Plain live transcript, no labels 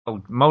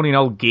Moaning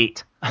old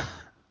git.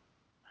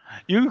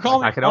 You can call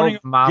me Like an moaning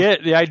old man.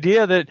 git. The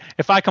idea that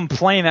if I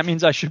complain, that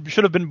means I should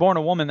have been born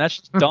a woman. That's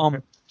just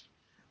dumb.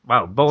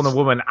 Well, born a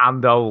woman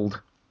and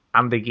old.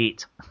 And a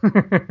git.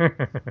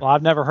 Well,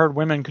 I've never heard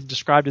women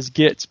described as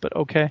gits, but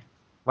okay.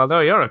 Well,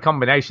 no, you're a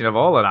combination of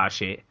all of that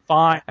shit.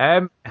 Fine.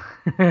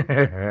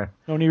 No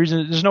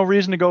reason. There's no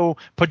reason to go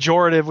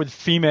pejorative with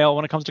female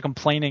when it comes to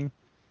complaining.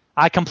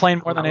 I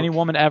complain more than any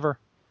woman ever.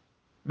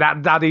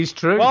 That is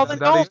true. Well, then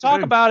don't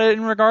talk about it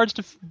in regards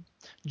to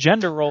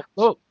gender roles.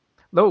 Look,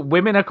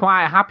 women are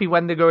quite happy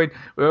when they're going,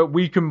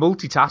 we can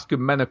multitask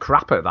and men are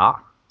crap at that.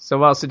 So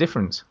what's the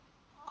difference?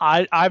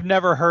 I've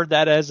never heard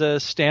that as a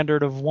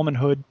standard of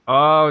womanhood.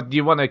 Oh, do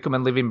you want to come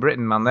and live in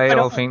Britain, man? They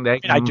all think they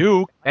can. I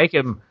do. They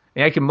can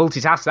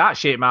multitask that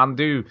shit, man.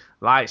 Do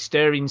like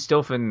stirring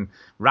stuff and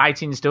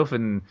writing stuff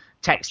and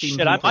texting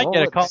people I might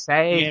get a Call of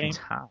Duty game.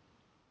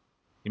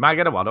 You might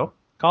get a what? Oh?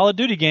 Call of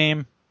Duty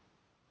game.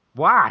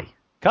 Why?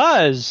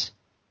 Cause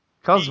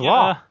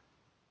what?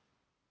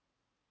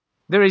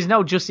 There is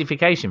no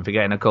justification for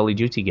getting a Call of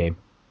Duty game.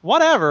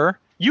 Whatever.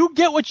 You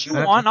get what you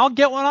want, and I'll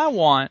get what I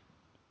want.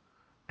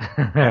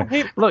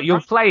 Look,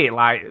 you'll play it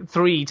like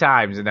 3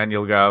 times, and then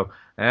you'll go,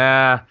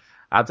 I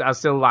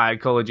still like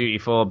Call of Duty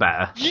 4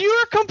 better.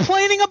 You're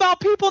complaining about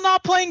people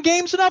not playing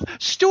games enough?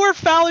 Stuart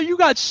Fowler, you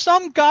got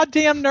some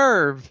goddamn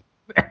nerve.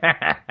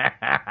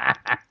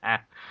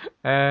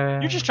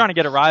 You're just trying to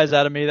get a rise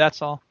out of me,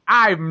 that's all.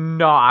 I'm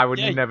not. I would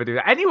never do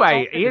that.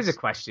 Anyway, here's a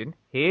question.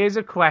 Here,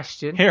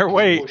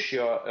 wait. Push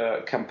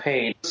your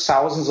campaign.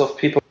 Thousands of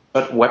people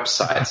at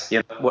websites.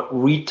 What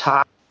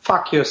retard?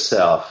 Fuck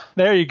yourself.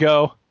 There you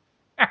go.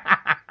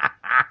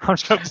 I'm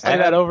just going to say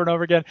that over and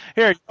over again.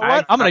 Here, you know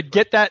what? I'm going to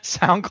get that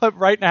sound clip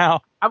right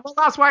now. Well,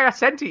 that's why I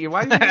sent it you.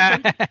 Why did you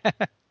send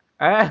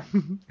it?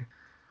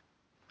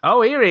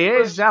 Oh, here he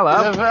is.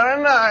 Hello. That's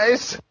very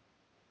nice.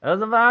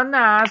 That's very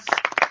nice.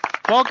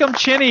 Welcome,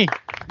 Chinny.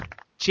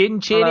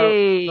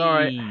 Chinny. All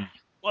right.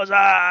 What's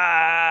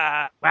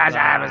up? What's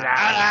up?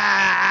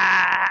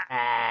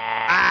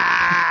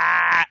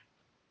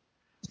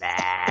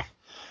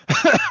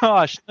 Oh,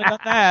 I shouldn't have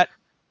done that.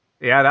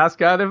 Yeah, that's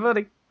kind of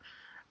funny.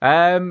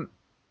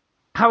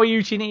 How are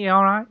you, Chinny? You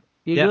all right?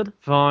 You good?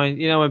 Fine.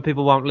 You know when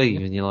people won't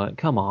leave and you're like,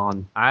 come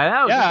on. I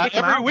know. Yeah,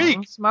 every week.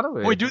 What's the matter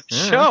with when we do the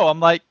show,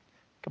 I'm like,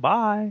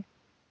 goodbye.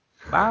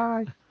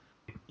 Bye.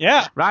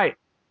 Yeah. Right.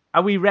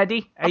 Are we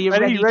ready? Are you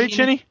ready? You ready,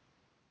 Chinny?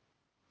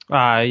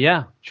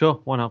 Yeah,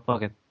 sure. Why not?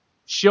 Fuck it.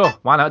 Sure.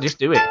 Why not? Just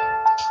do it.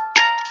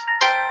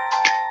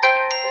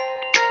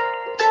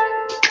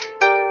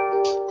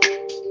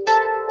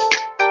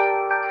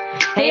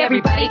 Hey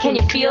everybody, can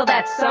you feel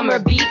that summer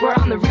beat? We're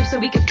on the roof so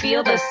we can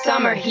feel the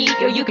summer heat.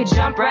 Yo, you could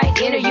jump right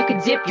in or you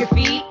could dip your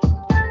feet.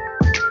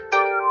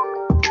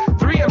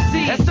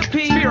 3MC,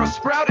 S.P., Spiro,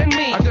 Sprout, and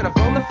me are gonna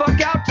bone the fuck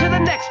out to the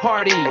next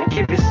party. And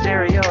give your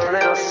stereo a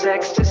little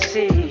sex to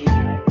see.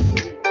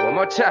 One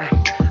more time.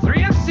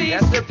 3MC,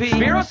 S.P.,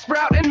 Spiro,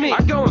 Sprout, and me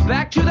are going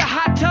back to the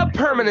hot tub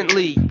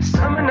permanently.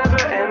 Summer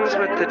never ends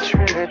with the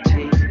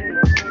Trinity.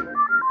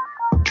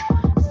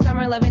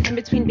 Summer loving in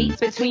between beats,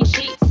 between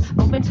sheets.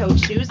 Open-toed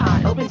shoes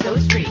on,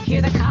 open-toed street.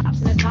 Hear the cops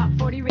in the top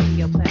 40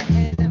 radio play.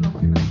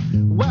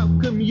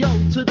 Welcome, yo,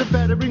 to the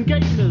veteran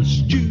gamers.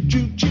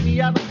 Juju, Chinny,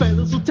 and the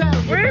fellas will tell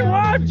you. We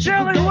want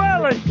Jelly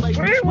Willy!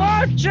 We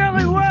want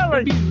Jelly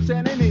Willy! Reviews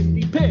and an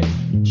indie pick.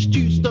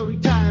 Stu story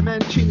time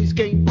and Chinny's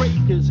game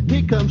breakers.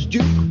 Here comes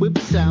Duke with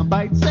the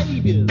soundbite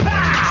saviors.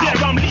 Yeah,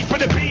 I'm lead for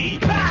the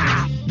beat!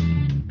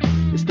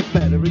 It's the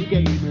veteran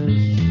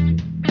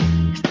gamers.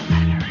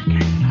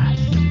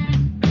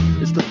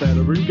 It's the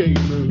veteran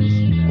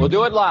gamers. We'll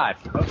do it live.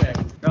 Okay.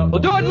 No. We'll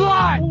do it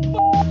live.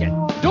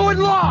 Do it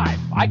live.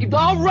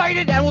 I'll write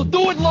it and we'll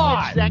do it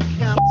live. That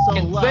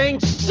fucking thing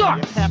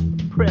sucks. You have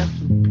to press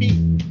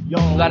repeat,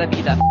 y'all. You gotta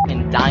be that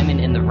fucking diamond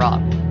in the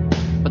rough.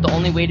 But the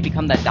only way to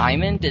become that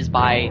diamond is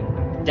by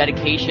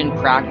dedication,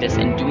 practice,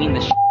 and doing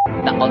the shit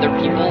that other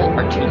people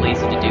are too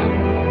lazy to do.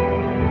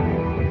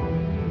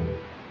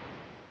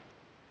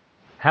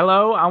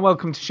 Hello and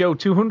welcome to show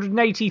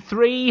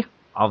 283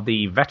 of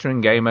the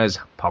Veteran Gamers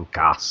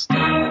podcast.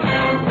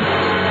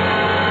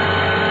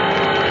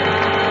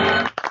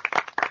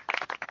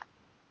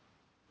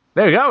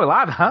 There we go,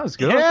 lad. That was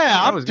good.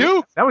 Yeah, I'm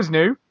Duke. That was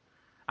new.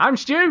 I'm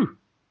Stu.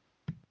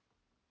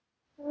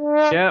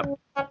 Yeah.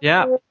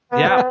 I'm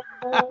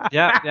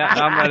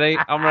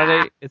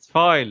ready. It's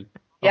fine.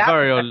 I'm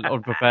very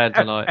unprepared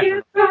tonight.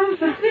 Here comes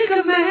the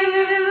Figure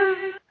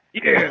Man.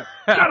 Yeah,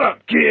 shut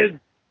up,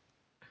 kid.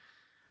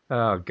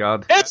 Oh,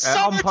 God. It's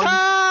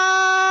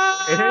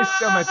summertime! It is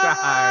summertime.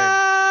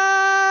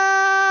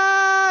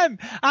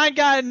 I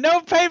got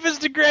no papers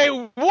to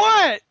grade.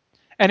 What?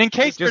 And in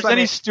case there's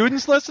any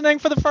students listening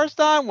for the first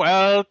time,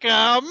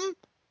 welcome.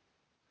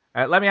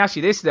 Let me ask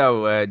you this,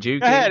 though,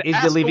 Duke. Go ahead,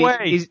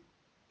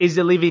 is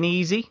the living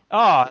easy?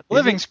 Oh,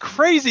 living's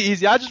crazy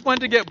easy. I just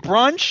went to get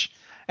brunch,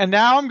 and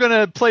now I'm going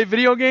to play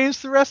video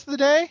games the rest of the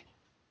day?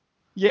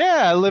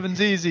 Yeah,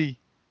 living's easy.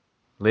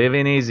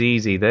 Living is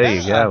easy. There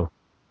you go.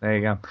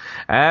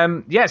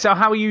 So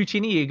how are you,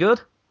 Chinny? You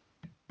good?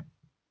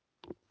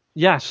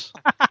 Yes.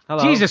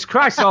 Hello. Jesus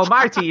Christ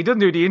Almighty! He doesn't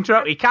do the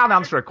intro. He can't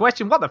answer a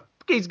question. What the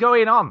fuck is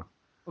going on?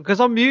 Because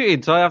I'm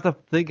muted, so I have to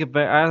think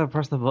about. I have to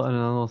press the button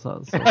and all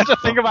that. I have to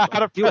think about how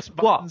to press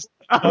buttons.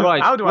 All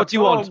right. How do I What do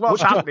you want?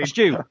 What's happening?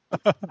 Stu,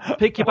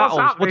 pick your What's battles.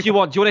 happening? What do you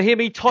want? Do you want to hear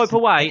me type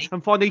away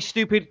and find these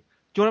stupid?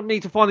 Do you want me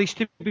to find these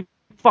stupid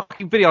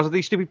fucking videos of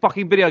these stupid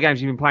fucking video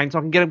games you've been playing so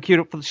I can get them queued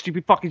up for the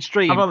stupid fucking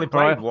stream? I've only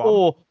played one.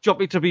 Or do you want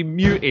me to be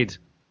muted?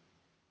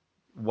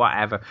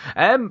 Whatever.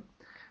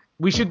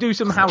 We should do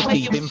some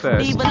housekeeping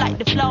first.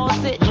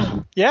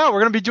 Yeah,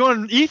 we're going to be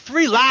doing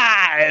E3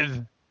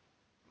 live.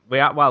 We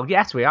are. Well,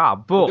 yes, we are.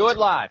 But Do it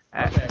live.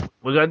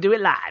 we're going to do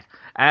it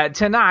live.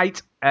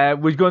 Tonight,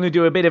 we're going to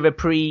do a bit of a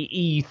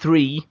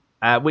pre-E3,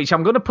 which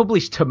I'm going to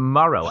publish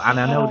tomorrow. And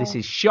I know this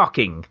is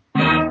shocking.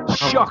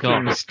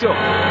 Shocking stuff.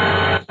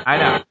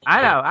 I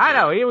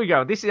know. Here we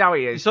go. This is how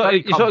it is. You're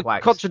Very sort of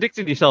complex.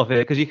 contradicting yourself here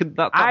because you can.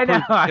 I know.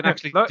 You can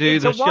actually Look, do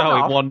it's the a show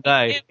one-off. in one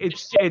day.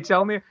 It's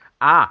only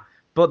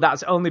but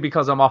that's only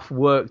because I'm off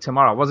work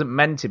tomorrow. I wasn't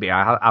meant to be.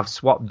 I've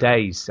swapped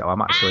days, so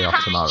I'm actually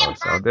off tomorrow.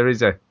 So there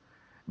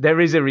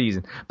is a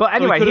reason. But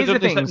anyway, here's the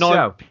thing.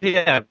 So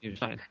PM, you're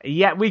saying.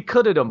 yeah, we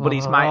could have done, but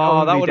it's my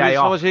only that would day be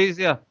so off. much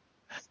easier.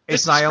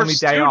 It's my only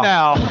day off.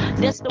 Now.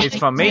 It's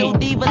for me.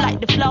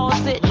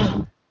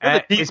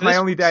 It's my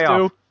only day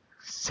off.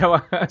 So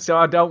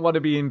I don't want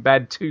to be in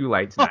bed too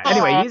late tonight.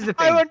 Anyway, here's the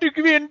thing. I want to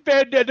be in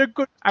bed at a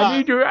good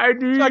time. I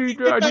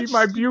need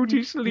my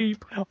beauty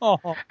sleep.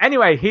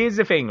 Anyway, here's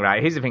the thing,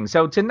 right? Here's the thing.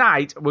 So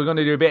tonight we're going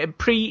to do a bit of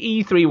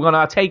pre-E3. We're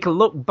going to take a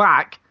look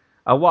back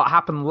at what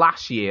happened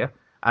last year,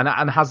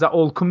 and has that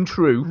all come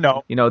true?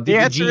 No. You know,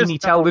 did the genie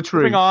tell the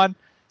truth? Moving on.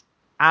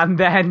 And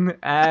then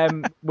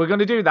we're going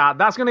to do that.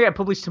 That's going to get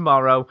published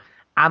tomorrow.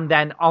 And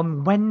then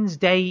on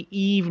Wednesday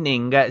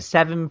evening at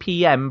 7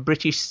 p.m.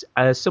 British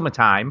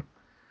summertime,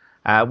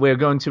 we're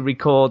going to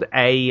record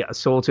a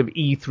sort of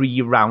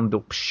E3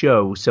 roundup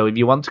show. So if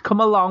you want to come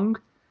along,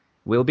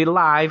 we'll be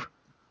live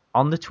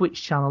on the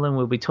Twitch channel and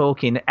we'll be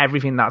talking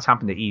everything that's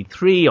happened at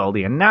E3, all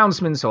the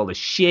announcements, all the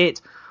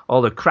shit,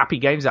 all the crappy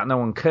games that no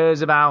one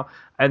cares about,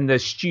 and the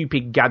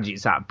stupid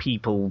gadgets that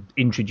people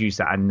introduce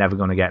that are never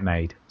going to get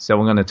made. So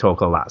we're going to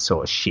talk all that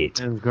sort of shit.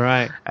 That's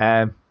great.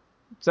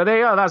 So there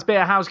you go. That's a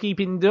bit of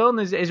housekeeping done.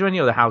 Is there any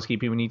other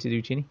housekeeping we need to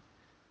do, Chinny?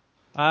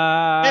 Maybe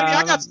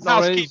I got some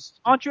housekeeping.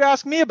 Why don't you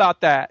ask me about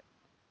that?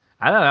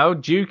 I don't know.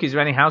 Duke, is there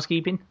any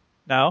housekeeping?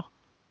 No.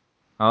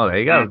 Oh, there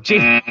you go.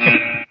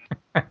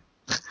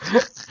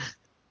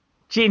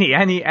 Genie,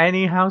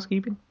 any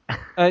housekeeping?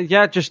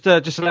 Yeah, just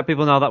to let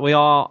people know that we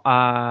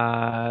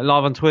are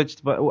live on Twitch,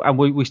 and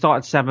we start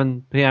at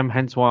 7 p.m.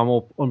 Hence why I'm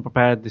all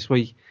unprepared this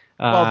week.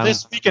 Well,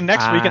 this week and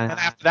next week, and then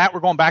after that, we're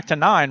going back to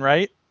 9,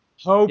 right?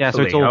 Hopefully, yeah,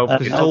 so it's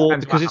all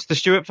because it's the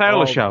Stuart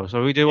Fowler show,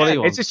 so we do what he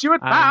wants. It's a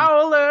Stuart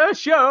Fowler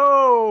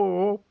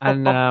show,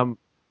 and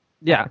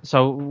yeah,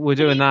 so we're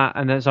doing that,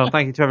 and then so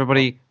thank you to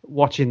everybody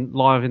watching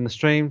live in the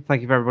stream.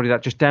 Thank you for everybody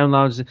that just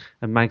downloads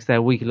and makes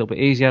their week a little bit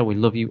easier. We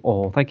love you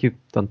all. Thank you.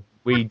 Done.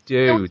 We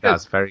do.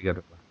 That's very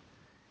good.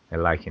 They're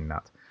liking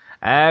that.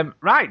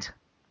 Right,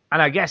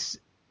 and I guess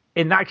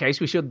in that case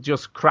we should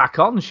just crack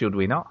on, should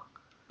we not?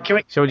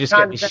 Shall we just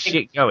get this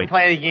shit going?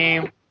 Play the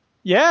game.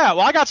 Yeah,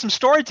 well, I got some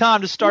story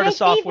time to start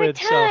us off with.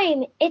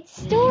 Time. It's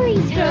story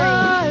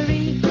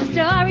time.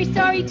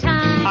 Story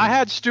time. I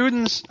had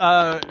students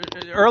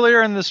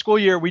earlier in the school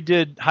year. We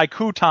did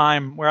haiku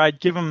time, where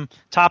I'd give them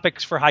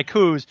topics for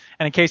haikus.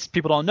 And in case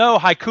people don't know,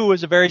 haiku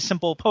is a very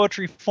simple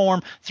poetry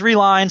form: 3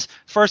 lines.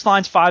 First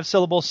line's 5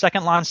 syllables.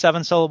 Second line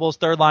 7 syllables.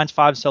 Third line's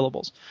 5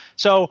 syllables.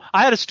 So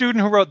I had a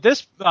student who wrote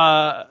this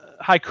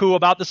haiku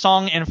about the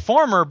song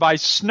 "Informer" by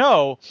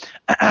Snow.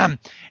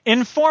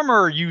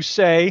 Informer, you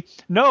say?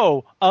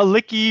 No, a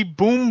licky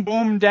boom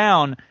boom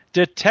down.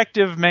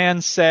 Detective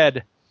man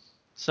said.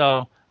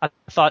 So I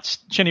thought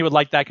Chinny would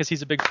like that because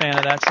he's a big fan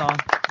of that song.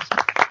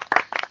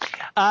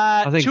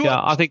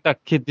 I think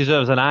that kid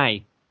deserves an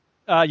A.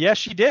 Yes,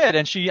 she did,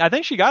 and I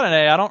think she got an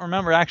A. I don't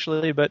remember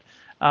actually, but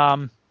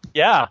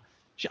yeah.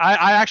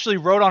 I actually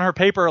wrote on her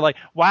paper like,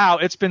 "Wow,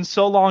 it's been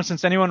so long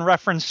since anyone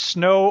referenced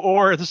Snow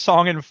or the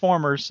song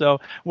Informer."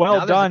 So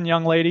well done,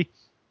 young lady.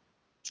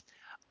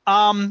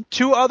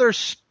 2 other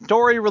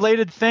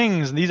story-related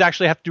things, and these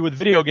actually have to do with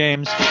video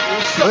games.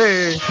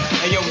 Hey,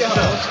 yo,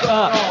 what's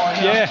up?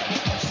 Yeah.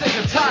 Sick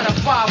and tired of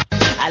 5.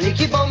 I like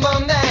you bum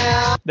bum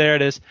down. There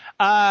it is.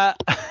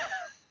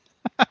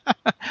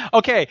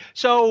 Okay,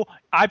 so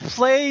I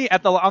play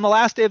on the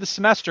last day of the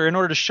semester in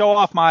order to show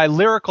off my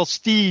lyrical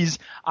steez.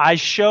 I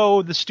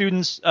show the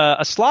students a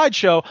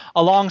slideshow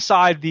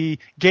alongside the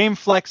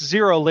GameFlex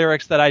Zero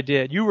lyrics that I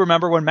did. You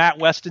remember when Matt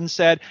Weston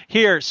said,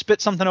 "Here,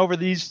 spit something over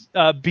these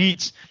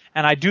beats,"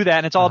 and I do that,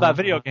 and it's all about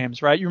video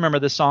games, right? You remember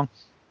this song?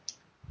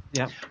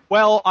 Yeah.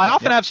 Well, I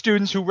often have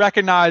students who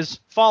recognize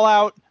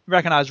Fallout,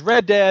 recognize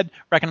Red Dead,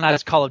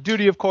 recognize Call of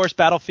Duty, of course,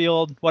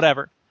 Battlefield,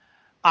 whatever.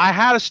 I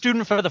had a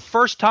student for the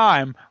first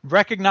time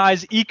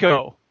recognize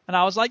Eco, and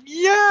I was like,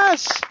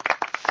 yes!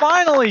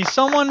 Finally,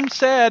 someone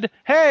said,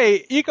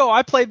 "Hey, Eco,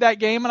 I played that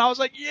game," and I was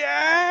like,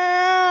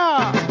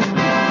 yeah!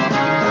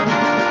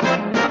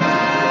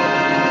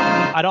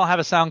 I don't have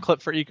a sound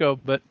clip for Eco,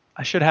 but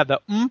I should have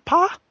the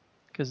umpa,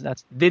 because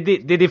that's...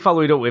 Did they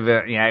follow it up with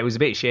yeah, it was a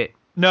bit shit.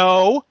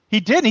 No, he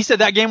didn't. He said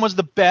that game was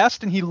the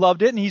best, and he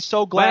loved it, and he's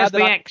so glad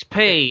Where's the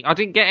XP? I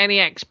didn't get any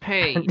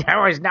XP.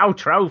 There was no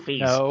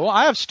trophies. No,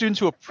 I have students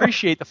who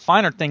appreciate the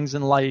finer things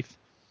in life.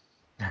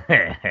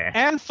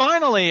 And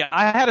finally,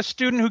 I had a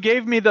student who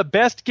gave me the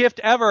best gift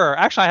ever.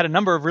 Actually, I had a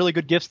number of really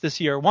good gifts this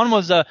year. One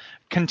was a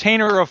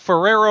container of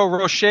Ferrero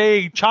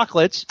Rocher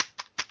chocolates.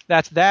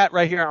 That's that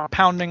right here. I'm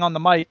pounding on the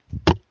mic.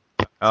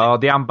 Oh,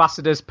 the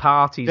ambassador's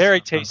parties. Very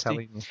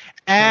tasty.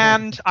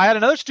 And I had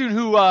another student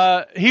who,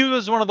 he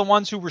was one of the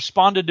ones who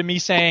responded to me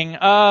saying,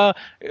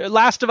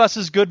 Last of Us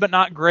is good but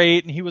not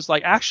great. And he was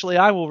like, actually,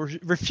 I will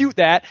refute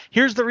that.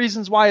 Here's the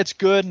reasons why it's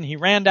good. And he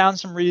ran down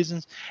some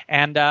reasons.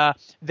 And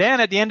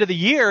then at the end of the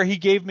year, he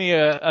gave me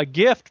a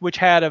gift which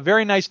had a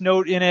very nice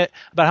note in it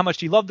about how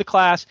much he loved the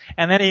class.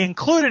 And then he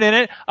included in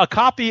it a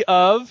copy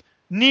of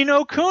Ni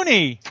no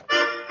Kuni.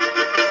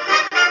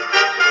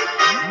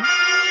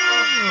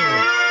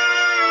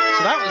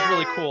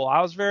 Cool.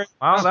 I was very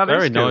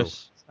very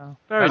nice. So,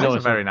 very nice. A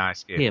very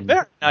nice gift.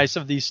 Very nice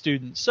of these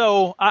students.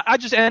 So I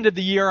just ended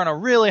the year on a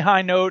really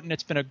high note, and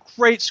it's been a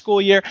great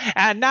school year.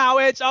 And now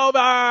it's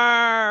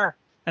over,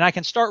 and I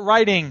can start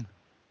writing,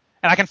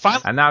 and I can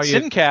finally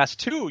Simcast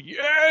too.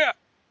 Yeah.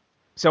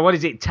 So what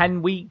is it?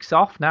 10 weeks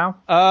off now?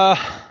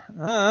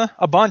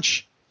 A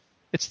bunch.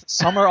 It's the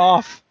summer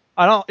off.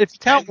 I don't. If you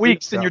count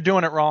weeks, then you're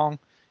doing it wrong.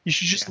 You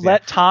should just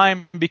let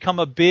time become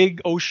a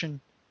big ocean.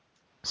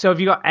 So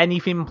have you got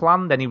anything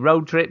planned? Any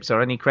road trips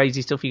or any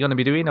crazy stuff you're going to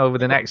be doing over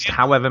the next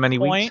however many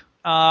weeks?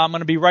 I'm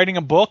going to be writing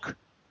a book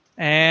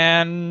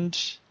and,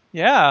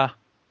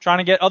 trying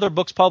to get other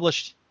books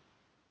published.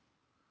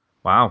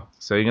 Wow.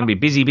 So you're going to be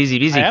busy.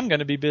 I am going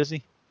to be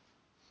busy.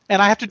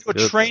 And I have to do a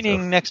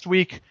training next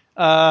week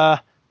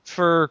for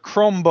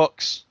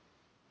Chromebooks.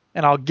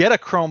 And I'll get a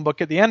Chromebook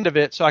at the end of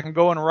it so I can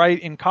go and write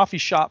in coffee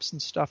shops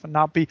and stuff and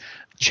not be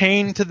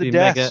chained to the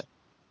desk.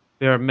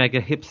 You're a mega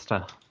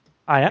hipster.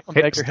 I am a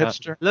mega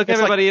hipster. Look,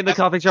 everybody in the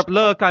coffee shop.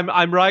 Look,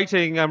 I'm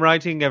writing,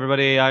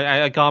 everybody.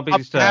 I can't be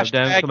disturbed.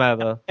 Don't come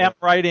over. I'm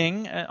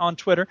writing on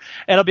Twitter.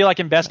 And it'll be like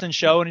in Best in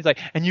Show. And he's like,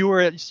 and you were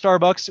at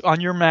Starbucks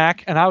on your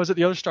Mac, and I was at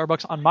the other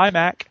Starbucks on my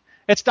Mac.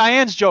 It's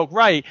Diane's joke,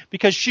 right?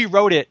 Because she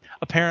wrote it,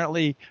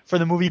 apparently, for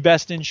the movie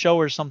Best in Show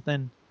or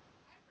something.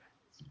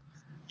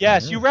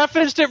 Yes, you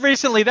referenced it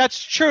recently.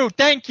 That's true.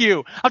 Thank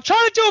you. I'm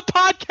trying to do a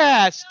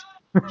podcast.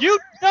 You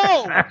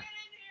know.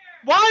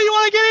 Why do you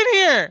want to get in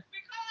here?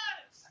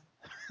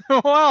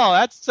 Well,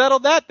 that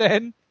settled that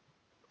then.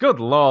 Good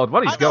Lord,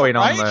 what is going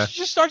on there? She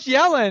just starts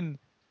yelling.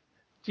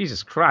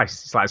 Jesus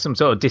Christ, it's like some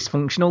sort of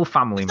dysfunctional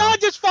family. It's not a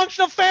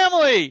dysfunctional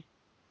family.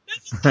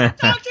 Talk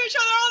to each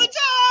other all the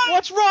time.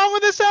 What's wrong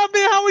with this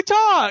happening? How we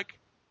talk?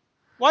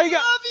 Why you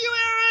got? I love you,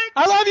 Eric.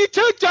 I love you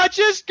too,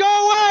 Duchess.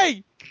 Go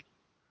away.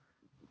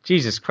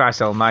 Jesus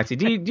Christ Almighty!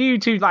 Do you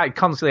two like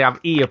constantly have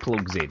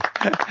earplugs in?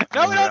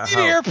 No, we don't need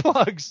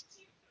earplugs.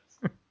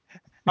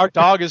 Our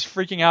dog is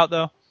freaking out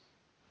though.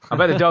 I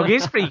bet the dog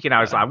is freaking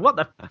out. It's like, what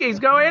the f*** is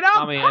going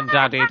on? Mommy and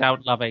Daddy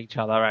don't love each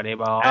other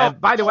anymore.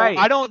 By the way,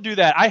 I don't do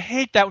that. I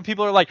hate that when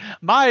people are like,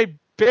 my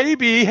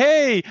baby,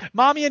 hey,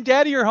 Mommy and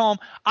Daddy are home.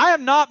 I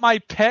am not my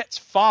pet's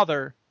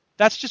father.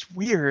 That's just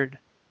weird.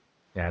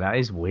 Yeah, that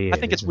is weird. I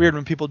think it's weird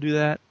when people do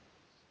that.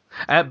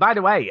 By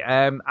the way,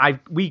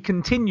 we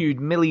continued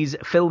Millie's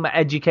film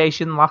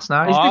education last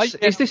night.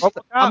 Is this? Have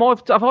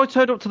I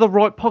turned up to the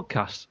right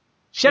podcast?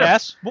 Shut up.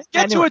 Yes, we'll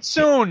get to it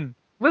soon.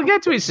 We'll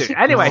get to it soon.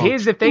 Anyway,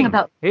 here's the thing.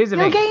 Here's the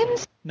thing.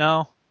 games?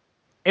 No.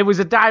 It was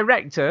a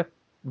director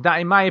that,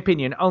 in my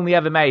opinion, only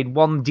ever made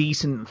one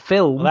decent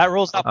film. Well, that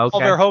rules out Paul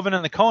Verhoeven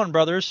and the Coen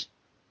brothers.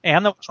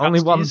 And the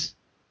only one.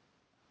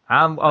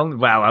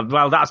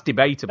 Well, that's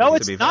debatable. No,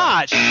 it's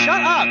not.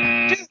 Shut up.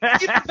 Dude,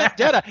 V for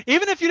Vendetta.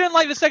 Even if you didn't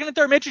like the second and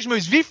third Matrix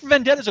movies, V for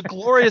Vendetta is a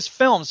glorious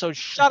film, so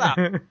shut up.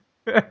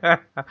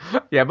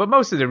 Yeah, but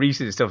most of the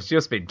recent stuff's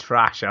just been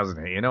trash,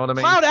 hasn't it? You know what I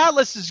mean? Cloud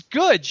Atlas is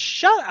good.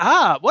 Shut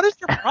up. What is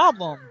your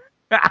problem?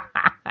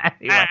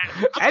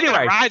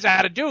 Anyway. Rise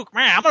out of Duke.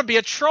 Man, I'm going to be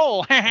a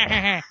troll.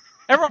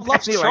 Everyone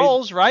loves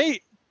trolls,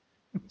 right?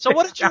 So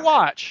what did you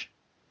watch?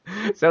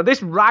 So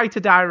this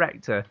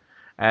writer-director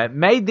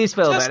made this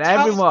film, Just and tell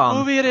everyone... us what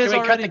movie it is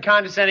Can we already? cut the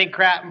condescending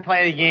crap and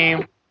play the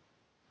game?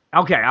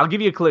 Okay, I'll give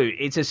you a clue.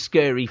 It's a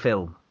scary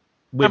film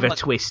with a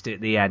twist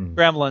at the end.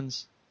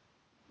 Gremlins.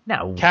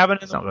 No, Cabin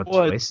in it's the not a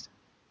Woods. twist.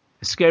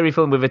 A scary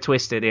film with a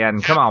twist at the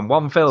end. Come on,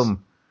 one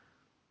film.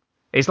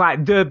 It's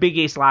like the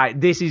biggest,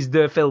 this is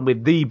the film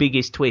with the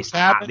biggest twist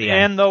at the Cabin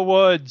end. in the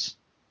Woods.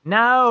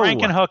 No.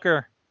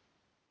 Frankenhooker.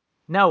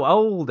 No,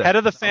 older. Head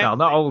of the Family. No,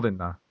 not older than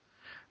that.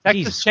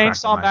 Texas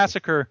Chainsaw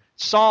Massacre.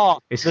 Saw.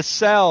 The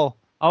Cell.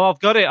 Oh, I've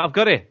got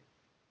it.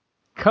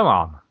 Come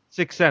on.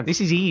 Sixth Sense.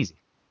 This is easy.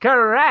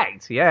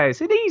 Correct. Yeah,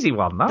 it's an easy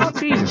one. No,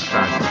 Jesus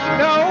Christ.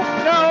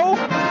 No.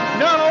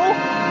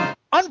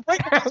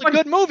 Unbreakable is a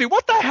good movie.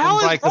 What the hell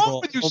is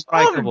wrong with you,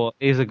 Unbreakable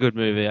is a good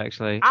movie,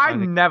 actually. I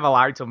never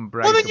liked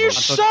Unbreakable. Well, then you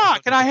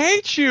suck, and I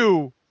hate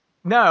you.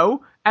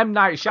 No, M.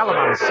 Night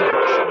Shyamalan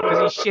sucks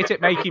because he's shit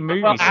at making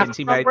movies since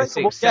he made The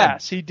Sixth Sense.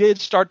 Yes, he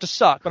did start to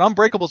suck, but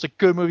Unbreakable's a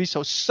good movie,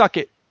 so suck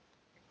it.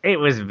 It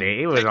was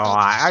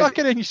alright. Suck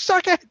it and you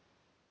suck it.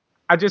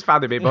 I just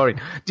found it a bit boring.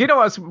 Do you know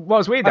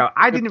what's weird though?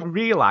 I didn't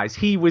realise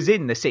he was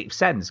in The Sixth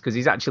Sense because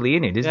he's actually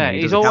in it, isn't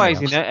he? He's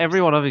always in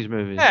every one of his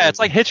movies. Yeah, it's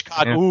like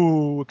Hitchcock. Yeah.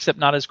 Ooh, except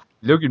not as cool.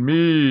 Look at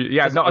me.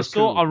 Yeah, not I as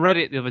saw cool. on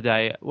Reddit the other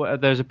day.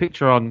 There's a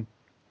picture on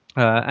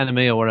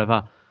Enemy or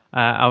whatever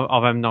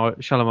of M. Night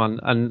Shyamalan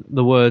and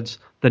the words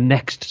 "the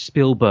next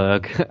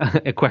Spielberg"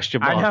 a question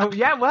mark. I know.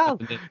 Yeah,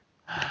 well,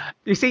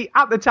 you see,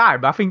 at the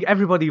time, I think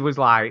everybody was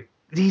like,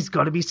 "He's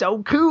got to be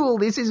so cool.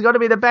 This is going to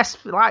be the best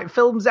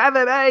films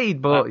ever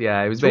made." But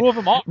yeah, it was two of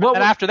them all.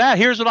 And after that,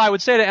 here's what I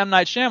would say to M.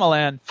 Night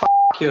Shyamalan: F***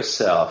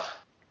 yourself.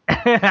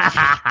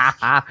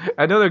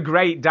 Another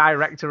great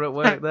director at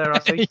work there, I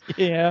see.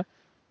 Yeah.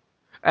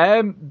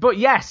 But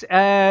yes.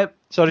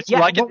 So did you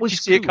like it? Did you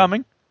see it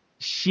coming?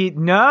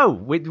 No,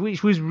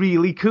 which was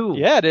really cool.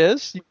 Yeah, it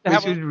is.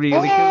 Which was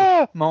really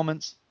cool.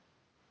 Moments.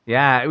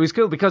 Yeah, it was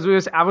cool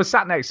because I was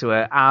sat next to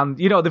her, and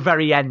you know, at the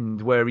very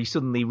end where he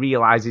suddenly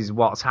realizes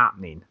what's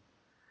happening.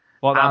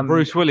 Well, that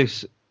Bruce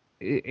Willis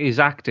is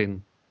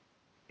acting.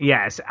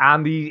 Yes,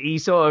 and he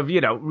sort of,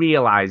 you know,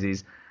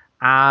 realizes.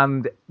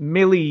 And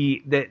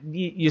Millie,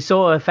 you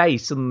saw her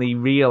face suddenly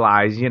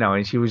realize, you know,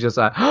 and she was just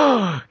like,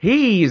 oh,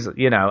 he's,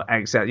 you know,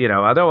 except, you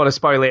know, I don't want to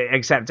spoil it,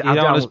 except you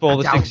don't want to spoil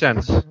The Sixth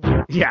Sense.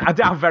 Yeah, I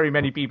doubt very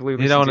many people who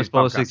listen you don't want to to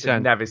spoil The this Sixth podcast have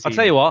Sense. never seen I'll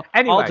tell you what,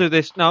 Anyway. I'll do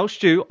this. No,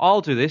 Stu,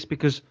 I'll do this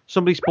because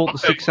somebody spoiled The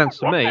Sixth Sense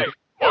to me. And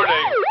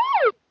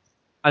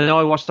then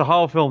I watched the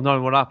whole film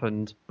knowing what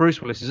happened.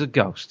 Bruce Willis is a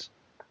ghost.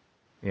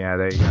 Yeah,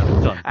 there you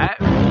go.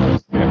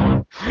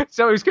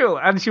 So it was cool.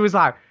 And she was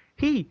like,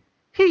 he's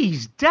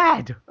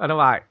dead. And I'm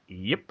like,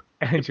 yep.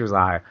 And she was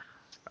like,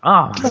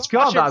 oh my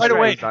God, that's right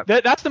away.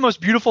 great. That's the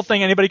most beautiful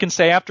thing anybody can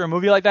say after a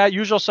movie like that.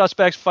 Usual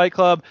Suspects, Fight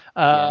Club,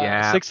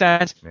 Sixth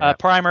Sense,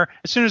 Primer.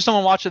 As soon as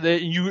someone watches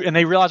it and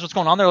they realize what's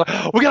going on, they're like,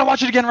 oh, we got to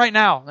watch it again right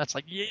now. That's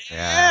like,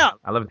 yeah.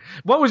 I love it.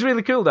 What was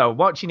really cool, though,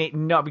 watching it,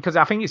 not because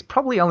I think it's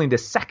probably only the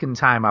second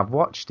time I've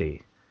watched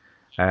it,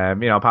 you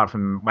know, apart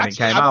from when it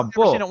came out. I've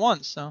never seen it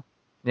once, so.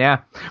 Yeah.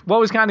 What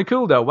was kind of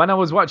cool, though, when I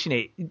was watching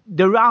it,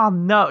 there are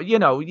no, you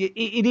know,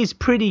 it is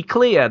pretty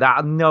clear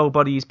that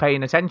nobody's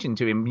paying attention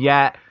to him,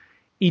 yet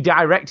he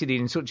directed it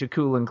in such a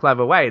cool and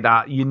clever way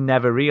that you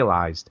never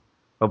realised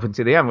up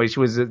until the end, which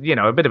was, you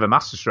know, a bit of a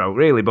masterstroke,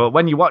 really. But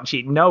when you watch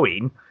it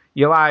knowing,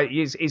 you're like,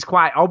 it's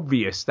quite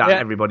obvious that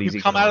everybody's...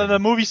 You come out of the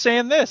movie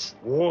saying this.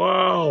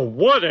 Wow,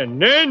 what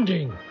an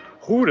ending!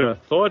 Who'd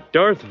have thought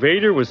Darth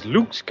Vader was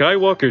Luke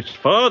Skywalker's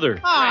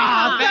father?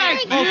 Ah,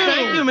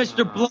 thank you,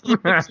 Mr. Blue.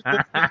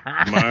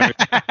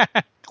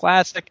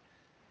 Classic.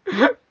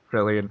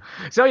 Brilliant.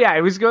 So yeah,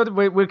 it was good.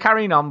 We're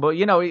carrying on, but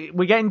you know,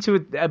 we're getting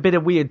to a bit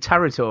of weird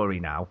territory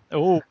now.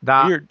 Oh,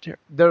 weird.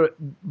 There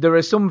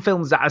are some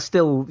films that are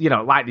still, you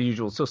know, like The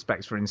Usual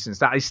Suspects, for instance,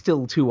 that is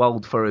still too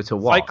old for her to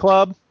watch. Fight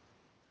Club.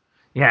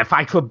 Yeah,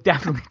 Fight Club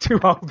definitely too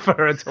old for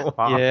her to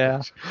watch.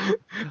 Yeah.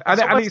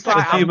 And it's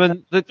like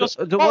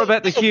what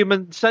about the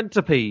human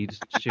centipede,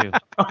 Stu?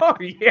 Oh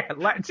yeah,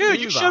 let's Dude, do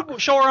you that.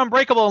 should show her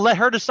Unbreakable and let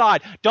her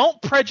decide.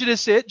 Don't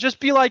prejudice it. Just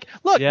be like,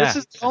 look, this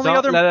is the only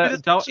other movie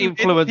that's don't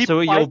influence her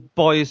with your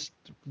biased.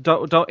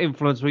 Don't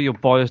influence with your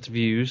biased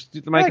views.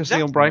 Make her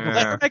see Unbreakable.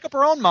 Let her make up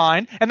her own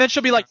mind, and then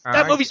she'll be like,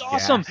 "That movie's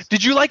awesome.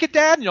 Did you like it,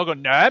 Dad?" And you'll go,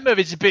 "No, that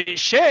movie's a bit of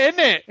shit, isn't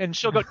it?" And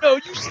she'll go, "No,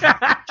 you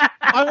stop.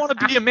 I want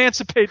to be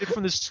emancipated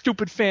from this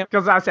stupid family."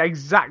 Because that's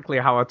exactly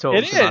how I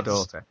talk to my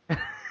daughter.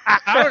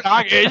 I don't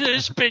know.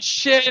 It's a bit of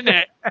shit, isn't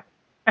it?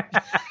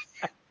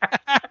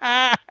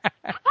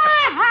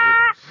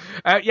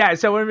 Yeah,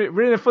 so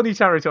we're in a funny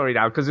territory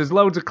now because there's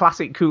loads of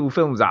classic cool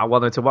films that I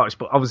want her to watch,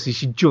 but obviously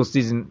she just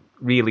isn't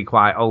really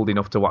quite old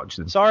enough to watch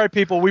them. Sorry,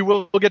 people,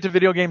 we'll get to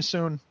video games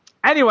soon.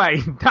 Anyway,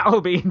 that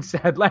all being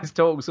said, let's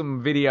talk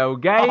some video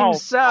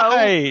games.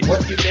 Right.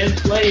 What you been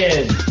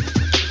playing?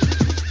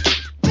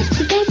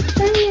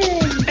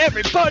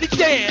 Everybody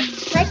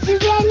dance! What you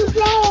been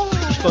playing?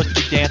 You're supposed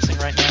to be dancing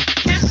right now.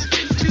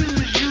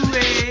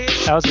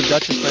 That was the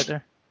Duchess right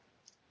there.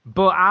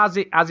 But as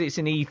it's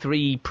an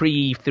E3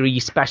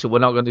 pre-E3 special, we're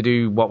not going to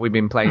do what we've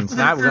been playing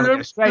tonight. We're going to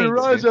go straight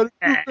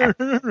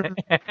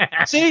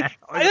See,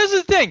 this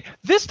is the thing.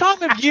 This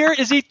time of year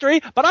is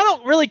E3, but I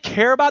don't really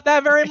care about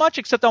that very much,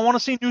 except I want to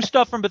see new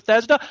stuff from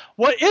Bethesda.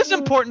 What is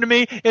important to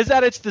me is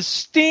that it's the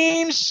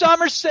Steam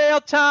summer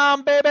sale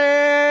time,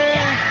 baby!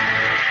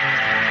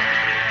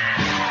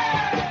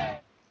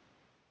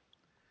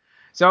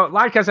 So,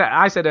 like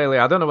I said earlier,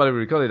 I don't know whether we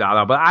recorded that or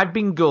not, but I've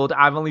been good.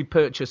 I've only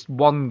purchased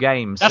one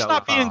game That's so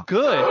not far. being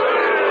good.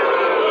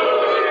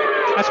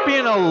 That's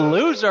being a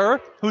loser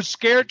who's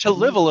scared to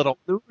live a little.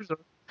 No,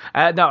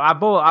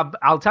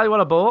 I'll tell you what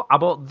I bought. I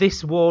bought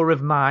This War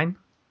of Mine.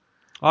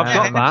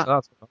 I've got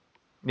that.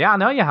 Yeah, I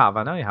know you have.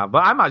 But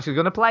I'm actually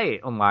going to play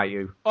it, unlike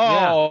you.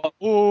 Oh,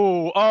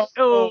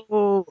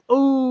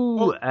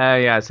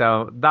 yeah,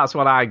 so that's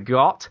what I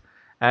got.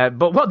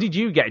 But what did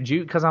you get,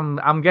 Duke? Because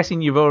I'm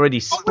guessing you've already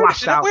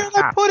splashed out. Where did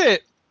I put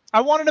it?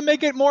 I wanted to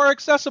make it more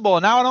accessible,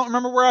 and now I don't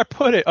remember where I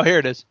put it. Oh, here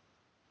it is.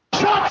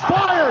 Shots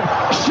fired!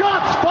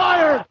 Shots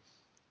fired!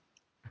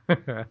 I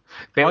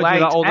do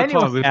that all the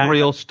time with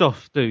real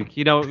stuff, Duke.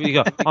 You know, you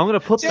go, I'm going to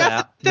put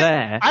that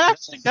there. I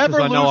actually never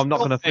because I know lose I'm not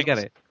going to things. forget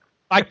it.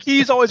 My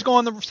keys always go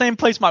in the same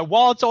place. My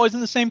wallet's always in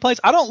the same place.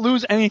 I don't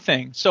lose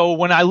anything. So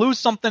when I lose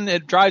something,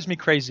 it drives me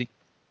crazy.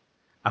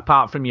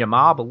 Apart from your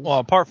marbles. Well,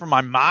 apart from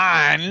my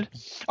mind.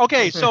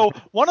 Okay, so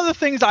one of the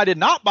things I did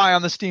not buy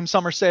on the Steam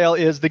Summer Sale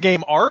is the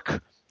game Ark. I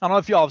don't know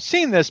if y'all have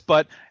seen this,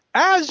 but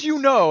as you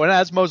know, and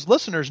as most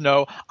listeners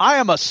know, I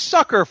am a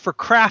sucker for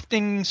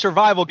crafting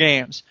survival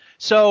games.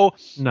 So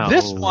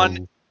this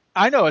one,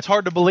 I know it's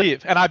hard to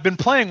believe, and I've been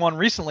playing one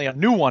recently, a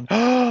new one.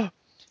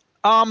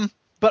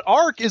 But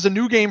Ark is a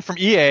new game from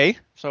EA,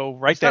 so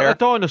right there. Is that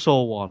the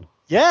dinosaur one?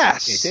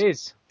 Yes. It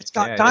is. It's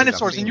got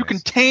dinosaurs, and you can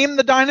tame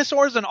the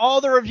dinosaurs, and all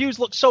the reviews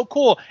look so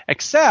cool,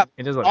 except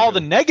all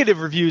the negative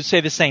reviews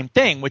say the same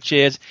thing, which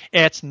is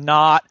it's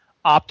not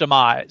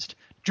optimized.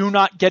 Do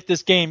not get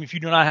this game if you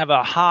do not have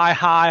a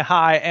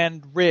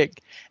high-end rig.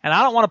 And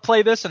I don't want to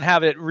play this and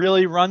have it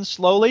really run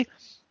slowly.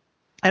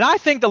 And I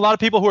think a lot of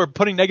people who are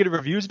putting negative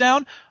reviews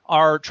down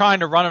are trying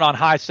to run it on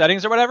high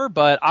settings or whatever,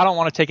 but I don't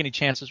want to take any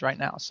chances right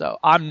now. So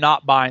I'm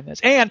not buying this.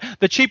 And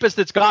the cheapest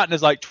it's gotten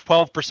is like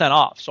 12%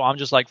 off. So I'm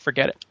just like,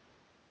 forget it.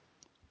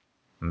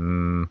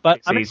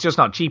 But it's just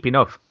not cheap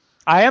enough.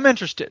 I am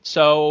interested,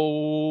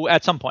 so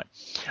at some point.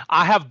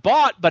 I have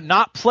bought but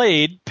not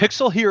played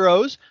Pixel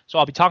Heroes, so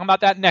I'll be talking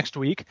about that next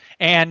week,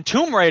 and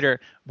Tomb Raider,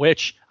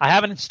 which I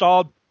haven't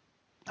installed.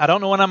 I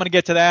don't know when I'm going to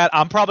get to that.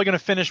 I'm probably going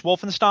to finish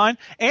Wolfenstein,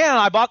 and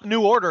I bought the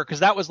New Order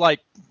because that was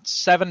like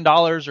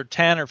 $7 or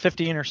 $10 or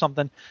 $15 or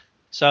something.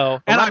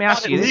 So, and I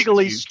bought it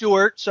legally,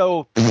 Stuart.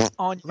 So,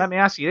 let me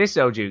ask you this,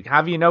 though, Duke.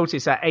 Have you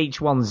noticed that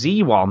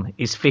H1Z1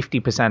 is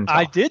 50% off?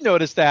 I did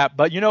notice that,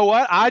 but you know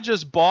what? I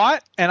just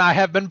bought, and I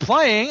have been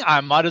playing.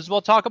 I might as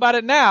well talk about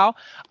it now.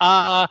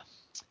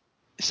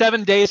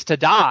 7 Days to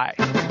Die.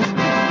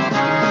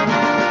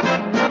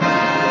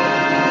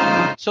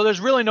 So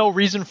there's really no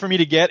reason for me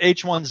to get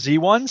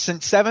H1Z1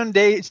 since 7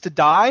 Days to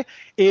Die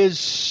is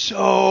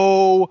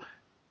so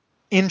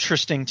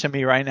interesting to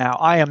me right now.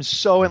 I am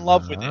so in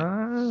love with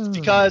it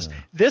because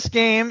this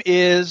game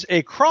is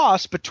a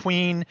cross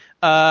between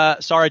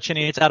sorry,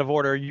 Chinny, it's out of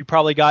order. You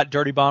probably got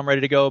Dirty Bomb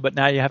ready to go, but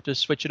now you have to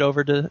switch it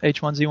over to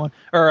H1Z1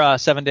 or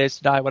 7 Days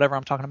to Die, whatever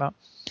I'm talking about.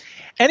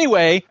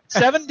 Anyway,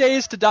 7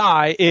 Days to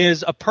Die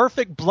is a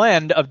perfect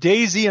blend of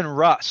DayZ and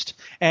Rust.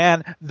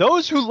 And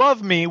those who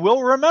love me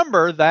will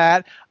remember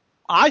that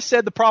I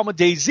said the problem with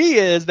DayZ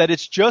is that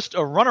it's just a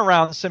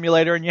runaround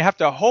simulator and you have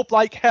to hope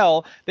like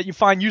hell that you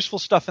find useful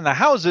stuff in the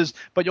houses,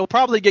 but you'll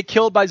probably get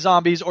killed by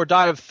zombies or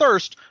die of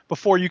thirst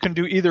before you can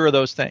do either of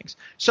those things.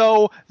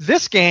 So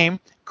this game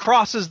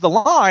crosses the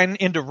line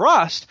into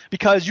Rust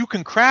because you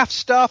can craft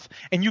stuff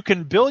and you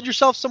can build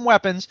yourself some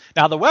weapons.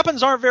 Now, the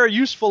weapons aren't very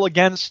useful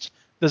against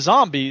the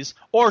zombies,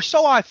 or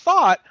so I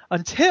thought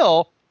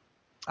until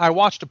I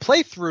watched a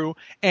playthrough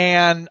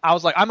and I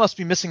was like, I must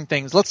be missing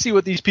things. Let's see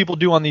what these people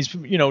do on these,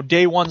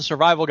 day one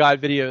survival guide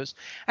videos.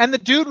 And the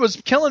dude was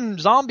killing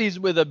zombies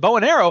with a bow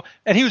and arrow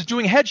and he was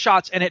doing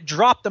headshots and it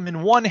dropped them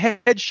in one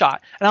headshot.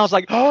 And I was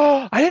like,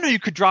 oh, I didn't know you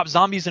could drop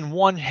zombies in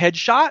one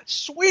headshot.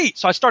 Sweet.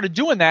 So I started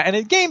doing that and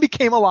the game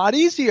became a lot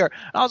easier.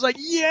 And I was like,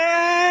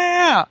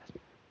 yeah.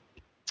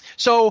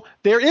 So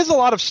there is a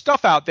lot of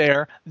stuff out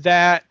there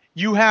that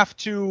you have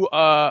to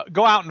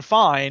go out and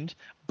find,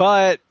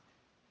 but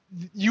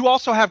you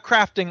also have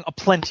crafting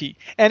aplenty.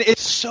 And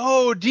it's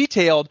so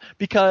detailed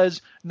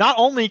because not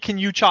only can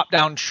you chop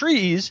down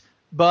trees,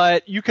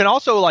 but you can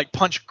also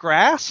punch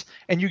grass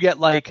and you get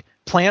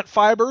plant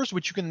fibers,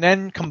 which you can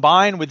then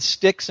combine with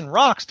sticks and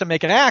rocks to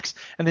make an axe,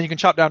 and then you can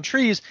chop down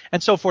trees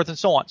and so forth and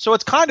so on. So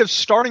it's kind of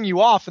starting you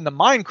off in the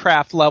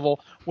Minecraft level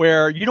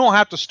where you don't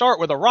have to start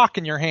with a rock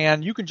in your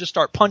hand. You can just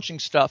start punching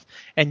stuff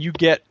and you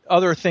get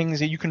other things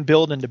that you can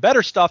build into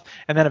better stuff,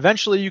 and then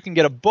eventually you can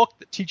get a book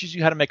that teaches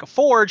you how to make a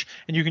forge,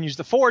 and you can use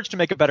the forge to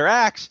make a better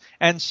axe,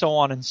 and so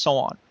on and so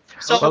on.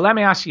 So, well, let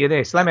me ask you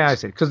this,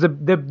 because the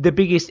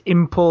biggest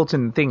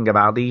important thing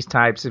about these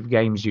types of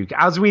games, Duke,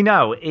 as we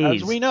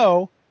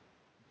know,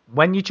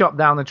 when you chop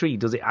down a tree,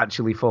 does it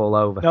actually fall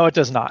over? No, it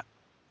does not.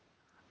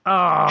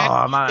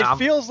 Oh, man. It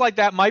feels like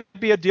that might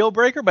be a deal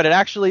breaker, but it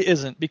actually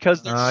isn't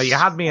because you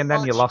had me and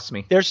then you lost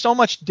me. There's so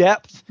much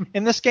depth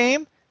in this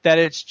game that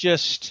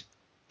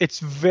it's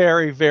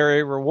very,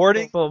 very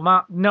rewarding. But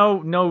Matt,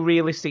 no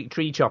realistic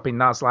tree chopping.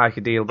 That's like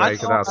a deal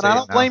breaker. I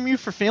don't blame you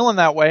for feeling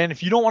that way. And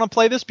if you don't want to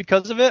play this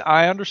because of it,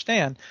 I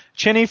understand.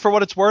 Chinny, for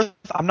what it's worth,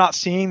 I'm not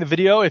seeing the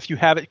video. If you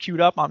have it queued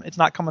up, it's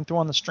not coming through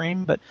on the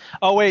stream. But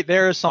oh wait,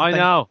 there is something. I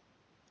know.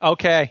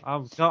 Okay.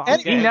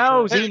 He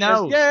knows.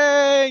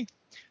 Yay!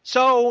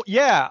 So,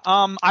 yeah,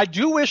 I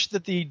do wish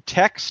that the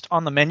text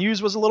on the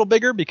menus was a little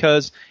bigger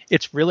because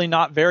it's really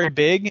not very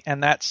big,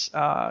 and that's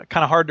kind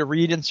of hard to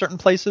read in certain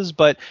places.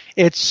 But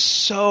it's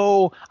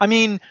so – I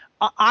mean,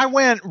 I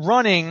went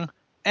running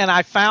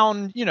I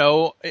found,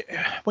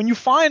 when you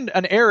find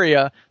an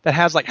area that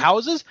has like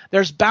houses,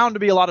 there's bound to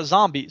be a lot of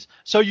zombies.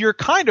 So you're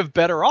kind of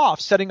better off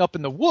setting up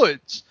in the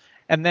woods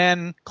and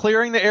then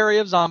clearing the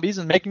area of zombies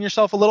and making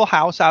yourself a little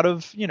house out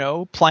of,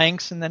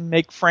 planks, and then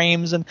make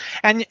frames and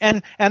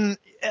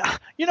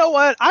you know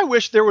what? I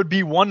wish there would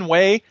be one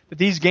way that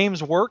these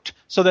games worked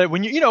so that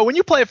when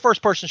you play a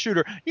first person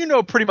shooter, you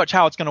know pretty much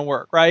how it's going to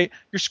work, right?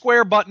 Your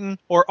square button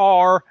or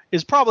R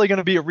is probably going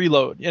to be a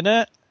reload, isn't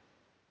it?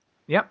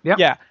 Yep.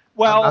 Yeah.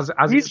 Well,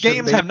 as these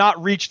games have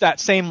not reached that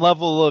same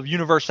level of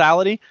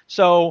universality.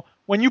 So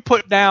when you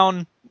put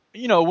down,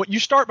 you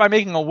start by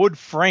making a wood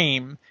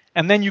frame,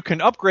 and then you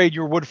can upgrade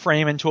your wood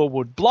frame into a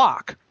wood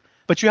block.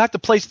 But you have to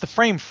place the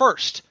frame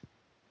first.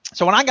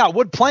 So when I got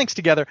wood planks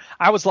together,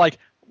 I was like,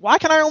 why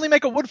can I only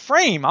make a wood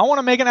frame? I want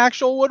to make an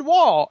actual wood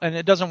wall. And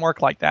it doesn't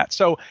work like that.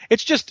 So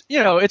it's just,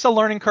 it's a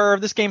learning curve.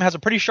 This game has a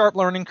pretty sharp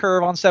learning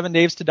curve on 7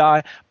 Days to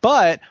Die.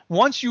 But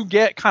once you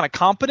get kind of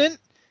competent,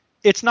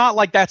 it's not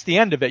like that's the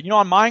end of it.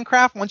 On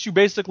Minecraft, once you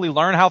basically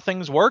learn how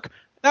things work,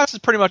 that's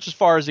pretty much as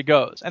far as it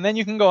goes. And then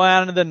you can go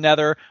out into the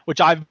Nether,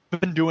 which I've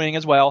been doing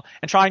as well,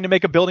 and trying to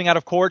make a building out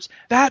of quartz.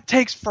 That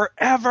takes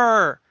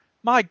forever.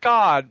 My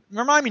God.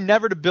 Remind me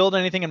never to build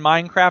anything in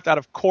Minecraft out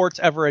of quartz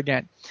ever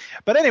again.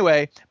 But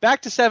anyway,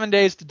 back to 7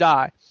 Days to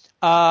Die.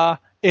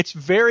 It's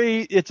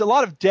a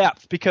lot of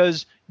depth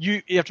because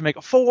you have to make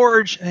a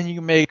forge, and then you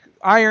can make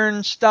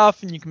iron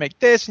stuff, and you can make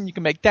this, and you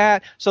can make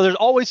that. So there's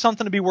always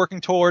something to be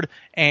working toward.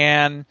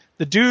 And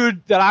the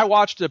dude that I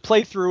watched a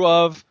playthrough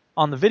of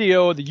on the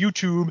video, the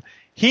YouTube,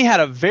 he had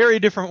a very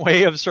different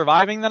way of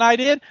surviving than I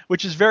did,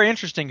 which is very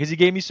interesting because he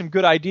gave me some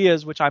good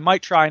ideas, which I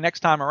might try next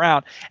time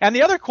around. And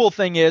the other cool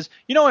thing is,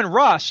 in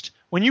Rust,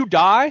 when you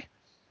die,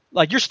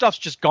 like your stuff's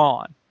just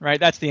gone, right?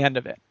 That's the end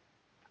of it.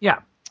 Yeah.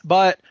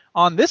 But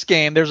on this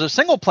game, there's a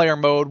single player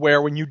mode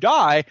where when you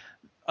die,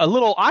 a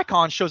little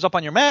icon shows up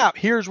on your map.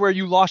 Here's where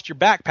you lost your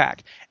backpack.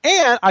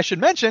 And I should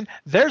mention,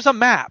 there's a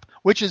map,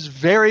 which is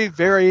very,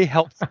 very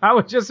helpful. I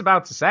was just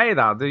about to say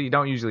that you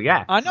don't usually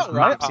get. I know,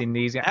 right? Maps in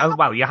these.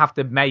 Well, you have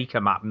to make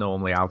a map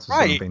normally out of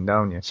something,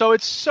 don't you? So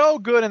it's so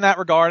good in that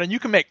regard, and you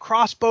can make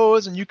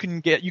crossbows, and you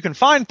can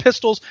find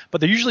pistols,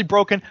 but they're usually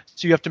broken.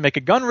 So you have to make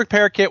a gun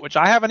repair kit, which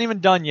I haven't even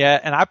done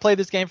yet, and I played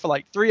this game for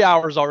like 3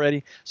 hours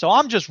already. So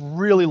I'm just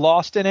really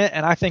lost in it,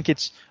 and I think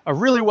it's a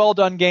really well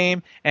done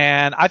game,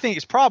 and I think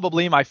it's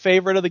probably my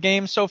favorite of the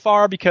games so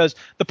far because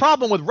the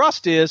problem with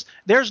Rust is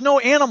there's no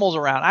animals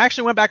around. I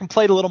actually went back and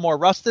played a little more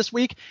Rust this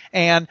week,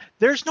 and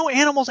there's no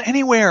animals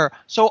anywhere.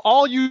 So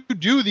all you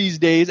do these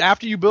days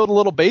after you build a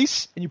little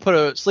base and you put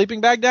a sleeping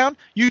bag down,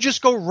 you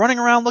just go running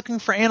around looking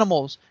for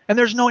animals, and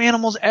there's no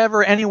animals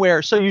ever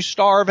anywhere. So you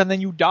starve and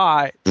then you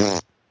die.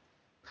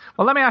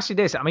 Well, let me ask you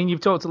this. I mean,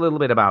 you've talked a little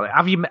bit about it.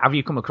 Have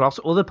you come across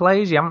other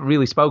players? You haven't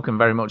really spoken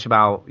very much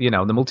about, the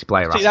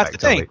multiplayer aspect. See, that's the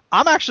thing.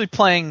 I'm actually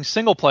playing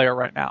single player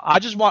right now.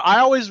 I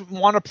always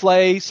want to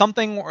play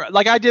something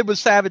like I did with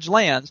Savage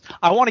Lands.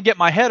 I want to get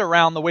my head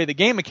around the way the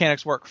game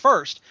mechanics work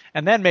first,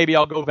 and then maybe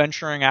I'll go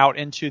venturing out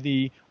into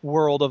the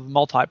world of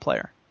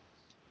multiplayer.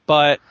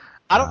 But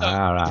I don't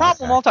know. The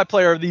problem with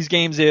multiplayer of these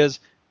games is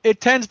it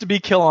tends to be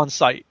kill on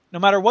sight. No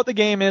matter what the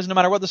game is, no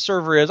matter what the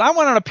server is. I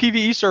went on a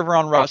PvE server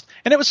on Rust,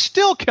 and it was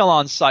still kill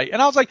on sight.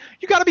 And I was like,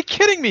 you got to be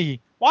kidding me.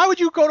 Why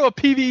would you go to a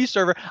PvE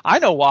server? I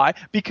know why.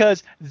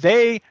 Because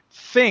they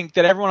think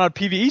that everyone on a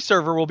PvE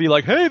server will be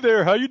like, hey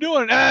there, how you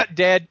doing?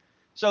 Dead.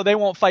 So they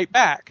won't fight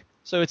back.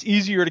 So it's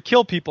easier to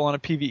kill people on a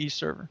PvE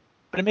server.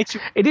 But it makes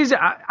you... It is...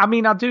 I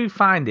mean, I do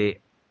find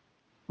it,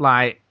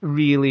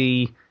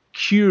 really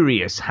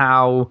curious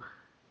how...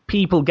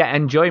 people get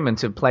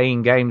enjoyment of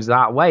playing games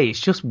that way. It's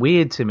just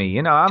weird to me,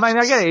 I mean,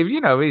 I get it,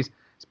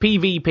 it's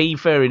PvP,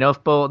 fair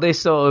enough, but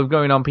this sort of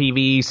going on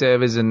PvE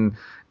servers and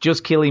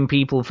just killing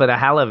people for the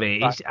hell of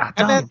it, I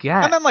don't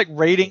get. And then,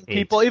 raiding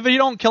people. If you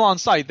don't kill on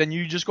sight, then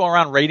you just go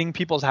around raiding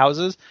people's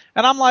houses.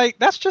 And I'm like,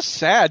 that's just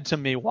sad to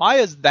me. Why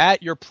is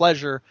that your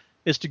pleasure,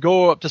 is to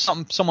go up to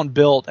someone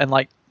built and,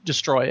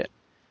 destroy it?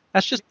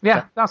 That's just...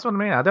 Yeah, that's what I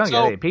mean. I don't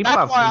get it. People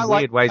have some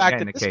weird ways of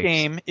getting the this kicks.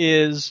 Game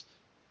is...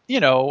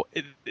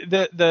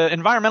 the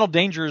environmental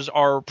dangers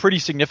are pretty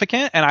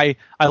significant, and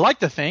I like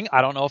to think,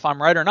 I don't know if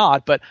I'm right or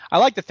not, but I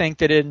like to think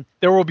that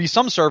there will be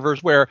some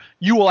servers where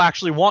you will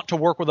actually want to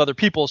work with other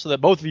people so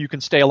that both of you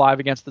can stay alive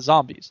against the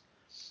zombies.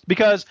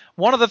 Because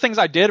one of the things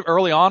I did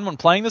early on when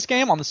playing this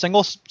game on the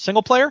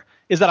single player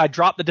is that I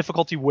dropped the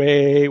difficulty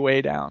way,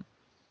 way down.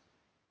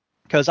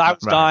 Because I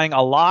was dying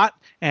a lot,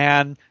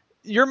 and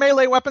your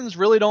melee weapons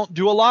really don't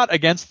do a lot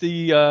against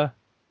the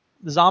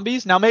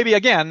zombies. Now, maybe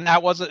again,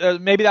 that was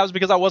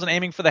because I wasn't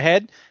aiming for the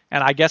head,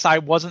 and I guess I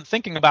wasn't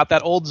thinking about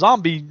that old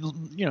zombie.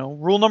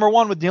 Rule number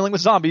one with dealing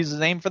with zombies is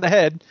aim for the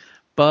head.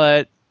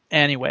 But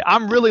anyway,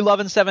 I'm really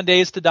loving 7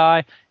 Days to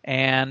Die,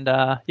 and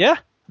I'm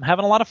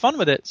having a lot of fun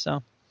with it.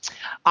 So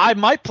I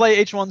might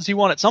play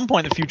H1Z1 at some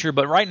point in the future,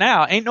 but right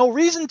now, ain't no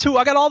reason to.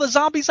 I got all the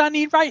zombies I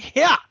need right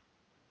here.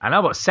 I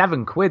know, but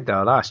 £7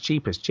 though, that's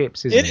cheap as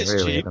chips, isn't it? It is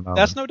really, cheap, at the moment?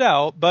 that's no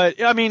doubt. But,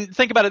 I mean,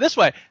 think about it this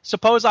way.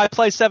 Suppose I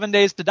play 7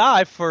 Days to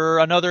Die for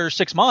another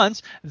 6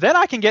 months, then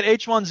I can get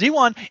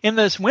H1Z1 in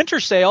this winter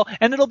sale,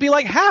 and it'll be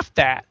like half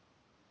that.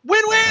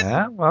 Win-win!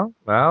 Yeah,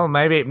 well,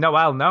 maybe.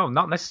 No,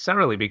 not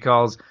necessarily,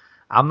 because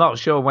I'm not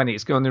sure when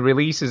it's going to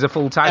release as a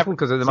full title,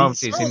 because at the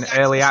moment it's in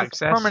early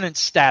access. Permanent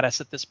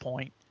status at this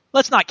point.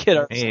 Let's not kid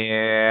ourselves.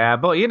 Yeah,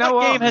 but you know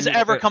what? What game has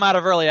ever come out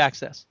of early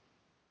access?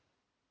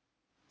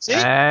 See? We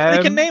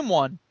can name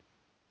one.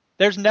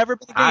 There's never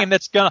been a game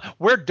that's gonna,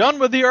 we're done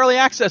with the early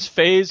access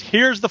phase,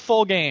 here's the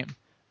full game.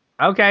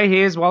 Okay,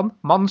 here's one.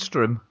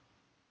 Monstrum.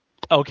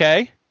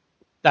 Okay.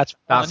 That's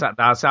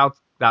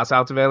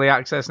out of early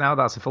access now.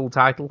 That's a full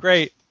title.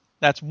 Great.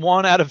 That's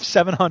 1 out of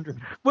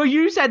 700. Well,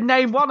 you said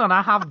name one, and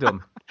I have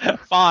done.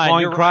 Fine.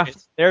 Minecraft. You're right.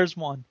 There's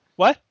one.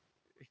 What?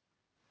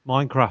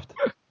 Minecraft.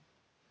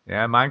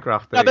 Yeah,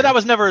 Minecraft. No, but that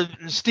was never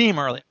Steam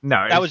early.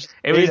 No, it was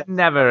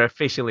never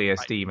officially a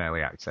Steam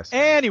early access.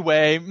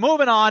 Anyway,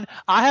 moving on.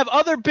 I have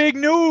other big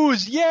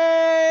news.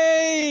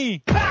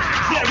 Yay!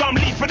 Yeah, I'm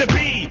late for the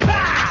B.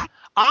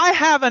 I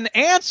have an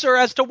answer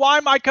as to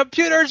why my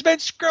computer's been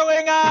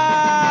screwing up.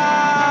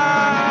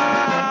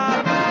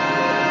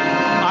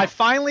 I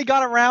finally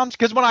got around,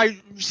 because when I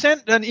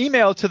sent an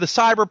email to the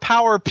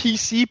CyberPower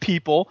PC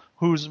people,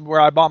 who's where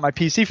I bought my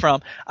PC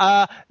from,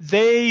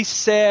 they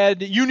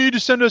said, you need to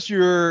send us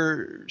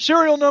your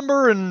serial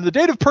number and the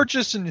date of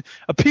purchase and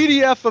a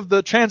PDF of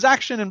the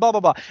transaction and blah,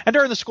 blah, blah. And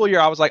during the school year,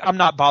 I was like, I'm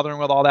not bothering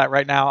with all that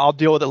right now. I'll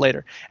deal with it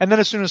later. And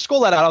then as soon as school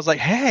let out, I was like,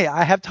 hey,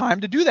 I have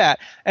time to do that.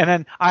 And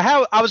then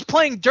I was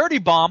playing Dirty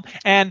Bomb,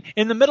 and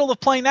in the middle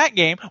of playing that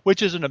game,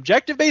 which is an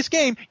objective-based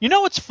game, you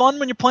know it's fun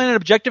when you're playing an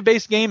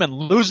objective-based game and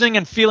losing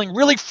and feeling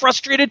really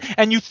frustrated,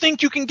 and you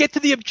think you can get to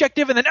the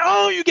objective, and then,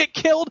 you get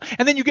killed,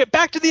 and then you get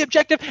back to the objective,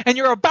 and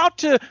you're about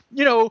to,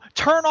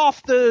 turn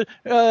off the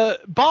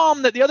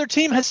bomb that the other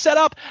team has set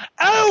up.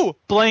 Oh!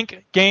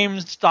 Blink,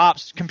 game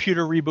stops,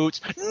 computer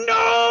reboots.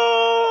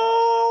 No!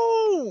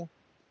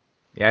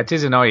 Yeah, it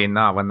is annoying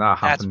that when that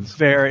happens. That's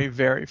very,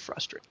 very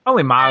frustrating.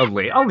 Only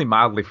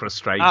mildly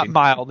frustrating. Not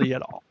mildly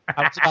at all.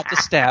 I was about to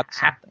stab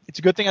something. It's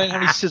a good thing I didn't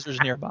have any scissors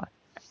nearby.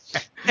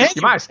 Anyway,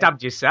 you might have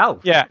stabbed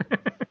yourself. Yeah.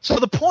 So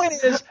the point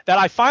is that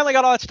I finally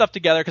got all that stuff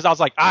together because I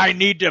was like, I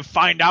need to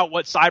find out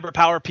what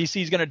CyberPower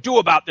PC is going to do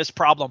about this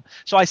problem.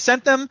 So I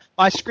sent them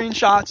my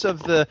screenshots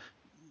of the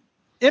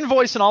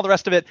invoice and all the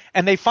rest of it,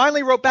 and they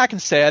finally wrote back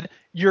and said,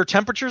 your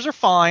temperatures are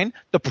fine.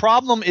 The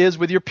problem is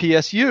with your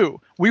PSU.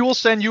 We will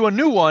send you a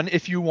new one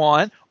if you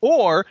want,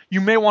 or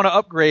you may want to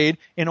upgrade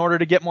in order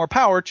to get more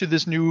power to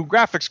this new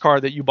graphics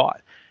card that you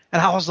bought.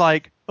 And I was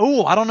like,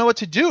 I don't know what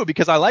to do,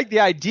 because I like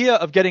the idea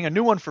of getting a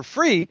new one for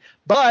free,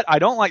 but I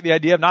don't like the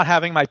idea of not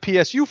having my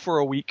PSU for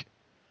a week.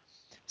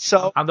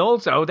 So, and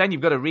also, then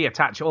you've got to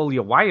reattach all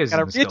your wires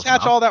and stuff.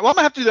 Reattach all that. Well, I'm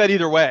going to have to do that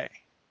either way.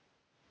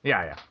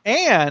 Yeah.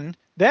 And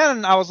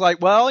then I was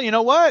like, well, you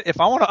know what? If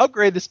I want to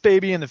upgrade this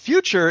baby in the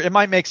future, it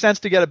might make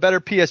sense to get a better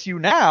PSU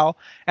now.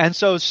 And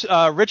so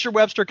Richard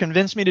Webster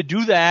convinced me to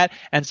do that.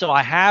 And so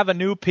I have a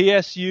new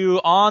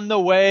PSU on the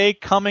way,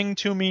 coming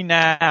to me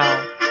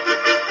now.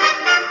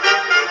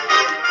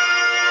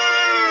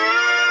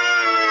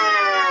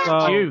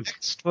 So,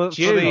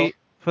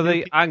 for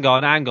the hang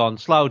on,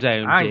 slow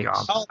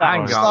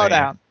down. Slow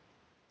down.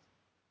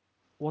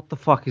 What the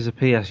fuck is a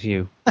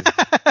PSU?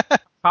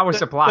 Power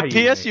supply unit.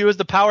 The PSU is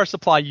the power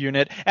supply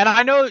unit. And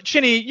I know,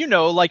 Chinny,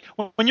 like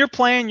when you're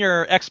playing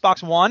your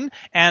Xbox One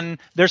and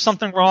there's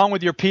something wrong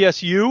with your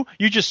PSU,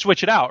 you just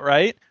switch it out,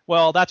 right?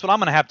 Well, that's what I'm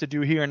going to have to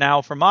do here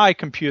now for my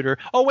computer.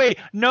 Oh, wait,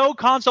 no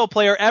console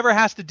player ever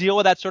has to deal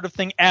with that sort of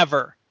thing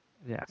ever.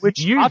 Yes. Which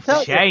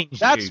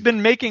that's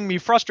been making me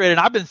frustrated.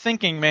 I've been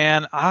thinking,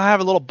 man, I have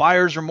a little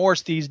buyer's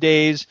remorse these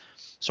days.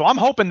 So I'm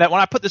hoping that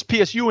when I put this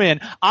PSU in,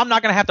 I'm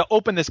not going to have to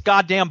open this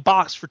goddamn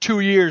box for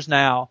 2 years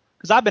now.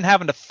 Because I've been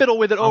having to fiddle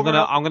with it I'm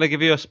going to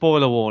give you a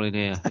spoiler warning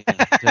here.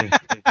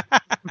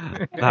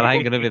 That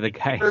ain't going to be the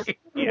case.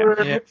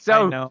 Yeah,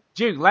 so,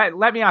 Duke,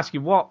 let me ask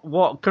you,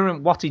 what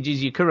current wattage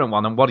is your current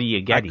one, and what are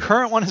you getting? My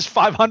current one is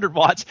 500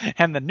 watts,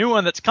 and the new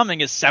one that's coming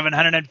is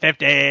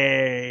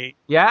 750.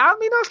 Yeah, I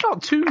mean, that's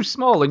not too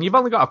small, and you've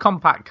only got a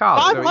compact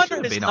card.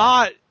 500 is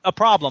not a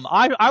problem.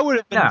 I would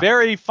have been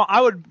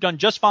I would have done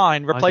just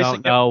fine replacing I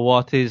don't know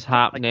what is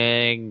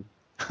happening.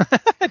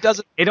 It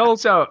doesn't.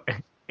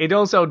 It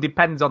also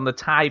depends on the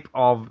type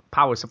of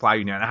power supply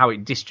unit and how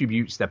it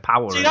distributes the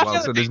power as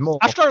well. So there's more.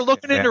 I started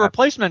looking into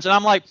replacements, and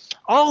I'm like,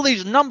 all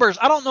these numbers,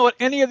 I don't know what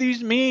any of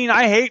these mean.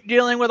 I hate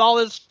dealing with all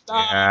this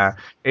stuff. Yeah,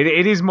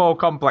 it is more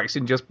complex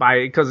than just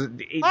buying, because it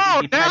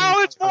depends. Now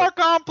it's more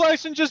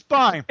complex than just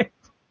buying.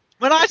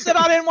 When I said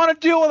I didn't want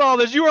to deal with all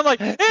this, you were like,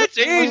 it's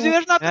easy.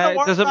 There's nothing to worry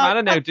about. It doesn't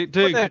matter now,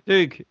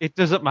 Duke. It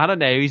doesn't matter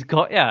now. He's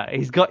got you.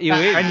 He's got you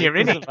in. And you're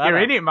in it. You're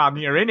in it, man.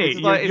 You're in it.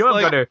 You're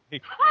going to...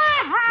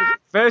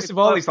 First of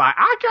all, he's like,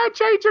 I can't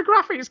change a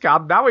graphics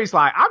card. Now he's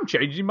like, I'm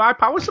changing my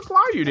power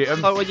supply unit. I'm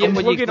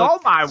plugging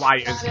all my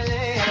wires.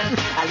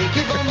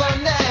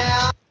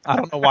 I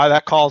don't know why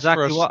that calls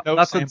for a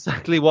That's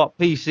exactly what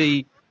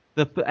PC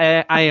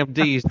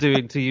AMD is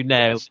doing to you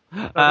now.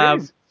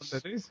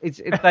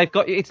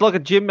 It's like a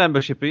gym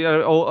membership,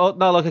 or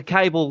no, like a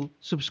cable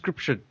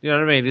subscription. You know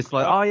what I mean? It's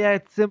like, oh yeah,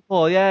 it's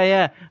simple,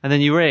 yeah. And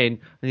then you're in,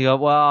 and you go,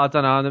 well, I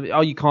don't know.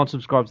 Oh, you can't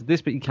subscribe to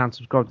this, but you can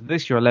subscribe to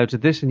this. You're allowed to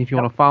this, and if you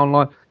want a phone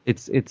line,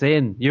 it's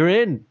in. You're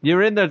in.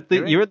 You're in the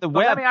web.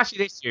 Let me ask you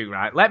this, Stu.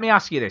 Right? Let me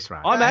ask you this.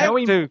 Right? I'm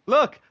out to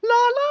look.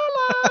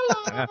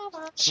 La.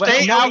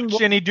 Stay out,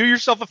 Ginny. Do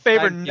yourself a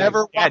favor.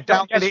 Never walk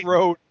down this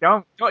road.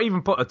 Don't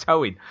even put a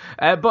toe in.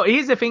 But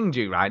here's the thing,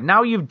 Drew. Right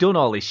now, you've done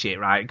all this shit,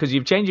 right? Because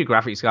you've changed your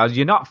graphics cards.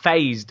 You're not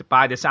phased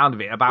by the sound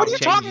of it. What are you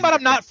talking about?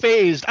 I'm not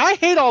phased. I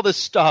hate all this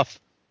stuff.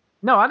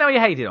 No, I know you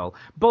hate it all,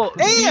 but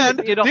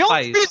the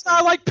only reason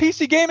I like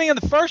PC gaming in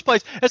the first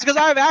place is because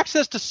I have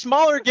access to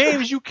smaller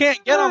games you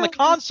can't get on the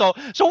console.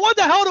 So what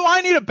the hell do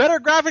I need a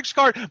better graphics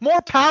card,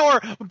 more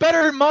power,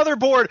 better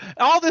motherboard,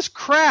 all this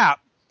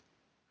crap?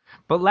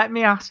 But let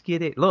me ask you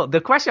this. Look,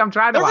 the question I'm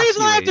trying to ask you is...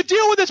 The reason I have to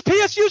deal with this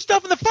PSU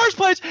stuff in the first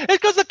place is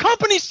because the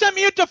company sent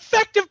me a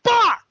defective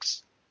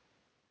box.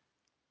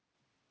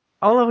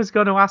 All I was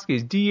going to ask you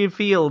is, do you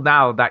feel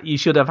now that you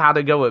should have had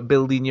a go at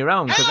building your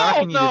own?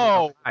 Hell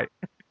no!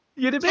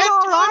 You'd have been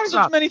all right.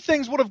 As many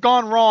things would have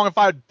gone wrong if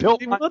I had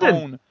built my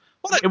own.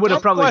 It would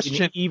have probably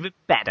been even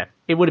better.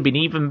 It would have been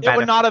even better. It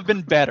would not have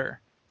been better.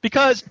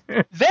 Because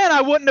then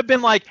I wouldn't have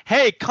been like,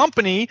 hey,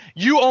 company,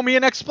 you owe me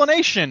an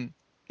explanation.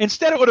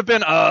 Instead, it would have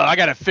been, I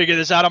got to figure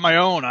this out on my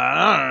own.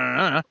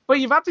 But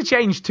you've had to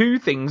change two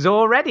things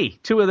already.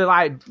 Two of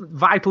the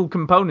vital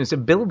components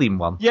of building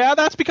one. Yeah,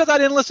 that's because I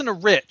didn't listen to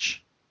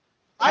Rich.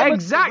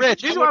 Exactly.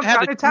 Rich, I wouldn't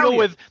have to deal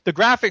with the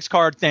graphics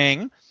card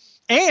thing.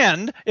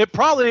 And it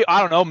probably,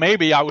 I don't know,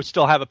 maybe I would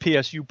still have a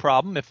PSU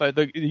problem if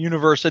the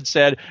universe had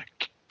said,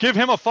 give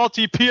him a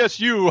faulty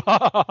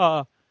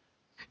PSU.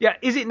 Yeah,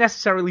 is it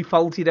necessarily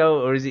faulty,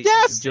 though, or is it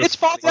Yes, it's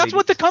faulty. That's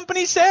what the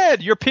company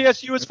said. Your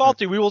PSU is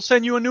faulty. We will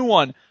send you a new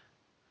one.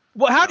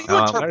 Well, how do you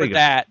interpret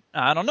that?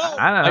 I don't know.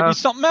 Maybe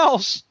something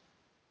else.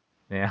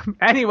 Yeah.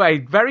 Anyway,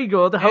 very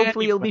good.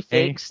 Hopefully it'll be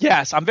fixed.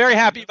 Yes, I'm very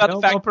happy about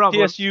the fact that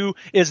PSU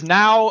is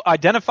now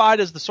identified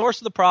as the source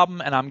of the problem,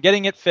 and I'm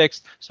getting it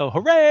fixed. So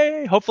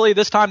hooray! Hopefully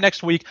this time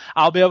next week,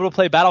 I'll be able to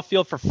play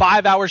Battlefield for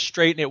 5 hours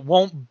straight, and it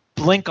won't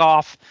blink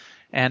off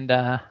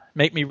and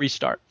make me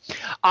restart.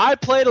 I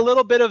played a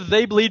little bit of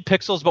They Bleed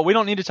Pixels, but we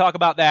don't need to talk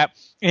about that.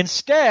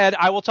 Instead,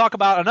 I will talk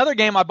about another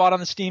game I bought on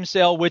the Steam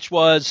sale, which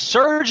was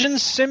Surgeon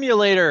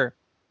Simulator.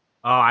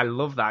 Oh, I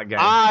love that game.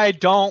 I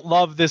don't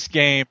love this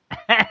game.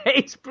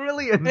 It's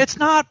brilliant. It's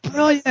not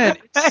brilliant.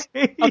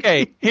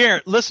 Okay,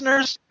 here,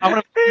 listeners, I'm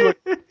going to give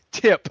you a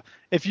tip.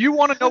 If you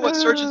want to know what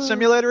Surgeon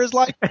Simulator is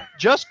like,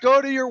 just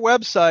go to your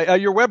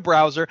website, your web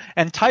browser,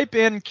 and type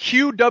in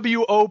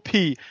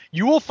QWOP.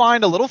 You will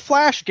find a little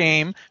flash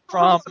game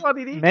from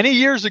many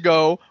years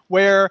ago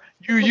where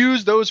you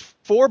use those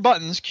 4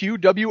 buttons, Q,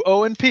 W,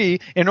 O, and P,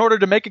 in order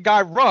to make a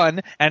guy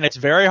run, and it's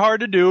very hard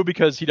to do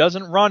because he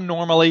doesn't run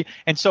normally,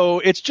 and so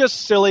it's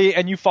just silly,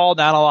 and you fall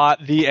down a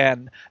lot, the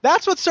end.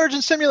 That's what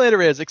Surgeon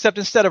Simulator is, except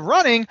instead of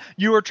running,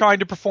 you are trying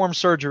to perform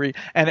surgery,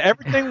 and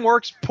everything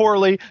works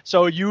poorly,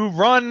 so you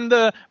run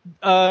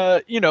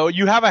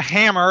you have a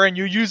hammer, and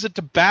you use it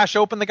to bash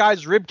open the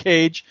guy's rib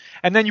cage,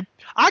 and then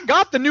I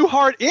got the new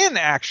heart in,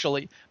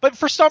 actually, but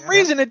for some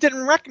reason it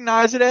didn't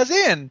recognize it as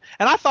in,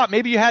 and I thought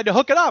maybe you had to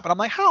hook it up, and I'm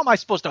like, how am I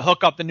supposed to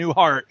hook up the new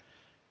heart?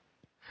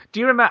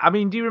 Do you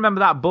remember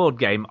that board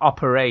game,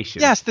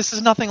 Operation? Yes, this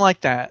is nothing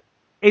like that.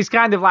 It's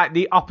kind of like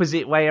the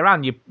opposite way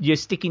around. You're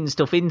sticking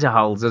stuff into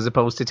holes as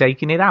opposed to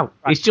taking it out.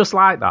 Right. It's just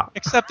like that.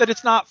 Except that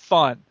it's not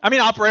fun. I mean,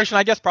 Operation,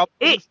 I guess, probably.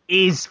 It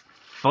is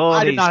fun.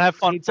 I did not have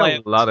fun playing.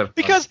 It's a lot of fun.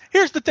 Because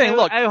here's the thing,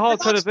 look. How hard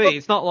could it be?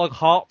 It's not like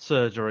heart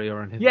surgery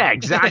or anything. Yeah,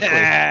 exactly.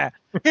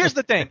 Here's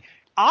the thing.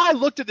 I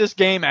looked at this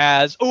game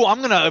as, I'm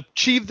going to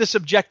achieve this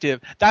objective.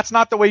 That's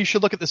not the way you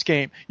should look at this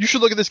game. You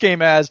should look at this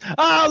game as,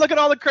 look at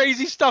all the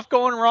crazy stuff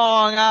going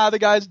wrong. The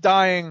guy's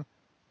dying.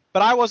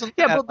 But I wasn't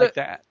like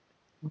that.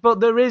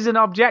 But there is an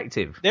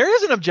objective. There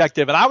is an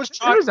objective, and I was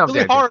trying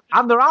really hard.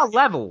 And there are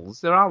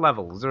levels. There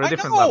are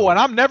different levels. And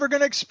I'm never going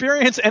to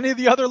experience any of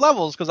the other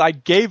levels because I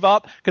gave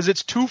up because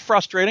it's too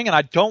frustrating, and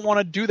I don't want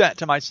to do that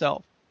to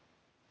myself.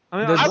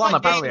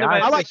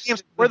 I like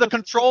games where the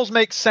controls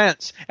make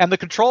sense, and the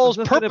controls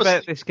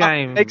purposely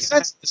make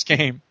sense in this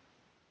game.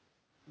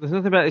 There's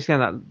nothing about this game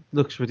that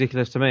looks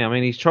ridiculous to me. I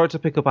mean, he's tried to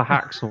pick up a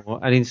hacksaw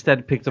and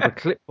instead picked up a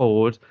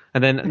clipboard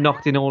and then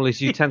knocked in all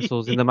his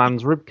utensils in the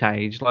man's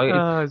ribcage.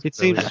 Like it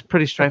seems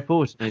pretty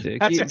straightforward to me.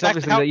 It's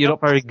obviously that you're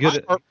not very good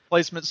at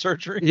replacement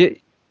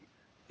surgery.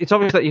 It's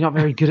obvious that you're not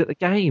very good at the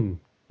game.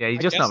 Yeah,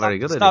 you're just not very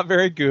good at it. It's not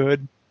very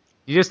good.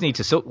 You just need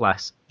to suck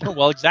less.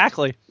 Well,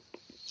 exactly.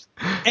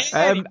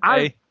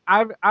 Anyway.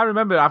 I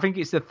remember, I think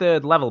it's the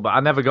 3rd level, but I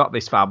never got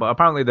this far. But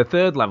apparently the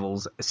 3rd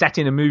level's set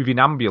in a moving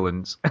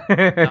ambulance.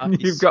 Nice.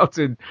 You've got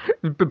to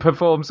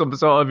perform some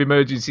sort of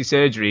emergency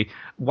surgery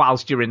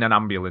whilst you're in an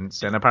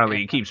ambulance. And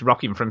apparently it keeps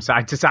rocking from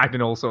side to side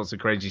and all sorts of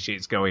crazy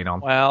shit's going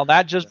on. Well,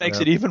 that just makes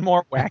it even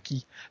more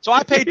wacky. So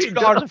I paid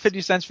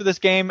 $2.50 for this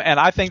game, and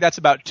I think that's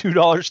about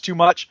 $2 too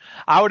much.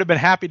 I would have been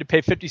happy to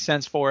pay 50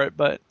 cents for it,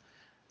 but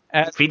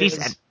As 50 it is-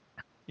 cents.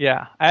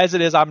 Yeah, as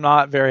it is, I'm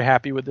not very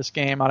happy with this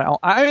game.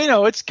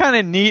 It's kind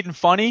of neat and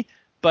funny,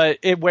 but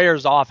it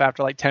wears off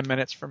after like 10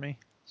 minutes for me.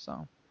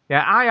 So.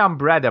 Yeah, I Am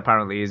Bread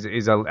apparently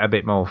is a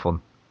bit more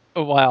fun.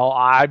 Well,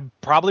 I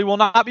probably will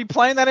not be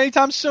playing that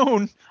anytime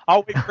soon.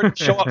 I'll wait for it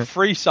to show up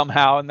free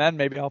somehow, and then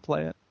maybe I'll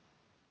play it.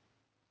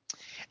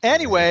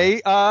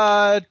 Anyway,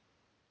 another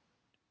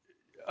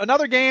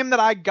game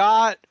that I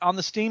got on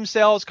the Steam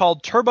sale is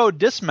called Turbo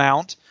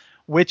Dismount,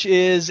 which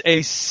is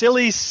a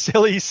silly,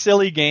 silly,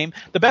 silly game.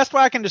 The best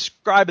way I can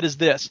describe it is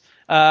this.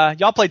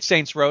 Y'all played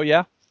Saints Row,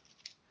 yeah?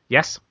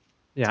 Yes.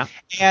 Yeah.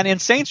 And in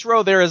Saints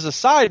Row, there is a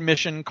side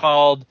mission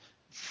called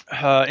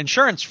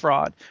insurance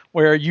fraud,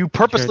 where you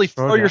purposely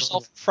throw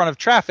yourself in front of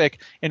traffic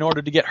in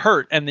order to get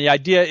hurt. And the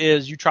idea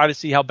is you try to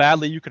see how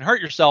badly you can hurt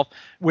yourself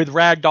with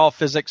ragdoll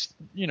physics,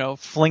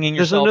 flinging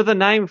There's yourself. another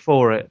name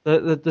for it.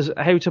 There's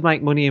How to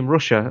Make Money in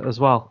Russia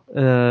as well.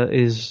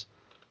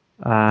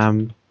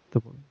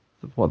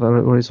 What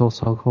it's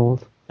also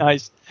called.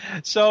 Nice.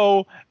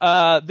 So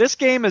this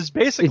game is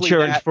basically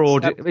Insurance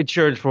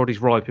fraud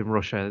is ripe in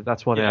Russia.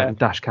 That's why they have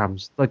dash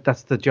cams. Like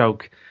that's the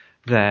joke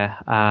there.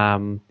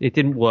 It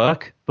didn't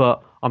work,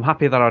 but I'm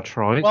happy that I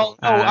tried. Well,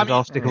 no,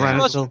 I'll stick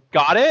around until.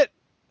 Got it.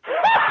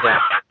 Yeah.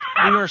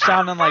 You were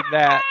sounding like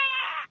that.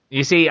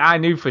 You see, I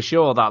knew for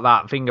sure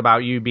that thing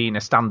about you being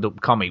a stand-up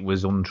comic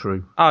was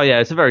untrue. Oh yeah,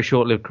 it's a very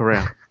short-lived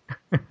career.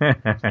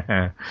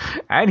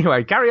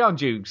 Anyway, carry on,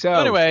 Duke. So,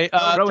 anyway,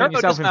 throwing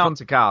yourself in front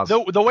of cars.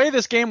 The way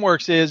this game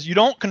works is you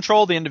don't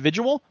control the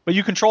individual, but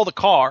you control the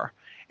car,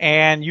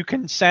 and you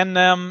can send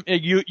them.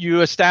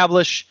 You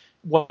establish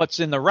what's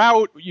in the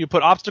route. You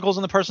put obstacles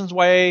in the person's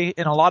way.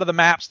 In a lot of the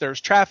maps,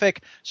 there's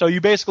traffic, so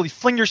you basically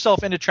fling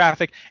yourself into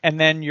traffic, and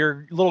then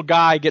your little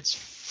guy gets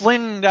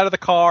flung out of the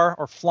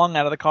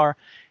car.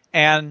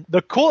 And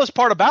the coolest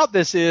part about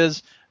this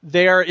is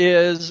there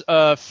is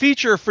a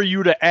feature for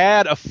you to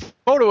add a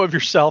photo of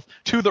yourself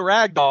to the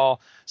ragdoll.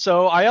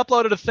 So I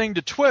uploaded a thing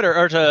to Twitter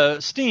or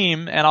to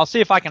Steam, and I'll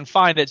see if I can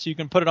find it so you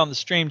can put it on the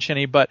stream,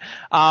 Chinny. But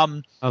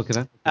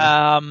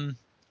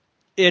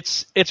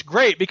it's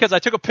great because I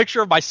took a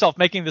picture of myself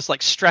making this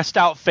like stressed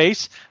out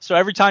face. So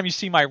every time you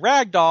see my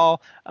ragdoll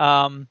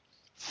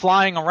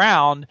flying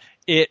around,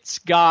 it's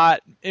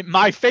got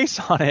my face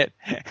on it,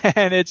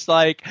 and it's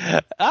like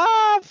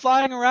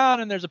flying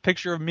around, and there's a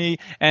picture of me,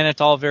 and it's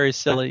all very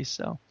silly.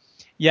 So,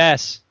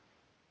 yes,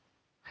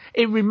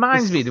 it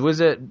reminds me there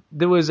was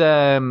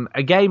a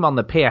game on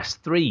the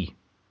PS3,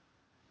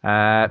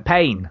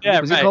 Pain. Yeah,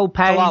 was it called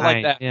Pain? It's a lot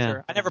like that. Yeah.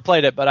 Sure. I never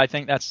played it, but I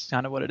think that's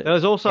kind of what it is. There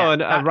was also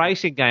a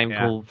racing game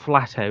called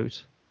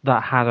Flatout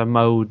that had a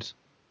mode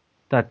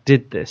that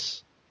did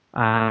this.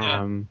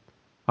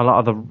 A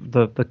lot of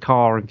the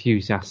car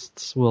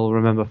enthusiasts will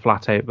remember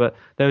Flatout, but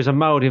there was a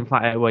mode in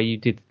Flatout where you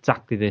did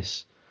exactly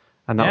this,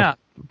 and that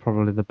was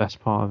probably the best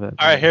part of it.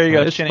 All right, here you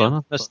go, It's Chinny.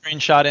 fun. The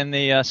screenshot in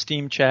the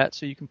Steam chat,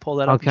 so you can pull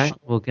that up. Okay,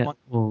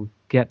 we'll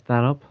get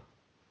that up.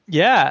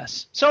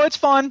 Yes, so it's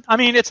fun. I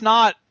mean, it's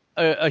not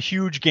a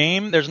huge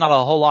game. There's not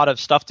a whole lot of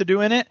stuff to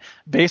do in it.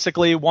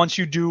 Basically, once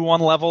you do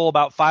one level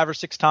about 5 or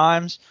 6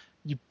 times,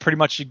 you pretty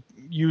much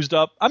used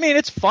up. I mean,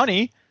 it's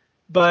funny,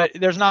 but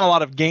there's not a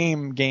lot of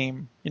game.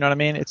 You know what I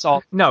mean? It's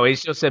all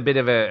it's just a bit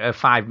of a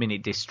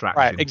 5-minute distraction.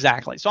 Right,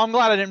 exactly. So I'm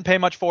glad I didn't pay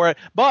much for it.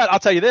 But I'll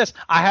tell you this: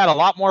 I had a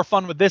lot more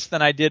fun with this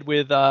than I did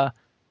with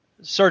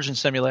Surgeon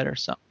Simulator.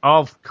 So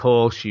of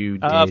course you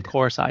did. Of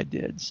course I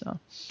did. So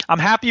I'm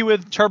happy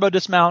with Turbo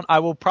Dismount. I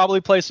will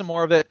probably play some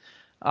more of it.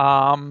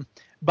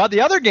 But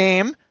the other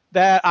game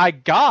that I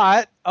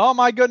got, oh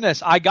my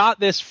goodness, I got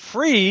this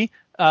free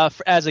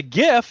as a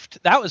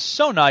gift. That was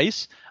so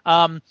nice.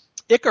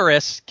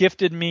 Icarus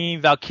gifted me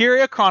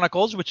Valkyria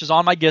Chronicles, which is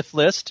on my gift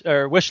list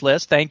or wish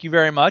list. Thank you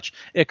very much,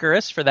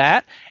 Icarus, for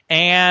that.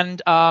 And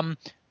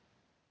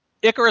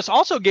Icarus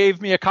also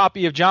gave me a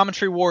copy of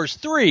Geometry Wars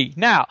 3.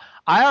 Now,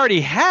 I already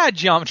had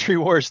Geometry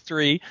Wars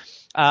 3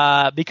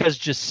 because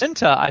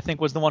Jacinta, I think,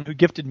 was the one who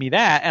gifted me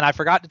that, and I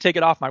forgot to take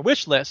it off my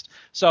wish list.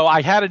 So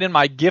I had it in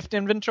my gift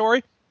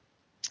inventory.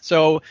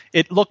 So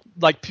it looked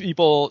like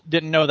people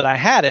didn't know that I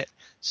had it.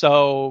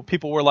 So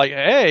people were like,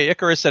 hey,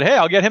 Icarus said, hey,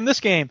 I'll get him this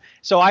game.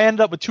 So I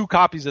ended up with 2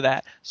 copies of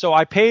that. So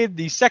I paid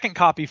the second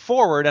copy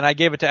forward, and I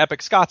gave it to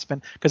Epic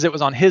Scotsman because it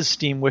was on his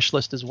Steam wish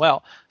list as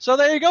well. So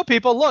there you go,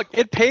 people. Look,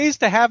 it pays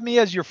to have me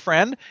as your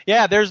friend.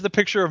 Yeah, there's the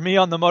picture of me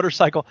on the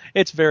motorcycle.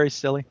 It's very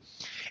silly.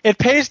 It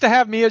pays to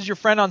have me as your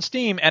friend on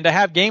Steam and to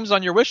have games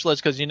on your wish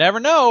list because you never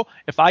know.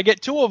 If I get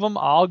 2 of them,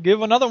 I'll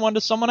give another one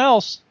to someone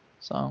else.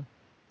 So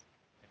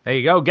there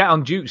you go. Get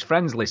on Duke's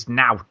friends list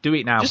now. Do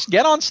it now. Just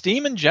get on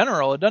Steam in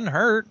general. It doesn't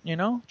hurt, you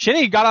know.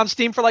 Chinny got on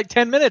Steam for like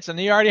 10 minutes, and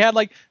he already had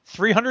like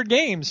 300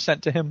 games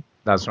sent to him.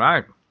 That's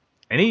right.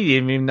 And he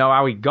didn't even know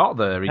how he got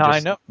there. He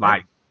I know.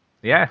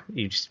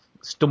 He just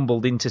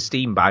stumbled into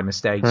Steam by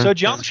mistake. So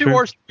Geometry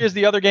Wars is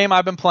the other game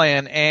I've been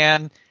playing,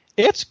 and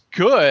it's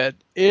good.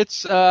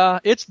 It's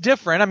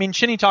different. I mean,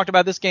 Chinny talked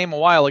about this game a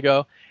while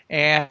ago.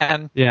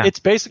 And it's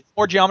basically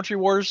more Geometry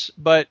Wars,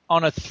 but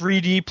on a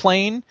 3D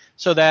plane,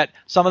 so that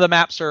some of the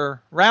maps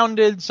are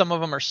rounded, some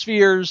of them are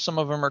spheres, some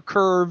of them are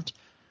curved.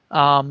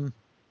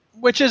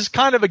 which is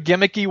kind of a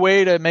gimmicky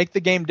way to make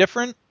the game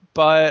different.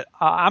 But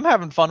I'm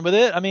having fun with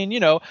it. I mean,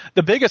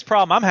 the biggest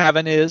problem I'm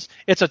having is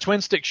it's a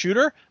twin-stick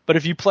shooter, but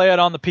if you play it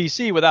on the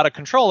PC without a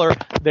controller,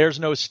 there's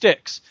no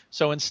sticks.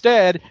 So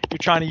instead, you're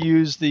trying to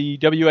use the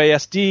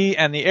WASD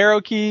and the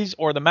arrow keys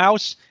or the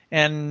mouse,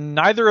 and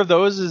neither of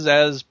those is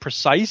as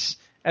precise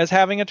as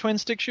having a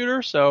twin-stick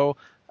shooter. So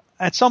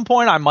at some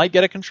point, I might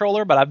get a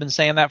controller, but I've been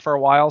saying that for a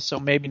while, so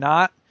maybe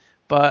not.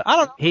 But I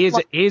don't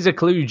know. Here's a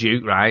clue,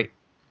 Duke, right?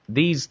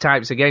 These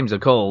types of games are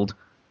called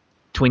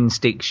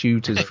twin-stick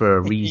shooters for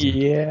a reason.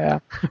 Yeah.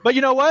 But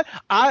you know what?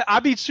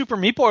 I beat Super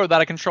Meat Boy without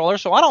a controller,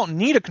 so I don't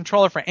need a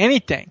controller for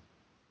anything.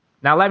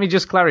 Now, let me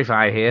just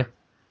clarify here.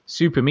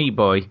 Super Meat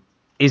Boy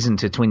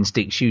isn't a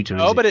twin-stick shooter,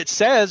 No, but it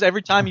says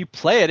every time you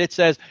play it, it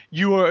says,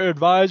 you are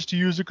advised to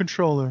use a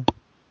controller.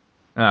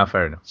 Oh,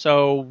 fair enough.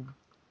 So,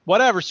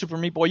 whatever, Super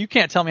Meat Boy. You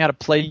can't tell me how to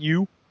play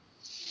you.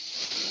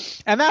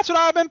 And that's what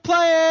I've been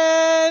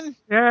playing!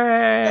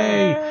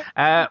 Yay!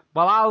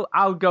 Well,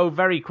 I'll go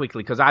very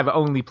quickly because I've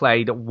only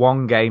played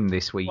one game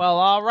this week. Well,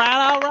 all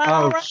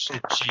right.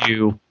 Shit,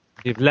 you've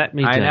let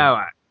me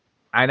down.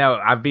 I know.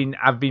 I've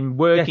been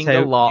working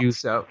a lot. You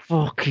so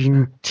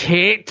fucking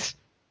tit.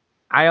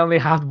 I only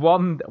had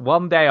one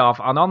day off,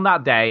 and on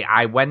that day,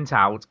 I went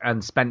out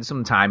and spent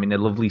some time in the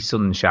lovely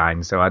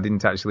sunshine. So I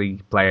didn't actually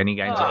play any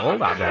games at all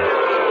that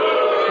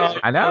day.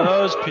 I know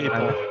those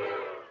people.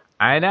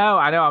 I know.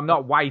 I'm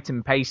not white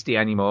and pasty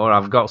anymore.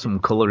 I've got some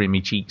colour in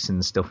my cheeks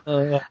and stuff.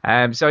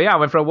 So yeah, I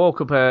went for a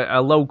walk up a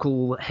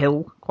local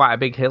hill, quite a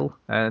big hill,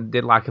 and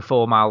did like a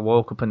 4-mile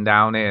walk up and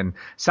down it, and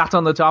sat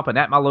on the top and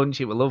ate my lunch.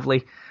 It was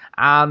lovely.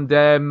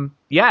 And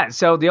yeah,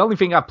 so the only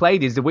thing I've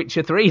played is The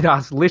Witcher 3.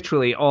 That's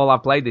literally all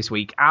I've played this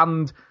week.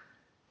 And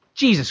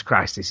Jesus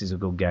Christ, this is a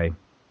good game.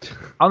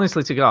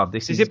 Honestly to God,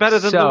 this is it better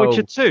than The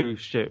Witcher 2,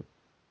 Stu?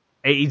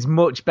 It is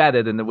much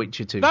better than The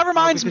Witcher 2. That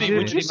reminds me,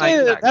 would you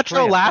say that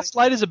Metro Last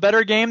Light is a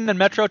better game than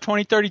Metro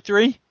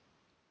 2033?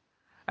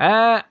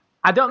 I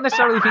don't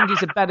necessarily think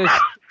it's a better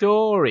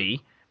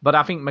story, but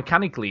I think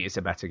mechanically it's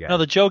a better game. No,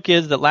 the joke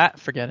is that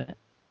forget it.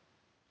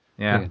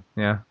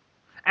 Yeah.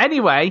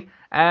 Anyway,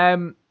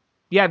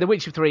 yeah, The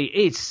Witcher 3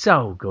 is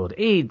so good.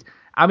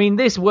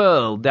 This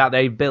world that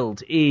they've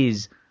built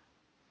is...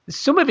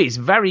 Some of it's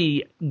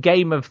very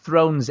Game of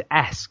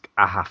Thrones-esque,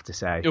 I have to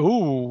say.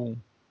 Ooh.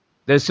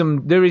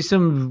 There is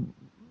some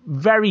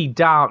very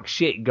dark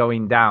shit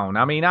going down.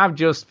 I mean, I've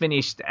just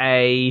finished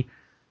I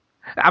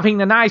think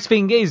the nice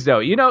thing is, though,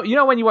 you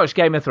know when you watch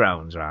Game of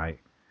Thrones, right?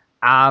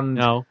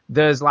 And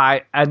there's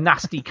like a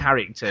nasty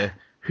character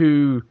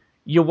who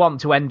you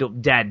want to end up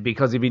dead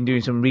because they've been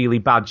doing some really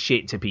bad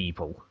shit to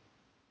people.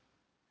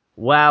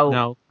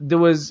 Well, there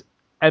was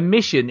a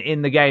mission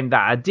in the game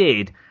that I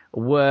did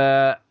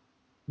where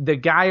the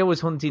guy I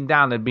was hunting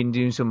down had been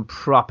doing some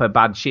proper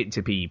bad shit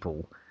to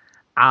people.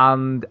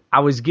 And I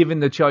was given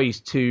the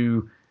choice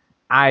to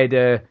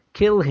either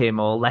kill him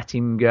or let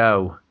him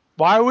go.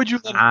 Why would you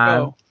let him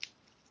go?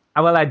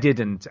 Well, I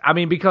didn't. I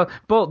mean,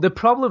 but the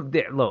problem,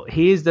 look,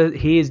 here's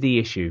the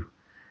issue.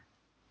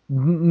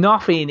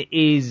 Nothing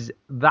is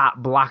that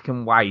black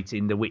and white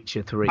in The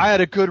Witcher 3. I had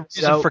a good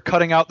reason for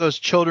cutting out those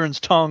children's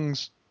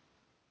tongues.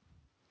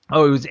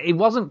 Oh, it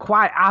wasn't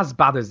quite as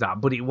bad as that,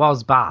 but it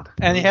was bad.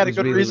 And he had a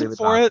good reason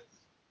for it?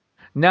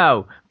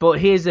 No, but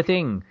here's the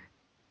thing.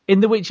 In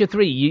The Witcher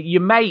 3, you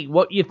make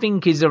what you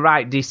think is the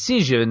right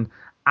decision,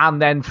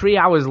 and then 3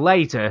 hours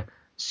later,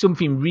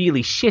 something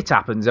really shit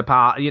happens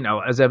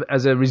as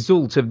a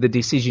result of the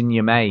decision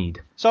you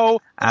made. So,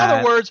 in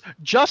other words,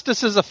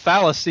 justice is a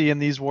fallacy in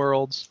these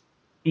worlds.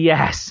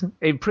 Yes,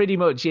 it pretty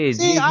much is.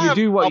 See, you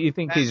do what you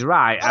think is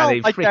right, and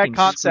it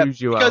freaking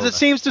screws you over. Because it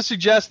seems to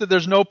suggest that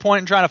there's no point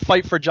in trying to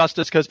fight for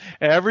justice, because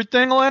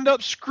everything will end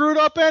up screwed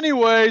up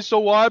anyway, so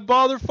why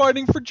bother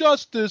fighting for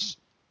justice?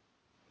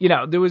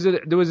 There was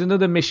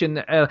another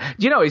mission.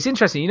 It's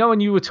interesting. When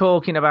you were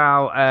talking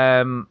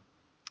about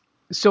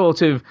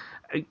sort of,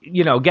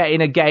 getting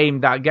a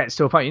game that gets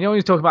to a point. When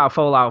you talk about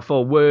Fallout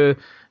 4, where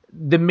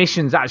the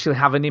missions actually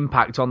have an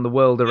impact on the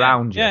world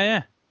around you.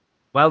 Yeah.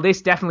 Well,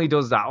 this definitely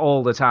does that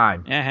all the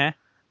time. Uh-huh.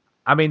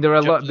 I mean, there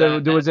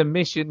was a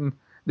mission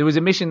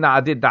that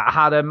I did that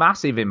had a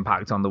massive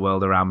impact on the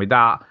world around me.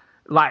 That.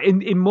 Like,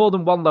 in more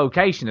than one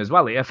location as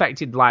well. It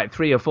affected, like,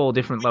 3 or 4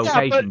 different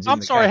locations. But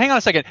I'm sorry, hang on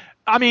a second.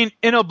 I mean,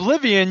 in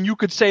Oblivion, you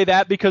could say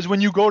that because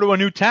when you go to a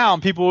new town,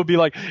 people would be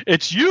like,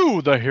 it's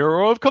you, the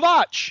hero of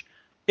Kvatch.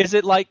 Is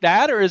it like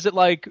that, or is it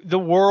like the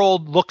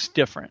world looks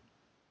different?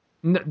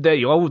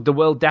 No, the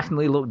world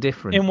definitely looked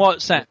different. In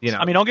what sense?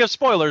 I mean, don't give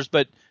spoilers,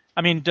 but...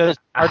 I mean,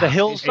 are the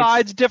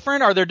hillsides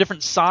different? Are there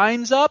different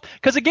signs up?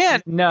 Because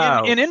again,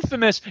 in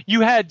Infamous,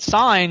 you had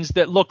signs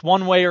that looked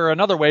one way or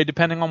another way,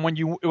 depending on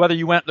whether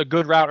you went the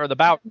good route or the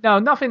bad. No,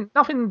 nothing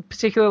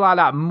particular like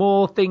that.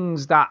 More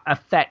things that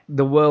affect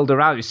the world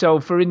around you.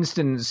 So, for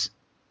instance,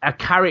 a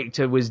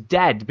character was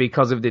dead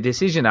because of the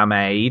decision I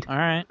made. All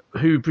right.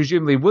 Who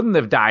presumably wouldn't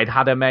have died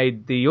had I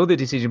made the other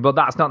decision, but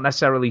that's not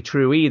necessarily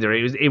true either.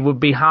 It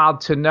would be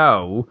hard to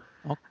know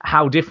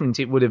how different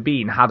it would have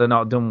been had I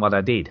not done what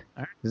I did.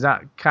 Does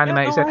that kind of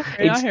make sense?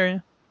 I hear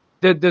you.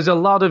 There's a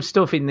lot of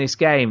stuff in this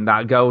game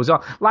that goes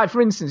on. Like,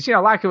 for instance,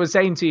 like I was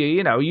saying to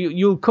you,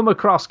 you'll come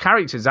across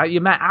characters that you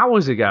met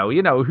hours ago,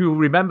 who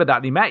remember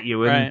that they met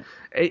you and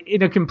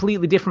in a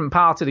completely different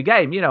part of the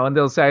game, and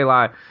they'll say,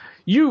 like,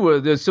 you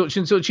were the such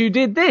and such, you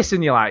did this.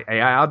 And you're like,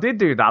 hey, I did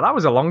do that. That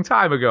was a long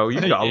time ago.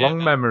 You've got a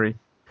long memory.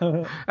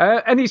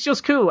 And it's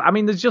just cool. I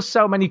mean, there's just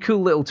so many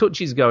cool little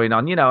touches going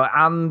on,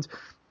 and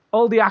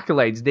all the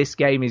accolades this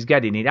game is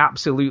getting, it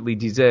absolutely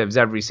deserves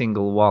every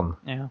single one.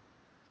 Yeah.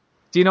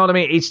 Do you know what I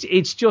mean?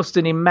 It's just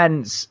an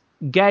immense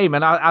game,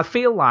 and I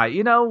feel like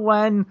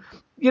when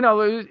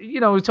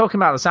we're talking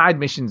about the side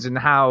missions and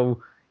how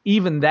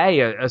even they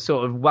are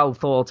sort of well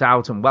thought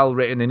out and well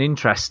written and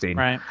interesting.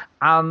 Right.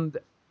 And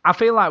I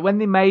feel like when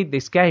they made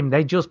this game,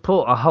 they just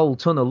put a whole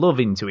ton of love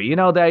into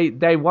it.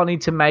 They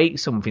wanted to make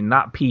something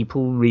that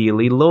people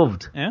really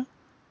loved. Yeah.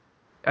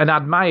 And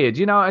admired,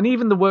 and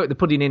even the work they're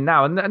putting in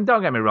now, and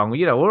don't get me wrong,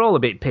 we're all a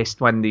bit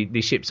pissed when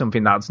they ship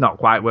something that's not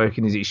quite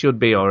working as it should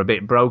be, or a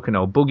bit broken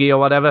or buggy or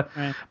whatever.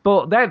 Right.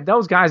 But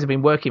those guys have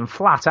been working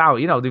flat out.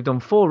 They've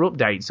done 4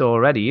 updates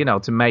already,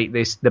 to make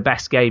this the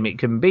best game it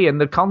can be, and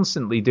they're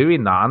constantly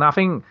doing that. And I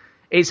think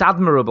it's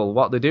admirable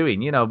what they're doing,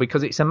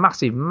 because it's a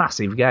massive,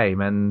 massive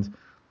game, and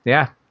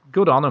yeah,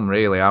 good on them,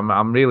 really.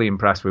 I'm really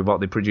impressed with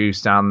what they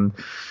produced, and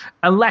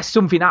unless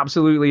something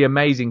absolutely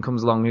amazing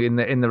comes along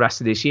in the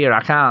rest of this year,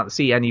 I can't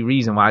see any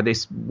reason why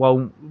this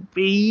won't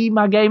be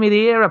my game of the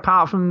year,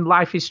 apart from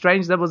Life is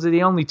Strange. Those are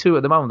the only 2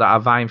 at the moment that are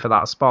vying for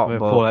that spot. But,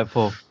 Fallout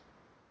 4.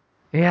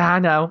 Yeah, I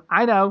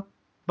know.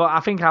 But I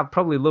think I'd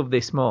probably love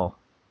this more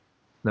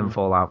than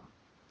Fallout.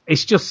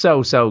 It's just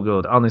so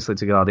good, honestly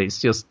to God.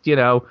 It's just,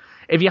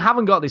 if you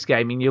haven't got this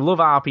game and you love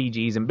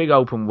RPGs and big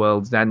open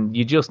worlds, then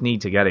you just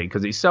need to get it,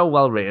 because it's so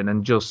well written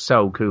and just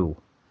so cool.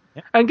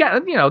 Yeah. And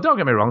don't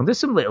get me wrong, there's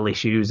some little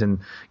issues, and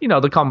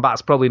the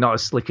combat's probably not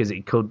as slick as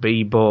it could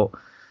be, but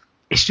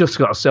it's just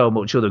got so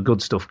much other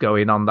good stuff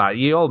going on that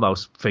you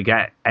almost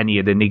forget any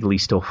of the niggly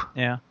stuff.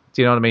 Yeah.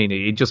 Do you know what I mean?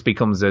 It just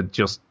becomes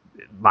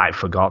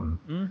forgotten.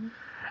 Mm-hmm.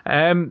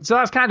 So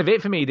that's kind of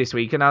it for me this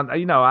week, and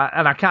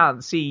I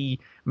can't see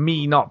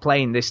me not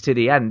playing this to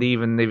the end,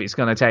 even if it's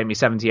going to take me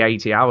 70,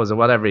 80 hours or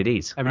whatever it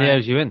is. How many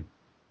hours are you in?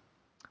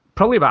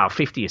 Probably about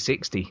 50 or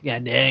 60. Yeah,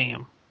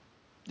 damn.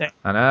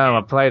 I know,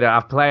 I've played,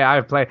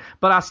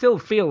 but I still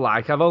feel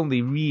like I've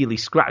only really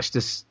scratched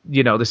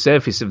the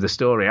surface of the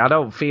story. I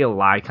don't feel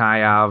like I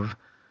have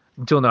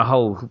done a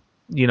whole,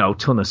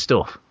 ton of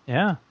stuff.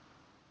 Yeah.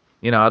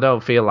 I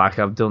don't feel like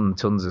I've done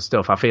tons of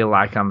stuff. I feel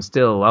like I'm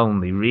still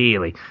only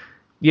really,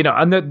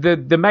 and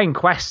the main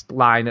quest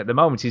line at the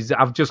moment is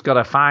I've just got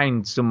to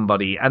find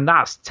somebody, and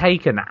that's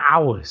taken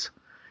hours.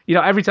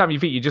 Every time you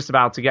think you're just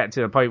about to get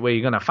to the point where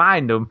you're going to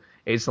find them,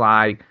 it's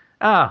like,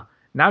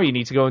 now you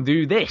need to go and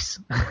do this.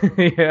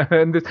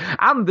 And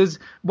there's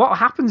what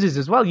happens is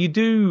as well, you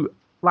do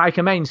like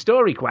a main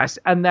story quest,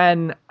 and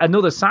then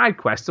another side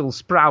quest will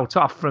sprout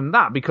off from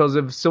that because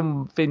of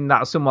something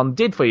that someone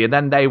did for you,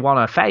 then they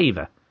want a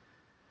favour.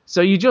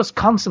 So you're just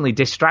constantly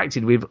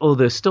distracted with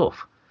other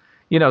stuff.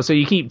 So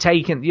you keep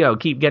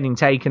getting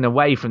taken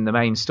away from the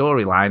main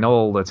storyline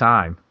all the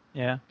time.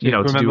 Yeah. Do you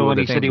remember to do when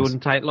he things. said he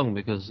wouldn't take long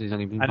because he's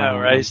only been I know,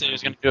 right? He said he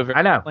was going to do it very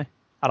quickly.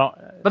 I don't.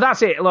 But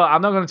that's it. Look,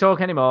 I'm not going to talk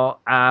anymore,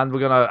 and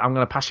I'm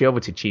gonna pass you over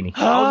to Chini.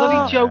 Oh,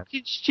 bloody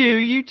joking, Stu!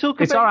 You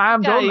talk. It's all right.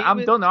 I'm done.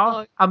 I'm done.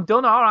 I'm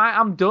done. All right.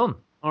 I'm done.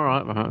 All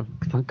right.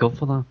 Thank God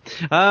for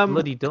that.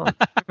 Bloody done.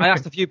 I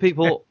asked a few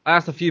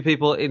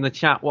people in the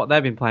chat what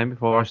they've been playing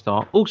before I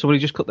start. Oh, somebody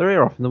just cut their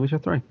ear off in The Witcher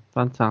 3.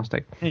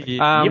 Fantastic.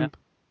 Yep.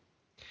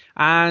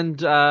 And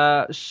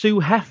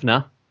Sue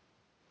Hefner,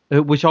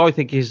 which I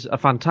think is a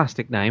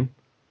fantastic name.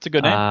 It's a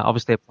good name.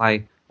 Obviously, a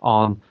play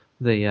on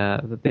the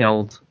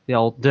old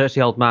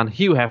dirty old man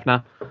Hugh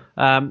Hefner,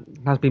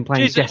 has been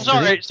playing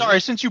Destiny.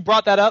 Sorry, since you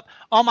brought that up,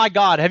 oh my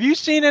God, have you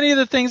seen any of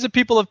the things that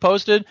people have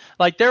posted?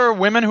 Like, there are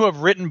women who have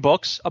written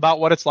books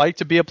about what it's like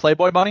to be a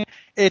Playboy bunny.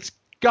 It's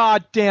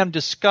goddamn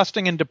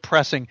disgusting and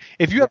depressing.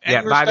 If you have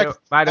any respect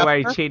by the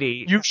way,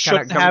 Chidi, you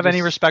shouldn't have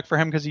any respect for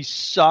him because he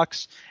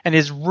sucks, and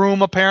his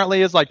room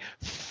apparently is like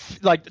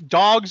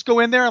dogs go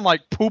in there and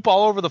like poop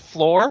all over the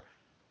floor.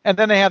 And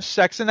then they have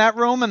sex in that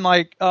room, and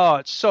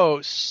it's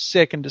so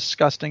sick and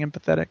disgusting and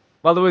pathetic.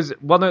 Well, there was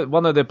one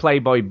of the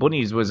Playboy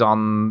bunnies was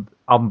on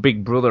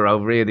Big Brother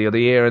over here the other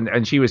year,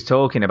 and she was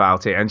talking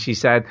about it, and they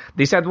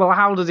said, well,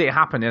 how does it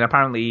happen? And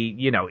apparently,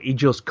 he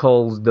just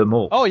calls them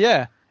up. Oh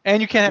yeah, and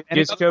you can't have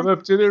just come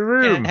up to the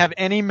room. Can't have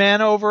any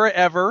man over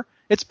ever.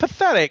 It's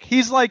pathetic.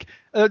 He's like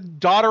a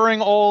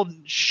doddering old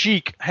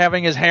sheik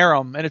having his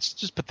harem, and it's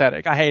just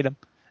pathetic. I hate him.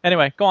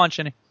 Anyway, go on,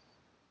 Shinny.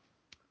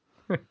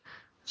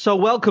 So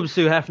welcome,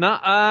 Sue Hefner.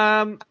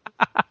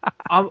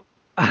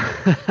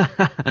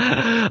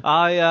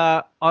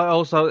 I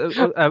also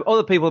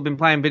other people have been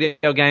playing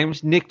video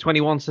games.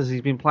 Nick21 says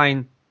he's been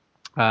playing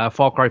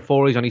Far Cry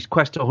 4. He's on his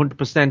quest to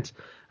 100% and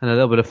a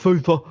little bit of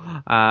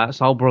FIFA.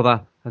 Soul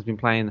Brother has been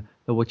playing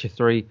The Witcher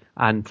 3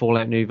 and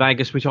Fallout New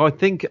Vegas, which I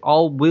think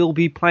will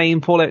be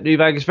playing Fallout New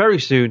Vegas very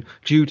soon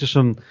due to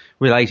some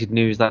related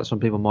news that some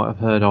people might have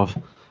heard of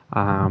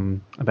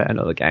about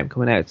another game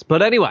coming out.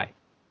 But anyway,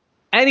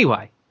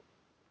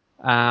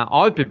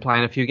 I've been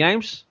playing a few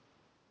games.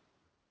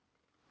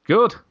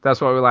 Good.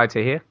 That's what we like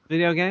to hear.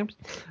 Video games.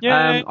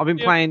 Yeah. I've been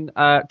playing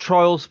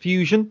Trials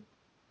Fusion.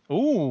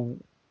 Ooh.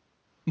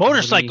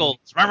 Motorcycles.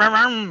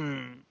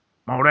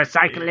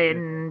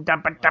 Motorcycling.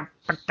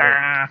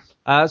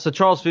 So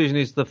Trials Fusion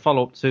is the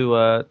follow-up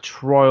to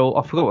Trial.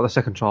 I forgot what the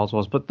second Trials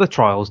was, but the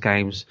Trials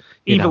games.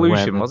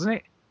 Evolution, wasn't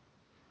it?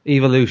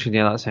 Evolution,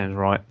 yeah, that sounds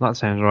right.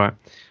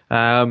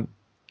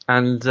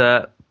 And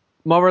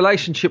my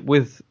relationship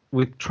with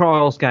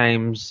Trials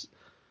games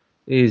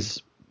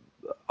is,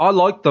 I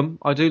like them.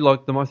 I do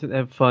like them. I think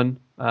they're fun.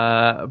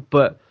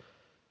 But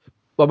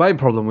my main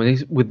problem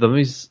with them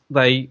is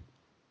they're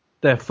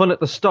fun at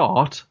the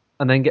start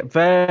and then get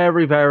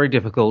very, very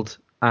difficult,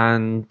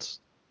 and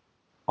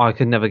I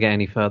can never get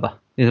any further,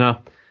 you know.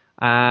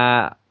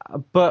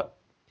 But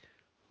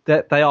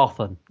they are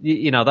fun.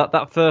 You know,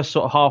 that first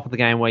sort of half of the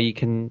game where you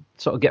can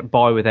sort of get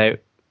by without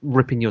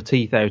ripping your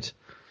teeth out.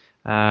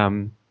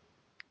 You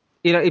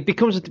know,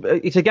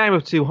 it's a game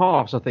of two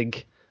halves, I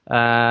think,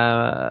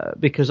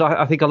 because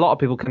I think a lot of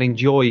people can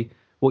enjoy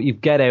what you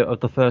get out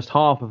of the first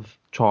half of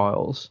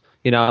Trials.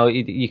 You know,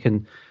 you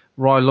can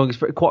ride along.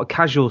 It's quite a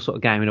casual sort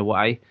of game in a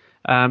way.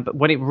 But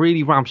when it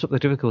really ramps up the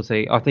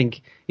difficulty, I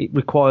think it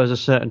requires a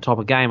certain type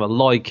of gamer,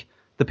 like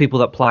the people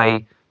that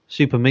play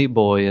Super Meat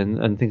Boy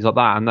and things like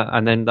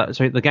that.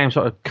 So the game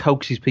sort of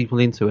coaxes people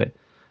into it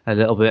a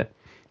little bit.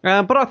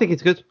 But I think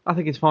it's good. I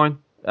think it's fine.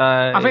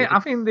 I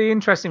think the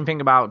interesting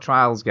thing about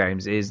Trials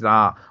games is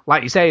that,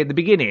 like you say at the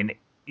beginning,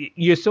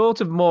 you're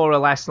sort of more or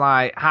less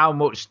like, how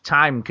much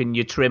time can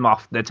you trim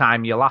off the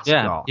time you last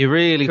got? You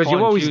really, because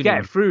you always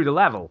get through the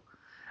level.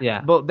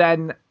 Yeah. But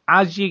then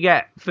as you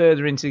get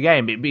further into the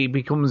game, it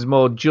becomes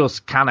more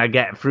just, can I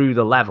get through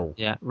the level?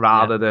 Yeah.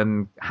 Rather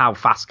than how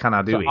fast can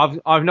I do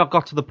it? I've not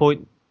got to the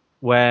point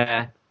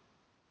where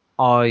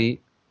I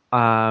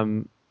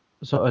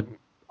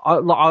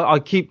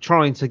keep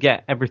trying to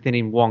get everything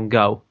in one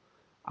go.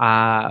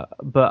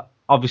 But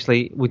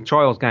obviously with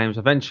Trials games,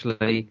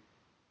 eventually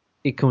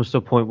it comes to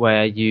a point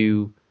where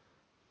you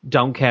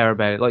don't care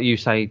about it. Like you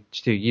say,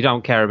 Stu, you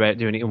don't care about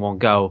doing it in one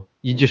go.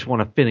 You just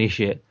want to finish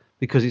it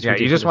because it's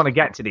ridiculous. You just want to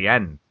get to the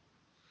end.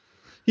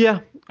 Yeah.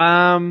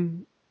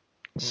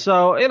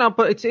 So, you know,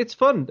 but it's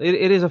fun.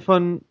 It is a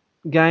fun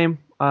game.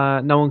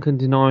 No one can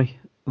deny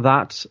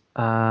that.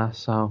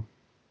 So,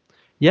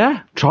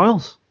 yeah,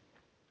 Trials.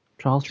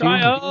 Not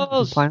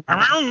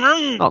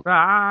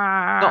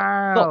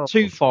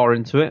too far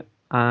into it.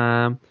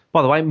 By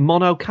the way,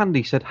 Mono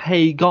Candy said,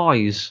 "Hey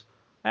guys,"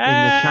 in the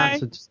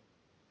chat.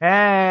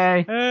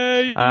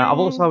 Hey. I've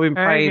also been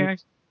playing.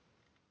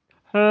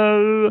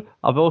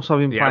 I've also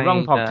been playing.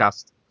 Wrong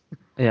podcast.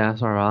 Yeah,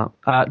 sorry about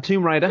that.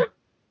 Tomb Raider.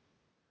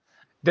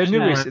 The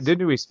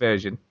newest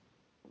version.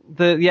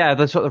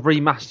 The sort of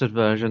remastered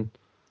version.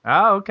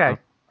 Oh, okay.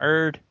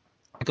 Heard.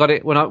 I got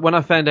it when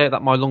I found out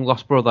that my long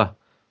lost brother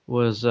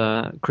was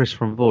Chris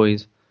from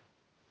Void.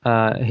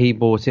 He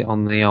bought it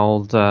on the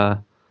old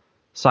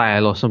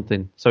sale or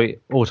something, so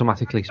it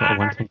automatically sort of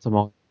went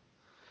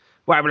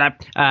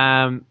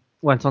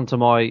onto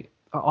my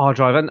hard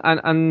drive,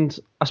 and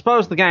I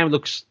suppose the game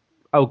looks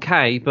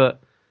okay,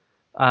 but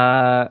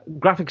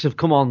graphics have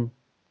come on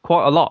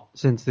quite a lot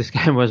since this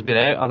game has been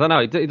out. I don't know,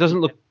 it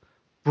doesn't look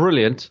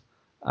brilliant.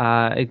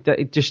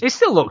 It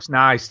still looks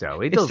nice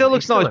though. It still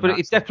looks nice, but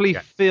it definitely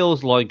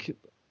feels like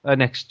a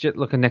next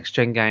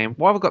gen game.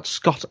 Why have I got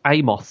Scott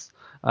Amos,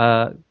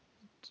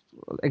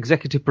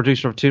 executive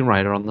producer of Tomb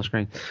Raider, on the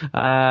screen?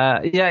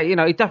 You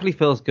know, it definitely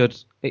feels good.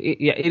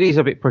 It is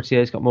a bit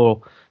prettier. It's got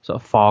more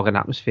sort of fog and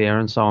atmosphere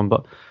and so on.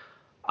 But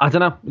I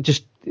don't know.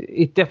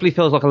 It definitely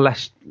feels like a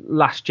last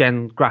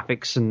gen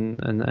graphics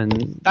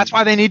and that's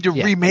why they need to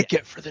remake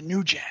it for the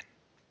new gen.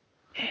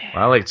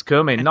 Well, it's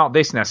coming. Not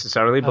this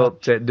necessarily,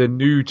 but the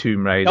new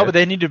Tomb Raider. No, but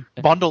they need to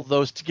bundle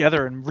those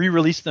together and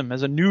re-release them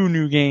as a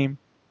new game.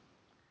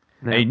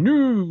 Yeah. A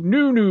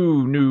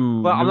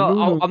new.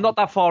 Well, I'm not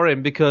that far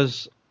in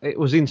because it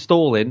was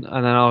installing,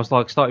 and then I was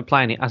started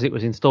playing it as it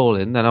was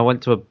installing. Then I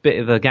went to a bit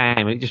of the game,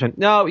 and it just went,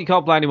 no, you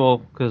can't play anymore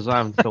because I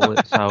haven't installed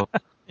it. So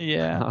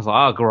yeah, I was like,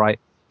 oh great.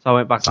 So I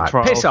went back to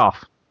Trials.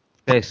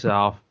 Piss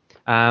off.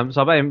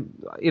 So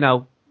you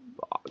know,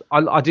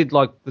 I did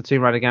like the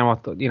Tomb Raider game. I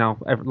thought, you know,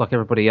 like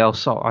everybody else,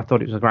 so I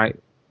thought it was a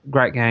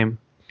great game.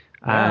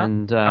 Yeah.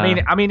 And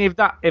I mean, if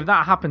that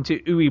happened to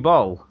Uwe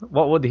Boll,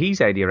 what would he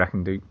say? Do you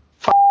reckon, dude?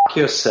 Fuck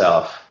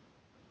yourself.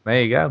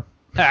 There you go.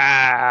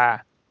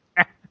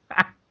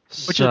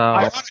 Which is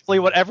ironically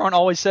what everyone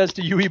always says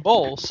to Uwe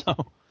Boll. So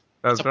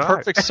that's it's a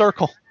perfect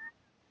circle.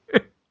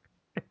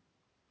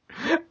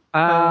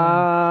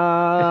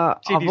 I've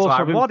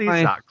also been what playing...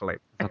 is that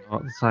clip? I don't know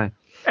what to say.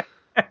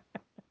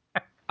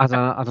 I don't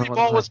know what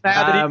Paul was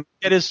mad that he didn't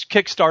get his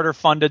Kickstarter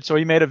funded, so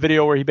he made a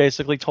video where he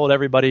basically told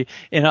everybody,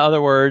 in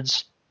other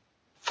words,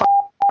 fuck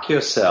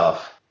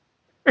yourself.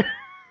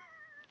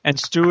 And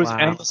Stu is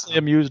endlessly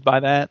amused by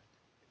that.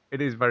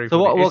 It is very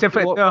So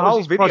funny. what the whole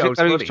was his video project is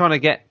that he was funny. trying to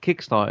get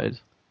kickstarted?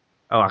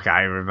 Oh, I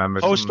can't remember.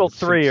 Postal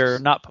 3 or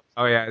not?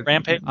 Oh yeah,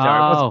 Rampage. No,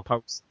 it wasn't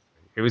Post.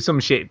 It was some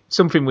shit,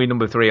 something with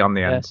number 3 on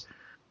the end. Yes.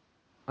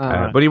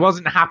 But he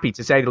wasn't happy,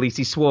 to say the least.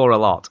 He swore a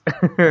lot.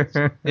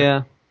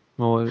 Yeah.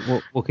 Well,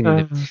 what can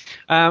you do?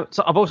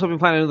 So I've also been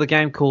playing another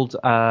game called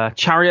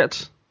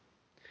Chariot.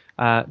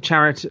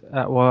 Chariot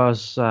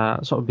was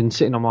sort of been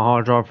sitting on my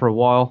hard drive for a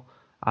while.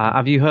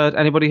 Have you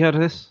anybody heard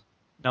of this?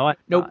 No,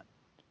 nope.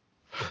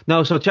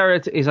 No, so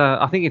Chariot is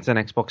I think it's an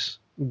Xbox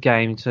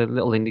game. It's a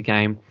little indie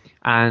game,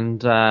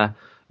 and it's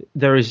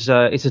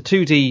a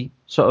 2D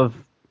sort of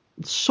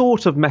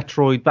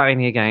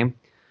Metroidvania game.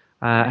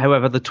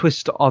 However, the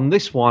twist on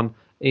this one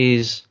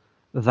is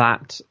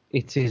that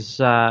it is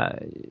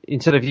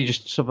instead of you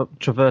just sort of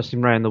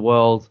traversing around the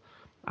world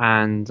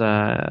and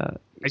I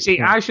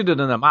should have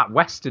done a Matt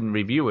Weston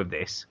review of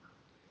this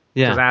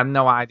because I had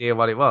no idea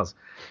what it was.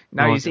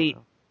 Now you see,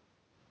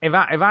 if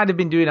I'd have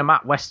been doing a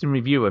Matt Weston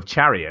review of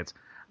Chariot,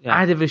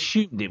 I'd have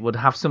assumed it would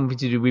have something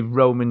to do with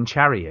Roman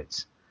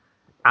chariots,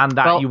 and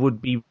that you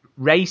would be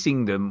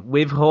racing them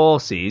with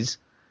horses,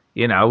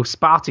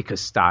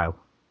 Spartacus style.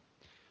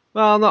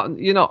 Well,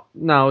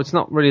 no, it's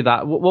not really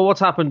that. Well, what's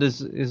happened is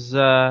there's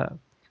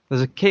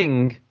a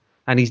king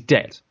and he's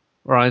dead,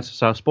 right?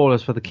 So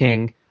spoilers for the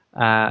king,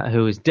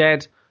 who is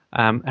dead.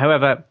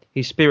 However,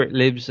 his spirit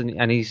lives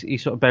and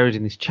he's sort of buried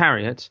in this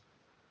chariot,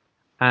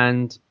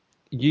 and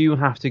you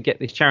have to get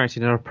this chariot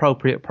in an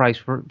appropriate place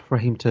for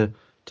him to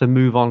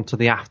move on to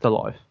the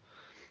afterlife.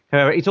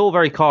 However, it's all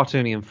very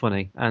cartoony and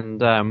funny,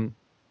 and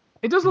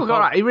it does look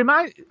alright.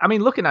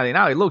 Looking at it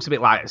now, it looks a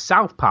bit like a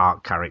South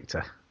Park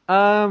character.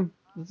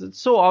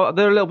 Sort of,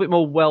 they're a little bit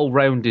more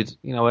well-rounded,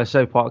 where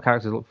South Park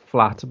characters look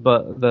flat,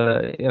 but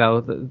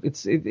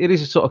it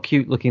is a sort of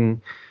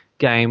cute-looking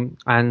game,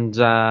 and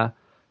so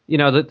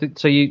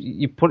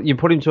you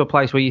put him to a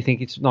place where you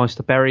think it's nice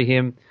to bury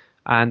him,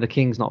 and the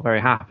king's not very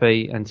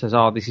happy and says,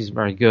 "Oh, this isn't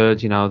very good.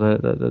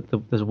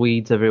 There's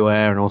weeds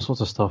everywhere and all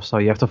sorts of stuff." So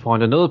you have to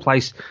find another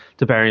place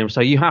to bury him.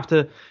 So you have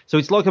to. So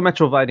it's like a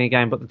Metroidvania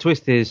game, but the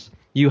twist is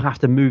you have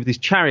to move this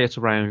chariot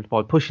around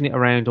by pushing it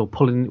around or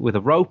pulling it with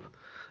a rope.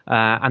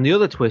 And the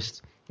other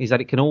twist is that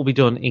it can all be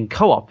done in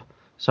co-op.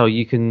 So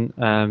you can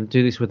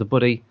do this with a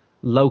buddy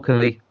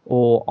locally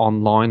or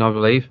online, I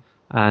believe.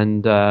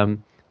 And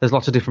there's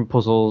lots of different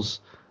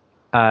puzzles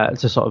to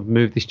sort of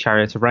move this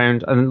chariot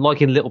around. And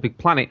like in Little Big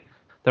Planet,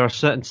 there are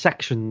certain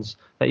sections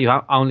that you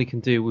only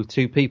can do with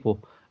 2 people.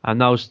 And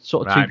those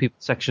sort of 2 people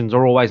sections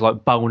are always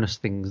like bonus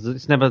things.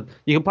 It's never,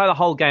 you can play the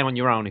whole game on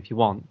your own if you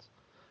want.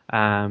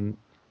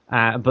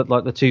 But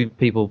like the 2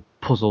 people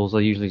puzzles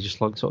are usually just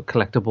like sort of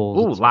collectibles.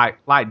 Ooh,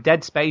 like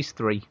Dead Space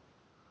 3.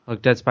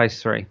 Like Dead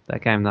Space 3,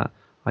 that game that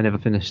I never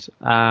finished.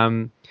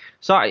 So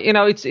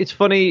it's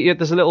funny.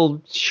 There's a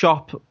little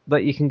shop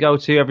that you can go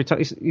to every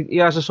time.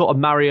 It has a sort of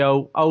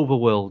Mario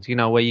overworld,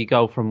 where you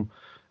go from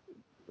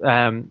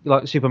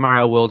like Super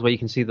Mario World, where you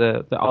can see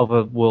the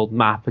overworld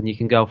map, and you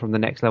can go from the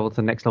next level to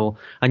the next level.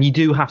 And you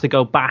do have to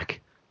go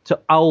back to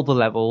older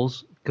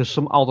levels because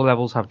some older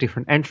levels have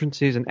different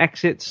entrances and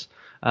exits.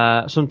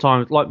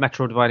 Sometimes, like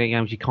Metroidvania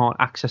games, you can't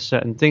access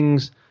certain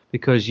things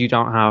because you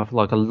don't have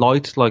like a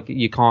light. Like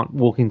you can't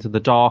walk into the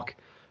dark,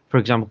 for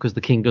example, because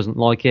the king doesn't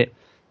like it.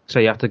 So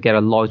you have to get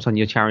a light on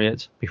your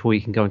chariot before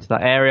you can go into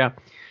that area.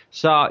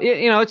 So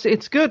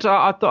it's good.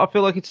 I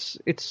feel like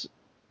it's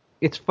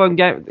fun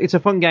game. It's a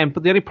fun game,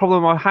 but the only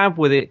problem I have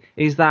with it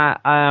is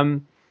that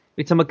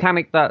it's a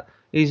mechanic that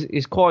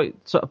is quite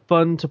sort of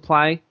fun to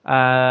play,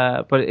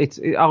 but it's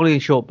only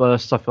in short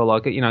bursts. I feel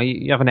like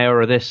you have an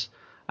hour of this.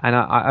 And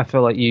I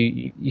feel like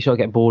you sort of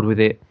get bored with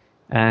it,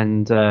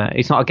 and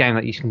it's not a game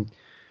that you can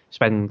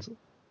spend,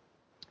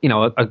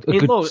 a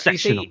good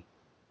section on.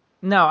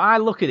 No, I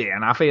look at it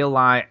and I feel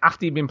like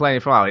after you've been playing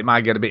it for a while, it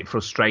might get a bit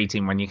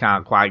frustrating when you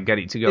can't quite get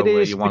it to go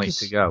where you want it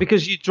to go.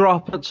 Because you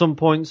drop at some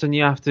points and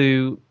you have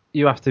to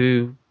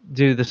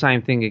do the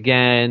same thing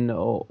again,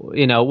 or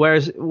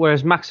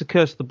whereas Max the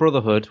Curse of the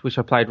Brotherhood, which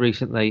I played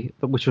recently,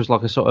 which was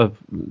like a sort of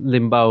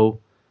Limbo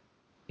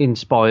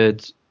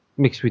inspired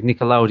mixed with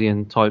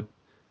Nickelodeon type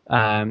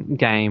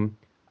game,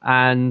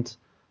 and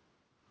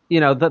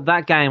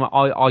that game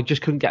I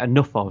just couldn't get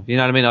enough of, you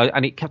know what I mean?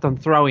 And it kept on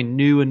throwing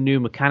new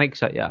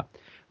mechanics at you,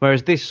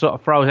 whereas this sort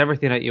of throws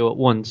everything at you at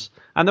once.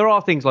 And there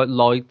are things like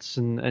lights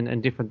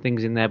and different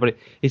things in there, but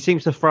it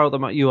seems to throw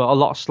them at you at a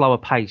lot slower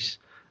pace,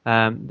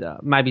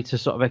 maybe to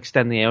sort of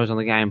extend the hours on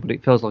the game, but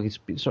it feels like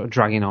it's sort of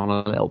dragging on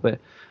a little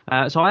bit.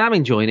 So I am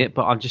enjoying it,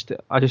 but I'm just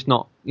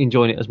not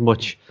enjoying it as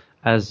much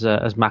as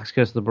Max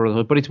Curse of the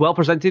Brotherhood. But it's well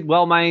presented,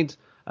 well made,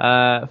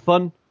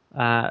 fun.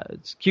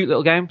 It's a cute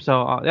little game,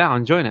 so I'm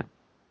enjoying it.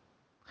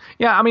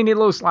 Yeah, it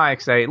looks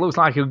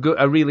like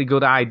a really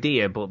good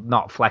idea, but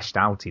not fleshed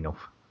out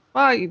enough.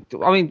 Well,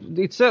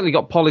 it's certainly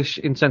got polish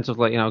in sense of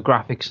like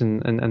graphics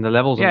and the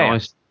levels are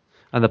nice,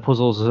 and the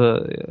puzzles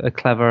are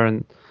clever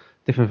and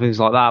different things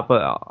like that.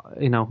 But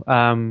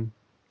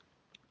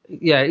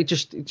it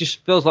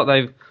just feels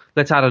like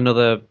let's add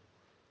another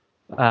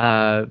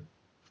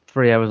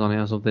 3 hours on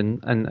it or something,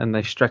 and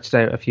they stretched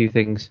out a few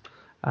things.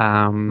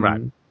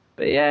 Right.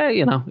 But yeah,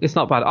 it's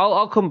not bad.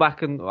 I'll come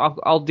back and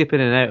I'll dip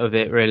in and out of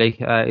it. Really,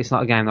 it's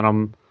not a game that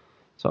I'm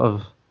sort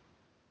of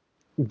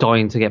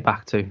dying to get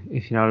back to,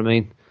 if you know what I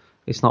mean.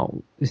 It's not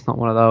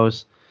one of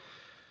those.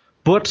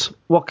 But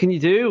what can you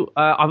do?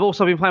 I've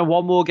also been playing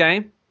one more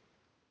game.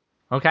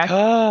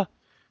 Okay.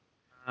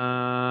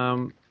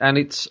 And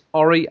it's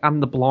Ori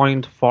and the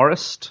Blind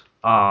Forest.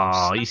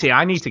 Oh, you see,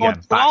 I need to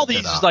get back all to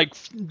these that. like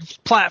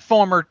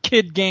platformer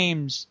kid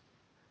games.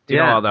 Do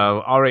you know what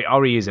though?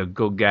 Ori is a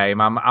good game.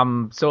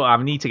 I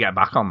need to get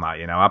back on that.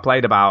 I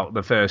played about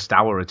the first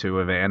hour or two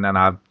of it, and then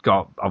I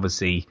got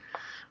obviously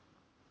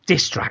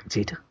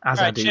distracted as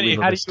I do Chinny, with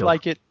how other do you stuff.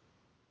 like it?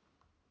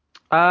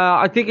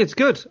 I think it's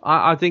good.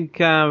 I think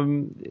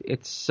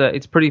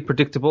it's pretty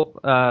predictable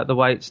the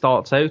way it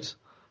starts out.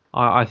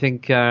 I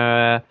think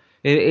it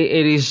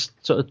is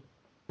sort of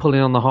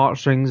pulling on the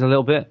heartstrings a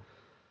little bit,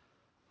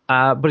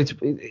 but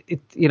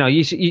you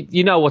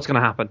know what's going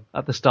to happen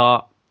at the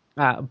start.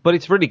 But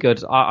it's really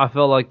good. I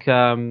feel like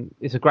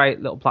it's a great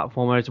little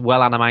platformer. It's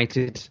well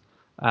animated,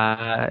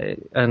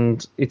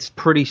 and it's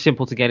pretty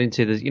simple to get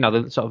into. There's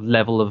the sort of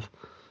level of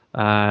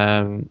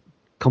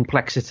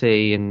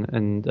complexity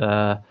and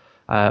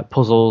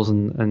puzzles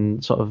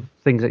and sort of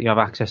things that you have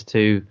access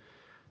to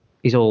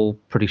is all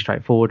pretty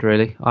straightforward,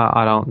 really.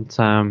 I don't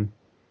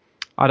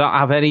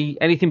have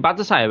anything bad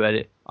to say about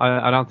it.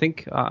 I don't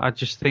think. I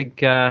just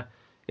think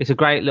it's a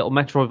great little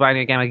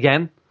Metroidvania game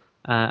again,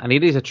 and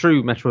it is a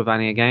true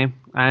Metroidvania game.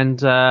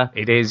 And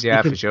it is,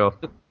 for sure.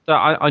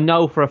 I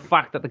know for a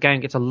fact that the game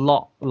gets a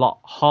lot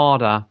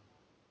harder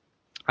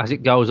as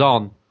it goes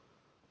on,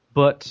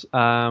 but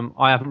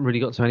I haven't really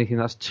got to anything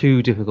that's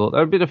too difficult.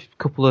 There have been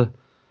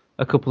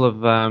a couple of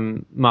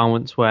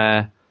moments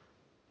where,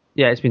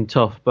 it's been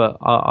tough, but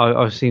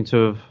I seem to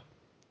have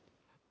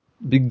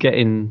been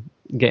getting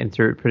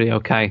through it pretty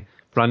okay.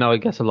 But I know it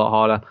gets a lot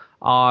harder.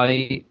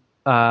 I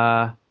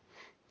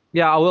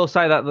will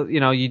say that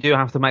you do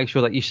have to make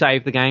sure that you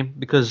save the game,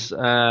 because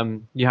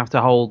you have to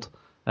hold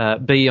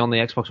B on the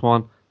Xbox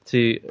One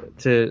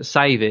to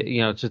save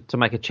it, to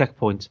make a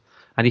checkpoint.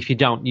 And if you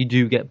don't, you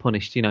do get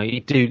punished.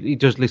 It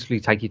does literally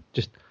take you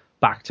just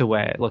back to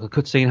where like a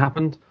cutscene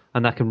happened,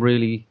 and that can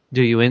really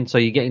do you in. So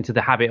you get into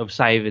the habit of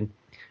saving,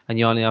 and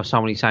you only have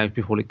so many saves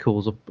before it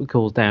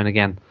cools down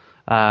again.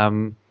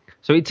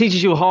 So it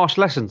teaches you harsh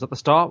lessons at the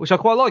start, which I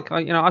quite like.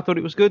 I thought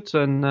it was good,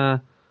 and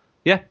that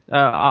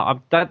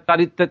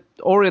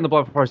Ori and the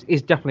Blind Forest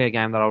is definitely a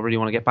game that I really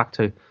want to get back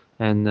to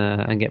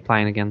and get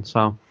playing again.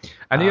 So,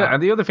 and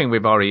the other thing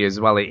with Ori as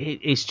well,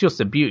 it's just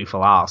a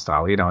beautiful art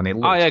style, and it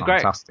looks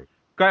fantastic.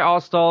 Great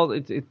art style.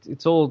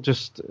 It's all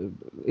just,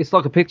 it's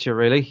like a picture,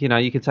 really.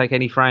 You can take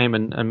any frame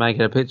and make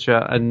it a picture,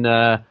 and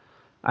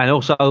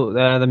also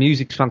the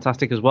music's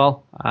fantastic as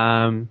well.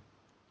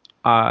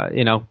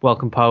 Well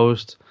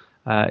composed.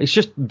 It's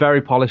just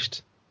very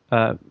polished,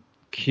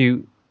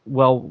 cute,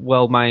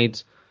 well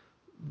made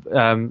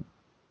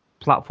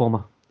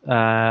platformer,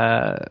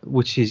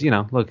 which is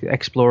like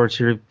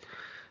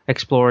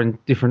exploring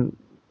different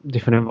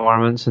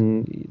environments,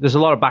 and there's a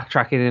lot of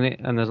backtracking in it,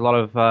 and there's a lot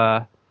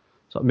of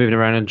sort of moving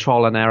around and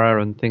trial and error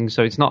and things.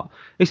 So it's not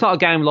a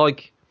game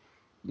like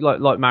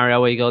Mario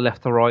where you go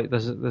left to right.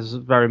 There's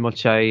very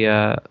much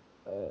an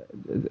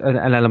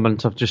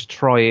element of just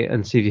try it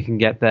and see if you can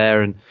get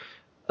there, and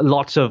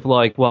lots of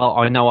like, well,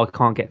 I know I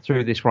can't get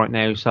through this right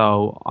now,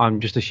 so I'm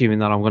just assuming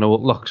that I'm going to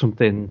unlock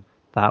something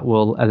that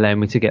will allow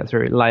me to get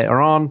through it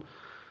later on.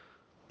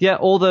 Yeah,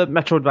 all the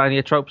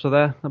Metroidvania tropes are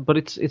there, but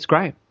it's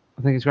great.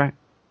 I think it's great.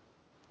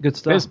 Good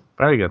stuff. It is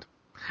very good.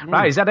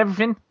 Right, is that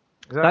everything?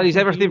 That is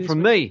everything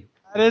from me.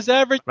 That is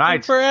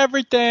everything for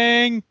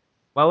everything.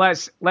 Well,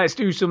 let's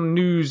do some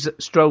news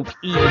stroke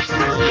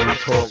E3 in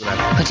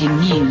progress. Putting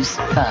news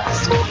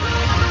first.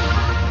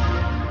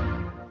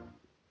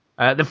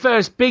 The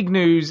first big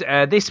news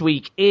this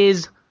week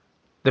is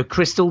the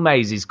Crystal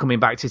Maze is coming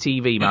back to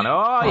TV, man.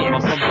 Oh,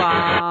 yes.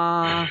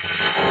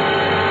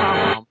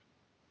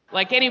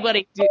 Like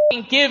anybody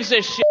gives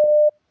a shit.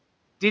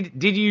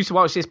 Did you used to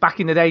watch this back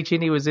in the day,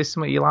 Chinny? Was this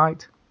something you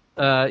liked?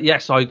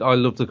 Yes, I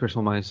loved the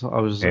Crystal Maze. I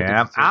was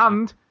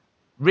and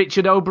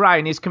Richard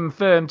O'Brien is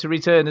confirmed to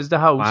return as the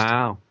host.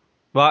 Wow.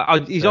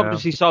 Well, he's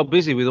obviously so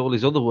busy with all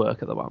his other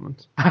work at the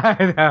moment.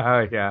 I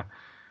know, yeah.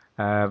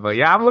 But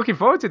yeah, I'm looking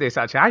forward to this,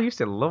 actually. I used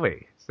to love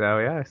it. So,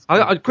 yeah.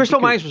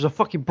 Crystal Maze was a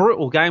fucking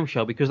brutal game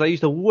show because they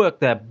used to work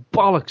their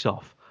bollocks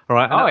off. All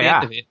right? And at the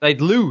end of it,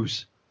 they'd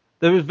lose.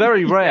 It was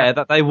very rare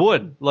that they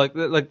won. Like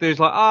there's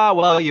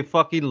well, you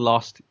fucking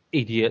lost,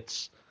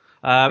 idiots.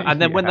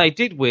 And then when they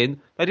did win,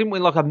 they didn't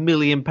win like £1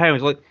 million.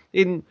 Like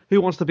in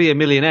Who Wants to Be a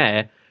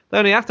Millionaire, they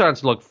only have to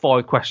answer like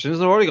 5 questions.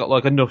 They've already got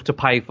like enough to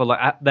pay for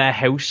like their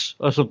house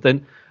or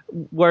something.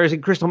 Whereas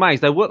in Crystal Maze,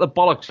 they work the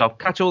bollocks off,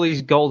 catch all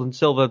these gold and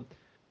silver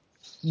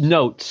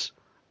notes,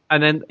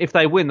 and then if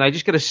they win, they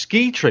just get a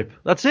ski trip.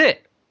 That's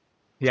it.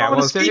 Yeah,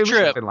 a ski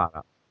trip. Something like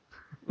that.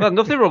 Well,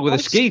 nothing wrong with a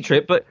ski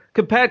trip, but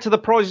compared to the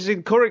prizes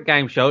in current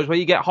game shows where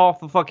you get half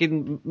the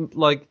fucking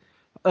like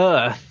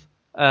Earth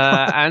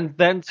and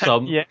then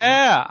some.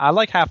 Yeah, I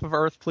like half of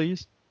Earth,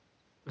 please.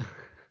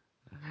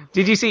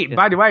 Did you see?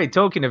 By the way,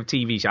 talking of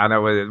TV show, I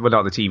know we're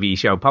not the TV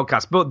show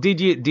podcast, but did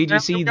you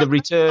see the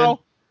return?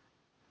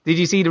 Did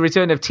you see the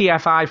return of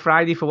TFI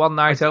Friday for one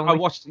night only? I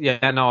watched.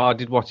 Yeah, no, I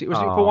did watch it. Was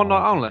it for one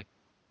night only?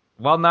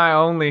 One night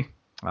only.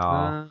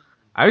 Oh.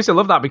 I used to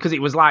love that because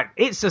it was like,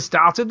 it's the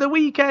start of the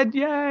weekend,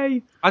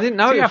 yay! I didn't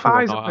know it was for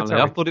one TFI's night only.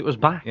 I thought it was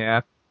back.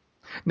 Yeah.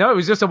 No, it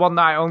was just a one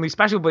night only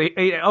special, but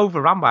it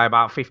overran by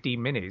about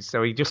 15 minutes,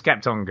 so he just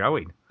kept on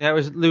going. Yeah, it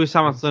was Lewis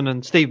Hamilton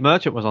and Steve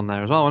Merchant was on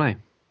there as well, wasn't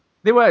he?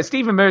 They were.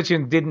 Stephen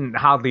Merchant didn't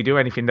hardly do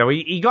anything though.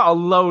 He got a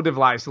load of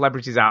like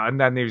celebrities out, and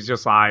then he was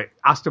just like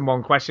asked them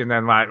one question,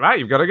 then like, right,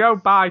 you've got to go,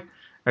 bye,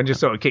 and just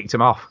sort of kicked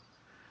him off.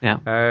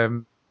 Yeah.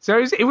 So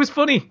it was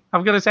funny.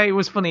 I've got to say, it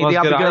was funny. Well,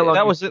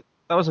 that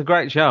was a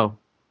great show.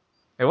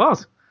 It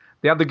was.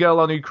 They had the girl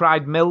on who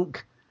cried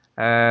milk.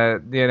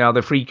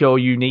 The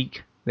Freako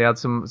Unique. They had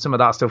some of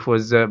that stuff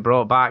was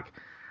brought back.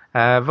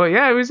 But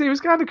yeah, it was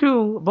kind of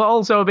cool, but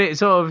also a bit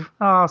sort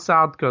of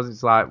sad because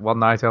it's like one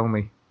night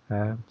only.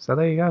 So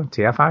there you go,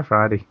 TFI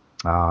Friday.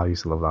 I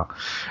used to love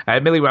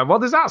that. Millie went, what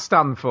does that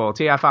stand for,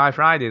 TFI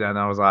Friday then?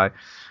 I was like,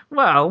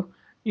 well,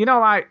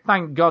 like,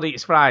 thank God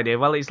it's Friday.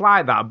 Well, it's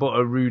like that, but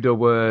a ruder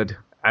word.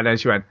 And then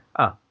she went,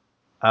 oh.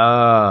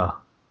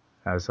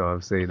 So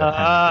I've seen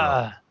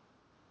that.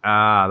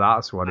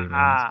 That's what it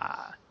means.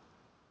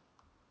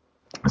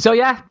 So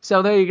yeah,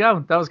 there you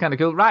go. That was kind of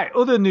cool. Right,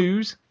 other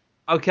news.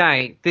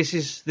 Okay, this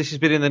has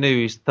been in the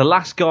news. The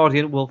Last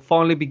Guardian will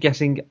finally be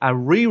getting a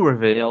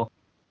re-reveal.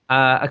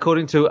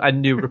 According to a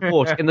new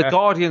report. In the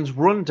Guardian's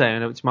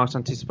rundown of its most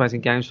anticipated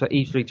games for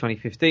E3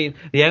 2015,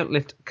 the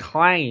outlet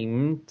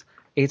claimed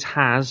it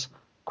has,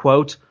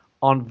 quote,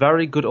 on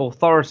very good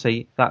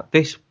authority that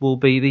this will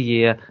be the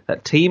year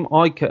that Team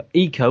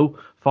Ico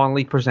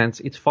finally presents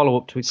its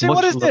follow-up to its See,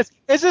 what is this?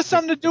 Is this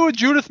something to do with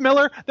Judith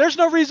Miller? There's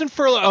no reason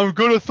for, on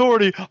good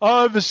authority,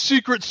 I have a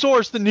secret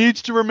source that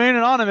needs to remain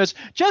anonymous.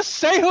 Just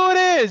say who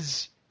it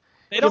is.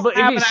 They don't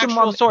have an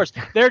actual source.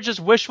 They're just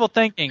wishful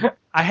thinking.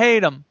 I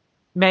hate them.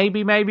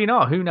 Maybe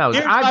not. Who knows?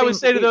 Here's what I would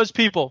say to those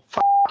people.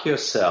 F***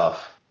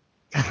 yourself.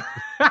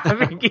 I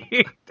think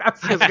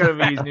that's just going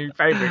to be his new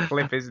favourite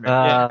clip, isn't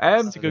it?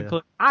 It's a good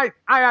clip. I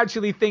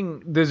actually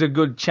think there's a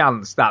good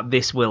chance that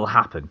this will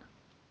happen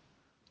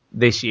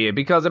this year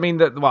because, I mean,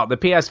 the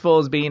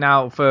PS4's been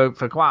out for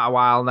quite a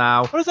while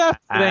now. What does that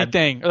have to do with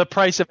anything? Or the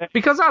price of it?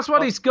 Because that's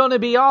what it's going to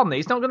be on.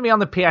 It's not going to be on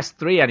the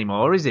PS3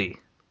 anymore, is it?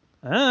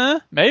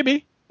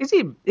 Maybe. Is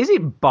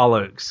it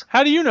bollocks?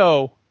 How do you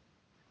know?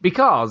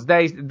 Because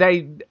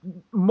they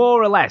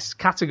more or less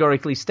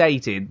categorically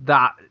stated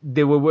that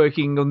they were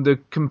working under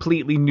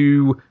completely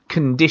new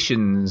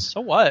conditions.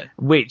 So what?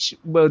 Which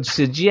would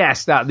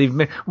suggest that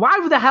they've...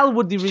 Why the hell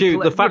would they...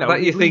 The fact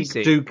that you think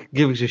Duke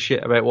gives a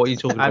shit about what you're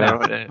talking about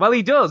right now. Well,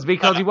 he does,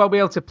 because he won't be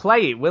able to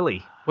play it, will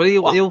he?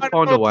 Well, he'll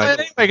find a way.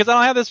 Anyway, because I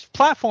don't have this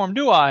platform,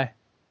 do I?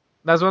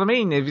 That's what I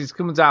mean. If it's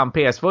coming out on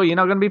PS4, you're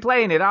not going to be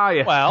playing it, are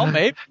you? Well,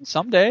 maybe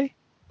someday.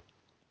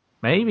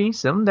 Maybe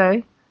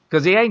someday.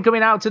 Because he ain't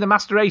coming out to the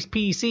Master Race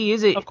PC,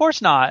 is it? Of course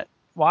not.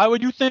 Why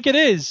would you think it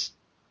is?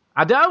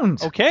 I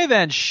don't. Okay,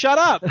 then. Shut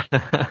up.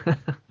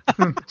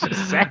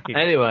 Just saying.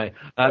 Anyway,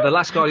 The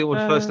Last Guardian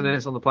was first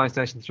announced on the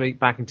PlayStation 3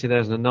 back in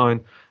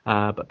 2009,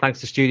 but thanks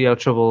to studio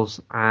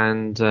troubles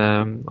and,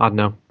 I don't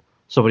know,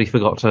 somebody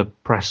forgot to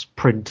press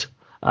print,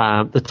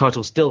 the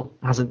title still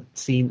hasn't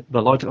seen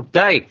the light of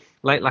day.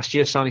 Late last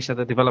year, Sony said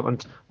the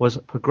development was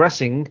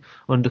progressing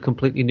under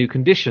completely new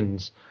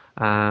conditions.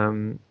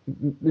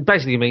 It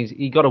basically means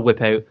he got a whip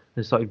out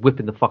and started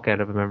whipping the fuck out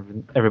of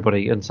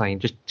everybody and saying,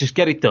 just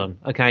get it done,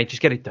 okay?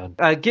 Just get it done.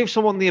 Give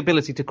someone the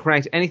ability to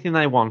create anything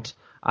they want,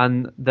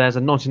 and there's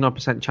a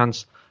 99%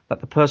 chance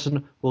that the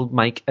person will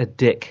make a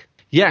dick.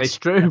 Yes, it's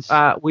true.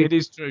 It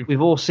is true.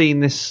 We've all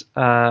seen this.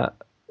 I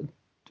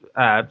don't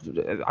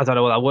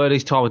know what that word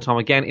is, time and time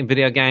again in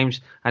video games,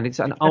 and it's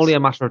only a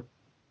matter of.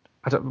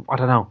 I don't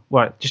know.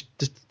 Right,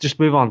 just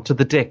move on to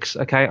the dicks,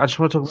 okay? I just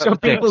want to talk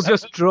about the dicks. So people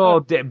just draw...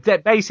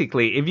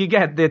 Basically, if you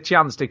get the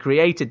chance to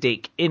create a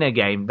dick in a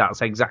game,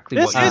 that's exactly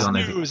what you're on.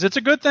 This is news. It's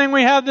a good thing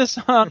we have this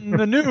on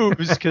the news,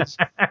 because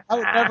I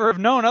would never have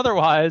known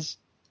otherwise.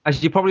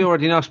 As you probably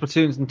already know,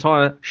 Splatoon's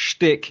entire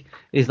shtick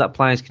is that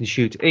players can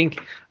shoot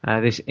ink.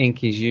 This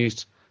ink is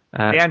used...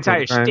 the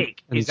entire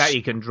shtick is that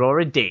you can draw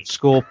a dick.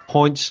 Score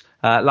points.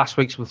 Last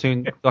week,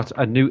 Splatoon got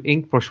a new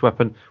ink brush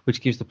weapon,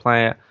 which gives the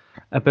player...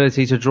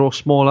 ability to draw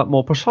smaller,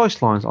 more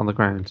precise lines on the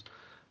ground,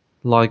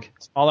 like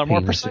smaller, penises.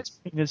 More precise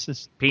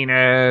penises.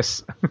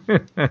 Penis.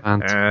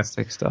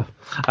 Fantastic stuff.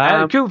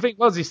 Cool thing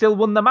was he still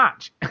won the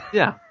match.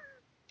 Yeah.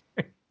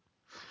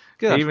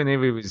 Good. Even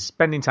if he was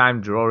spending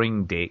time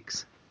drawing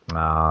dicks.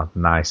 Ah,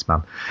 nice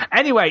man.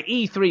 Anyway,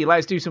 E3.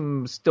 Let's do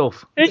some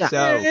stuff.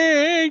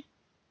 So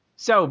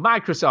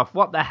Microsoft,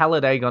 what the hell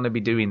are they going to be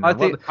doing?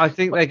 I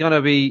think they're going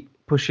to be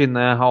pushing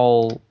their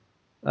whole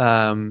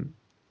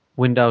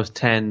Windows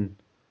 10.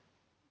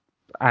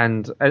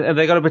 And they're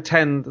going to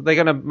pretend, they're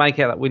going to make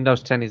it that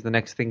Windows 10 is the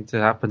next thing to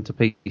happen to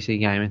PC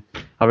gaming.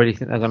 I really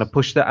think they're going to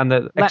push that, and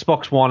the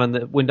Xbox One and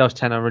the Windows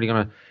 10 are really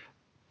going to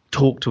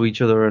talk to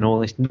each other and all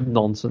this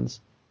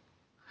nonsense.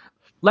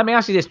 Let me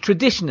ask you this: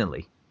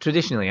 traditionally,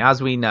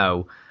 as we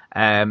know,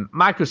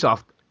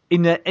 Microsoft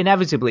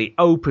inevitably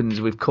opens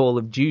with Call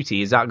of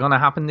Duty. Is that going to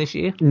happen this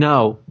year?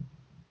 No.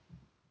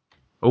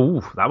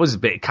 Oh, that was a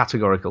bit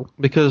categorical.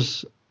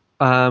 Because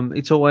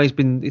it's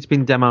been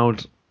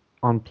demoed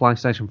on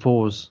PlayStation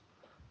 4s.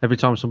 Every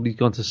time somebody's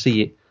gone to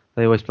see it,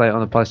 they always play it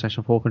on a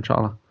PlayStation 4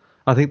 controller.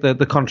 I think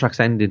the contract's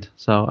ended,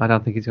 so I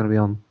don't think it's going to be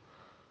on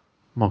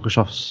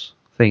Microsoft's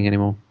thing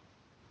anymore.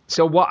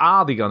 So what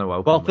are they going to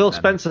open? Well, Phil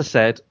Spencer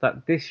said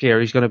that this year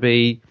is going to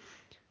be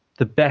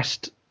the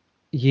best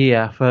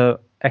year for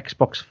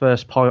Xbox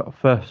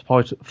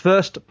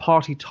first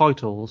party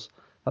titles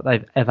that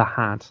they've ever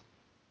had.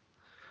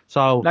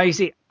 So now you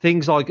see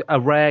things like a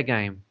Rare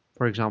game,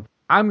 for example.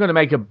 I'm going to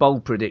make a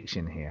bold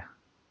prediction here.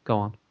 Go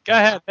on. Go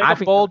ahead.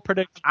 Make a bold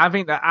prediction. I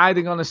think they're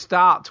either going to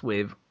start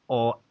with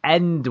or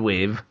end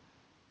with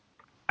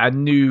a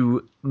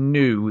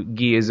new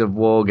Gears of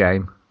War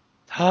game.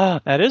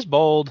 That is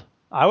bold.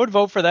 I would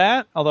vote for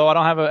that, although I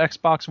don't have an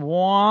Xbox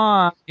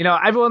One. You know,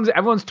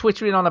 everyone's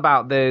twittering on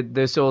about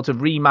the sort of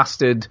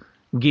remastered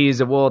Gears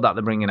of War that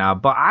they're bringing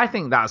out, but I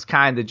think that's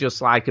kind of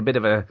just like a bit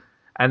of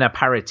an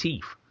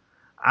aperitif.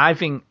 I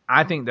think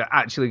they're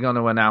actually going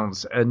to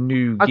announce a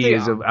new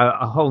Gears of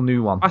a whole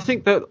new one. I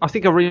think a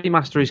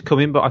remaster is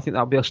coming, but I think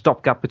that'll be a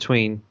stopgap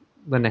between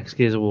the next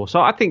Gears of War.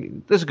 So I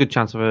think there's a good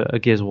chance of a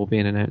Gears of War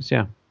being announced.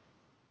 Yeah.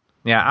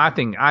 Yeah, I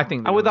think.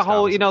 And with the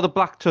whole, the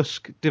Black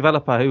Tusk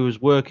developer who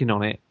was working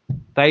on it,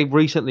 they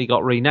recently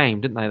got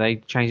renamed, didn't they? They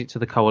changed it to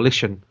the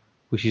Coalition,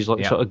 which is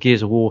like sort of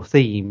Gears of War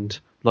themed,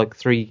 like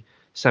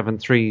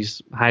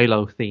 373's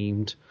Halo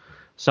themed.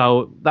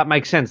 So that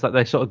makes sense that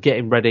they're sort of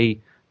getting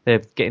ready. They're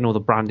getting all the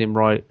branding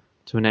right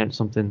to announce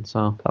something.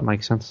 So that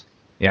makes sense.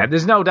 Yeah,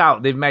 there's no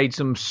doubt they've made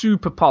some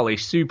super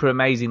polished, super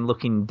amazing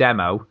looking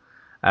demo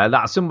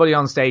that somebody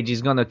on stage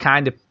is going to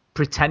kind of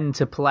pretend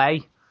to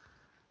play.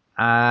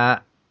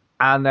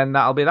 And then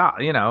that'll be that,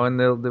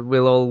 and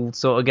we'll all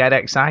sort of get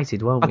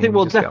excited, won't we? I think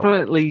we'll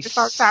definitely. It's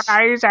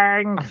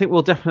amazing. I think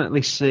we'll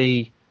definitely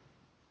see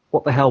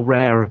what the hell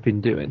Rare have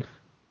been doing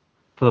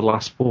for the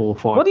last 4 or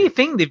 5. What do you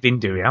think they've been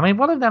doing? I mean,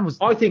 one of them was.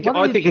 I think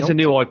it's a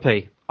new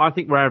IP. I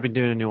think Rare have been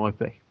doing a new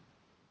IP.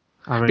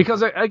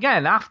 Because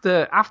again,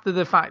 after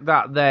the fact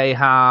that they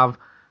have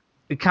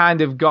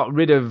kind of got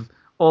rid of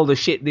all the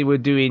shit they were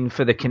doing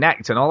for the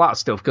Kinect and all that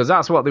stuff, because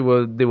that's what they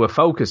were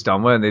focused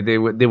on, weren't they?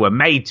 They were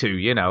made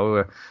to,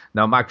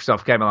 Now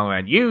Microsoft came along and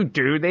went, you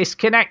do this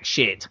Kinect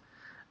shit.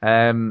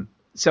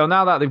 So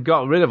now that they've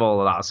got rid of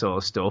all of that sort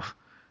of stuff,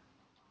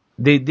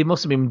 they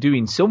must have been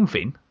doing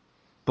something.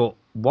 But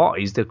what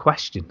is the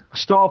question?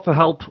 Star for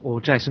Help, or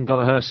Jason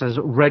Gallagher says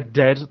Red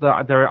Dead.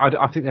 I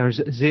think there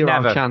is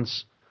zero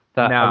chance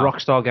that a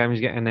Rockstar game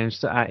is getting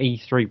announced at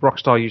E3.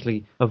 Rockstar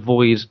usually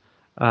avoid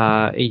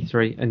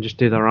E3 and just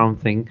do their own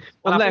thing,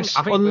 unless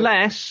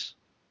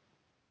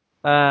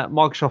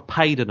Microsoft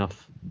paid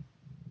enough.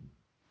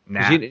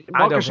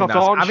 Microsoft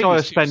aren't shy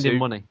of spending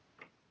money.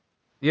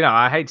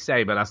 I hate to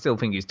say it, but I still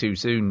think it's too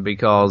soon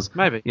because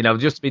maybe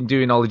just been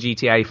doing all the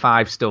GTA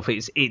 5 stuff.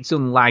 It's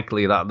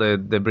unlikely that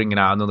they're bringing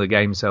out another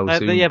game so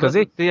soon because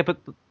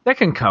they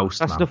can coast.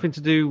 That's nothing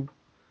to do.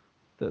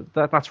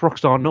 That's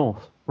Rockstar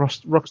North.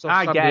 Rockstar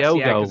I San guess,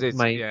 Diego,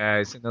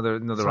 it's another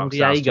San Rockstar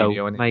Diego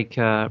studio. Make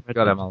got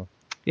them all.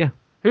 Yeah.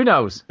 Who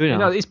knows?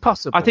 It's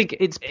possible. I think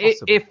it's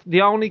possible. If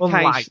the only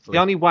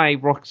way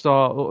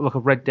Rockstar, like a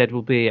Red Dead,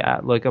 will be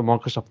at like a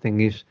Microsoft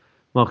thing is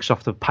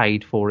Microsoft have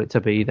paid for it to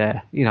be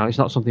there. It's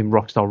not something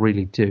Rockstar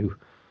really do.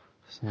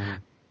 So.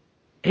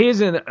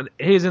 Here's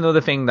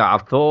another thing that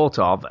I've thought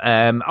of.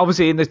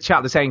 Obviously, in the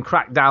chat they're saying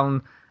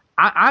Crackdown.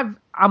 I'm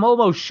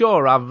almost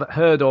sure I've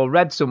heard or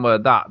read somewhere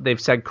that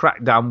they've said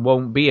Crackdown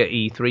won't be at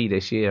E3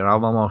 this year.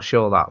 I'm almost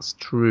sure that's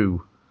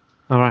true.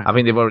 All right. I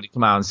think they've already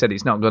come out and said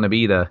it's not going to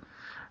be there.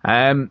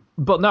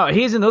 But no,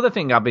 here's another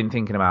thing I've been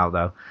thinking about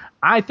though.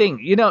 I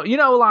think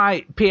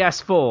like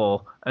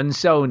PS4 and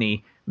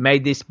Sony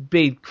made this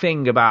big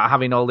thing about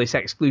having all this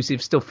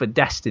exclusive stuff for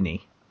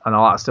Destiny and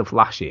all that stuff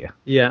last year.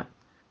 Yeah.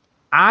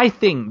 I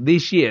think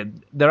this year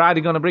they're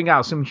either going to bring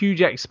out some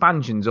huge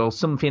expansions or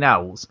something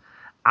else,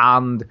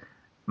 and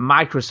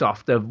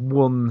Microsoft have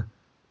won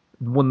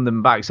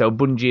them back. So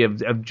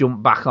Bungie have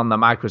jumped back on the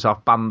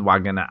Microsoft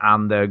bandwagon,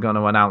 and they're going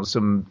to announce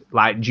some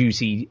like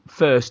juicy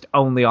first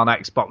only on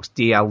Xbox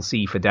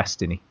DLC for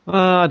Destiny.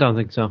 I don't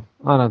think so.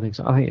 I think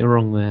you're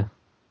wrong there.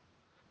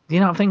 Do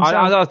you not think so?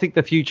 I don't think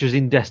the future's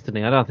in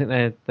Destiny. I don't think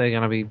they're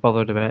going to be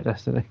bothered about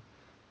Destiny.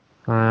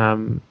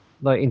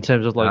 Like in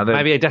terms of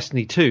maybe a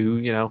Destiny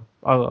 2,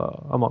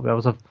 I might be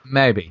able to.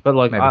 Maybe. But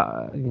I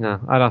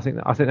don't think.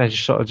 I think they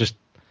just sort of just.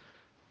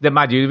 They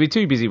might be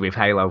too busy with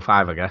Halo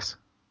 5, I guess.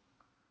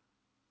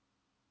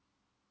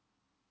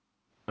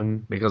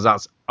 Because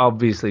that's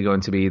obviously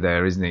going to be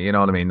there, isn't it? You know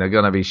what I mean? They're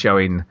going to be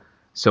showing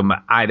some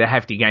either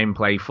hefty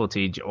gameplay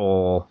footage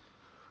or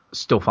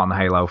stuff on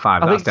Halo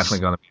 5. That's definitely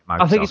going to be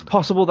Microsoft. I think it's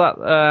possible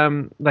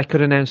that they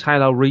could announce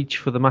Halo Reach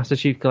for the Master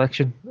Chief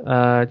Collection,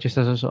 just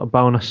as a sort of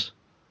bonus.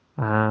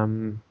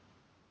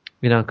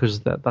 Because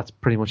that's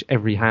pretty much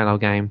every Halo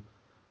game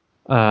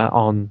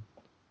on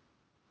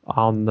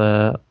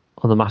the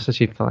Master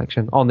Chief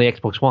Collection on the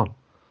Xbox One.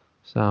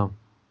 So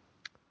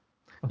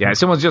yeah,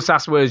 someone's just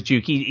asked where's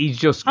Duke. He's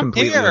just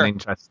completely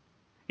uninterested.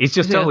 He's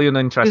just totally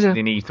uninterested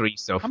in E3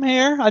 stuff. I'm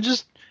here.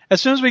 As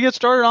soon as we get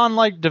started on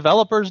like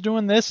developers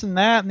doing this and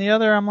that and the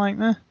other, I'm like,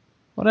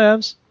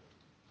 whatevs.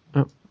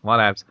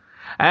 Whatevs.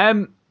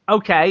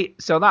 Okay,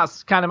 so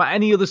that's kind of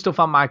any other stuff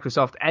on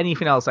Microsoft.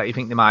 Anything else that you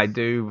think they might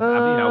do?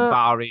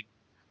 Barring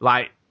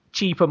like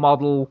cheaper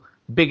model,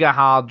 bigger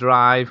hard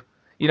drive.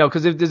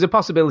 Because there's a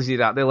possibility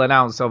that they'll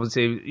announce,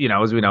 obviously,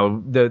 as we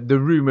know, the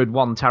rumored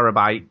 1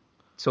 terabyte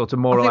sort of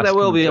more or less. I think there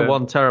will be a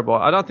 1 terabyte.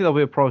 I don't think there'll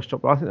be a price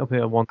drop, but I think there'll be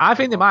a 1. I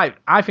think they might.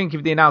 I think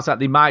if they announce that,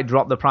 they might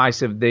drop the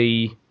price of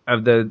the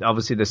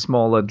obviously the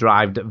smaller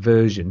drive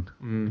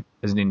version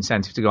as an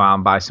incentive to go out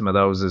and buy some of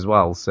those as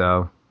well.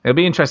 So it'll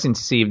be interesting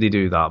to see if they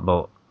do that,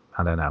 but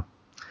I don't know.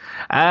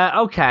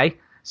 Okay,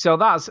 so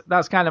that's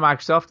kind of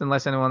Microsoft.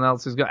 Unless anyone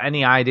else has got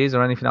any ideas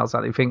or anything else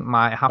that they think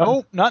might happen.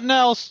 Nope, nothing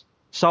else.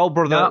 Soul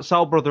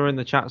Brother in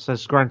the chat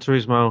says Gran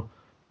Turismo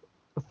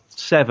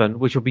 7,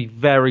 which would be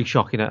very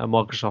shocking at a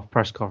Microsoft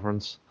press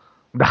conference.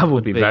 That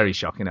would be very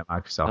shocking at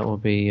Microsoft. That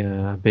would be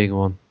a big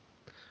one.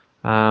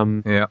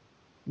 Yeah.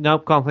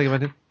 Nope, can't think of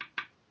anything.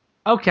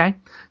 Okay,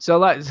 so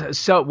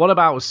what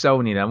about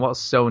Sony then? What's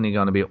Sony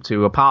going to be up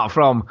to apart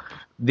from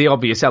the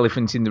obvious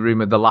elephant in the room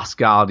of The Last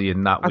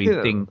Guardian that we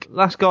think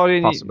Last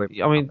Guardian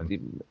possibly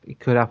it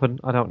could happen.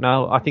 I don't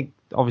know. I think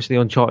obviously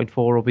Uncharted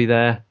 4 will be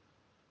there.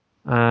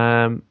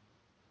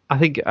 I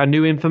think a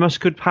new Infamous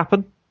could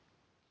happen.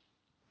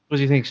 What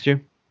do you think,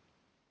 Stu?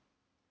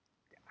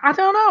 I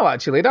don't know,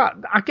 actually.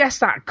 I guess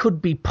that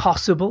could be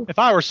possible. If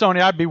I were Sony,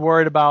 I'd be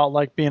worried about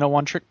like being a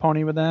one-trick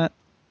pony with that.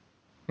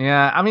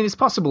 Yeah, I mean it's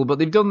possible, but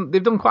they've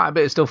done quite a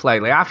bit of stuff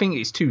lately. I think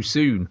it's too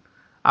soon.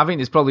 I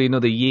think it's probably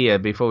another year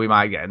before we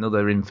might get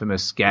another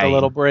Infamous game. A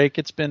little break.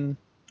 It's been.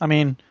 I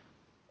mean,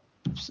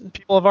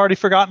 people have already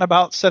forgotten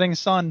about Setting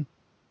Sun.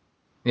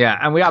 Yeah,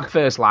 and we had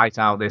First Light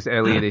out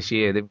earlier this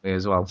year, didn't we,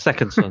 as well?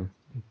 Second Sun.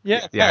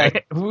 Yeah.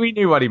 We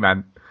knew what he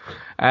meant.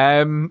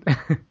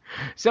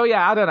 So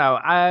yeah, I don't know.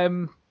 I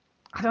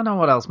don't know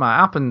what else might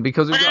happen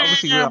because we've got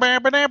obviously.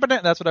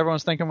 That's what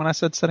everyone's thinking when I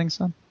said Setting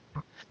Sun.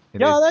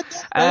 I'll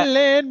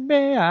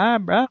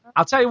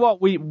tell you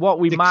what we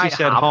Dixie might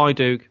said, have. Hi,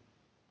 Duke.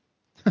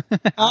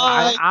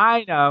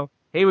 I know.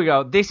 Here we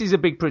go. This is a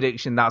big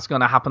prediction that's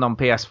going to happen on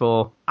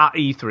PS4 at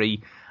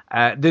E3.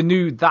 The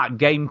new That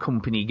Game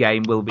Company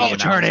game will be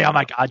announced. Journey! Oh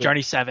my God,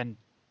 Journey 7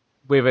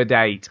 with a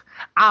date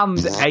and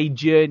a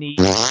Journey.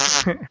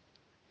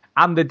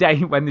 And the day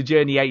when the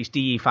Journey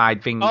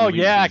HD-ified thing. Oh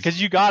yeah, because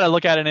you got to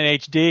look at it in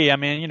HD. I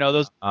mean,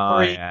 those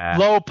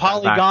low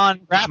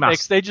polygon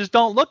graphics, they just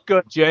don't look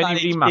good.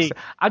 Journey Remaster.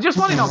 I just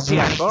want it on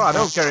PS4. I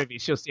don't care if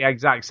it's just the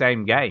exact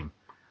same game.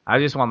 I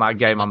just want that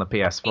game on the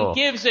PS4.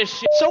 He gives a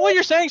shit. So what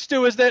you're saying,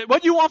 Stu, is that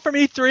what you want from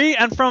E3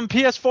 and from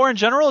PS4 in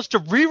general is to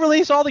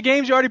re-release all the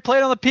games you already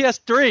played on the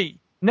PS3.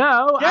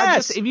 No,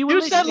 yes. If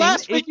you said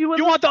last week you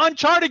want the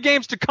Uncharted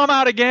games to come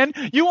out again.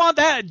 You want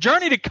that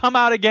Journey to come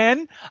out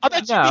again. I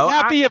bet you'd be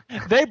happy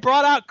if they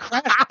brought out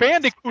Crash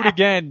Bandicoot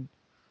again.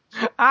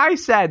 I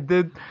said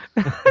the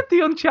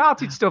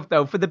Uncharted stuff,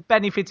 though, for the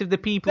benefit of the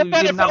people who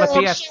didn't have a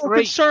PS3. I'm so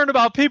concerned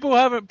about people who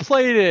haven't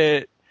played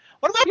it.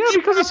 What about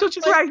because it's such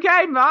a great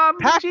game, man.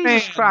 Pac-Man.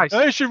 Jesus Christ.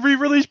 They should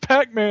re-release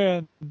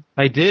Pac-Man.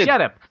 They did.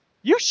 Shut up.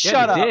 You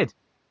shut up. Did.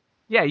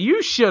 Yeah,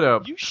 you shut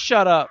up. You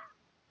shut up.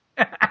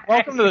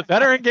 Welcome to the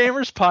Veteran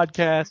Gamers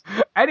Podcast.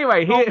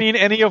 Anyway, I don't mean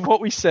any of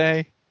what we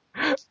say.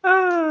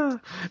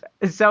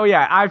 So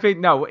yeah, I think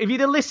no. If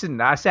you'd have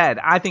listened, I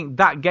think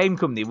That Game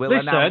Company will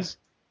announce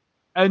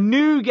a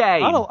new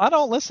game. I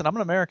don't listen. I'm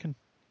an American.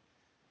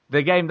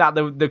 The game that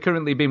they're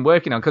currently been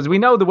working on, because we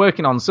know they're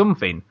working on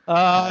something. They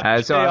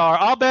are.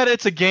 I'll bet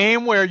it's a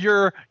game where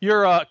you're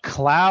a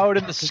cloud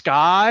in the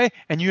sky,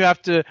 and you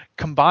have to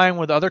combine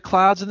with other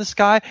clouds in the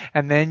sky,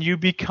 and then you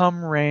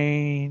become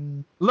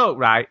rain. Look,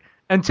 right.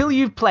 Until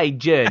you've played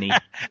Journey,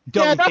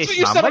 don't yeah, that's what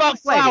you said about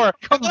Flower.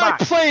 I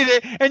played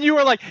it, and you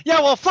were like,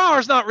 "Yeah, well,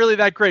 Flower's not really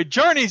that great.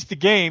 Journey's the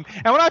game."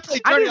 And when I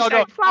played Journey, I'll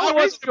go, "Flower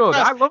is good.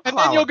 I love Flower." And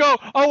then you'll go,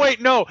 "Oh wait,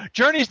 no,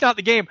 Journey's not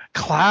the game.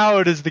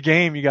 Cloud is the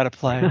game. You got to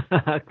play."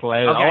 Cloud.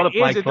 Okay, I want to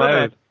play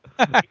Cloud.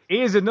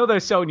 Here's another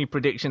Sony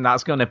prediction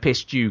that's going to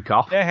piss Duke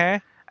off. Uh-huh.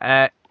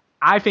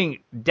 I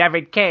think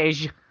David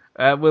Cage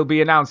will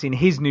be announcing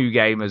his new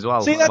game as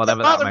well. See, that doesn't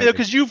bother me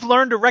because you've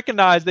learned to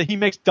recognize that he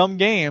makes dumb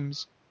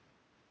games.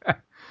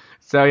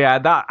 So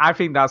yeah, I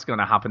think that's going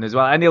to happen as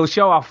well, and he'll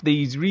show off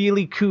these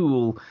really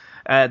cool,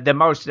 the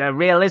most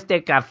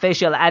realistic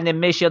official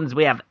animations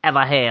we have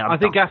ever had. I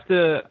think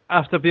after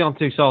Beyond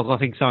Two Souls, I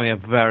think Sony are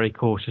very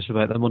cautious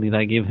about the money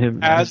they give him.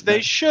 As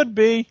they should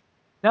be.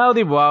 No,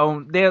 they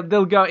won't.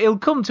 They'll go. He'll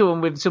come to them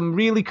with some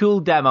really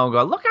cool demo and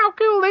go, "Look how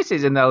cool this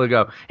is," and they'll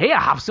go, "Here,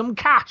 have some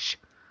cash."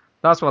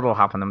 That's what'll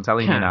happen. I'm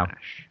telling you now.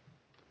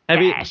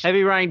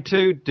 Heavy Rain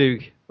 2,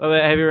 Duke. What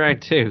about Heavy Rain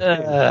 2?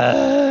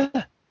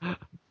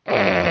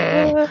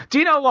 Do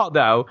you know what,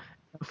 though?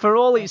 For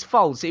all its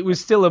faults, it was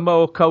still a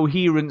more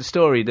coherent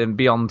story than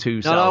Beyond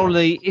Two Souls. Not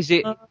only is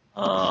it...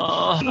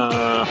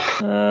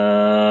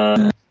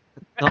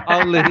 Not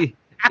only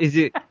is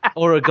it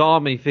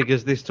origami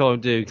figures this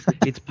time, Duke,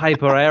 it's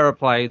paper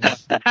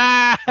aeroplanes. Oh,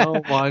 my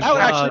That was God.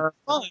 actually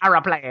fun.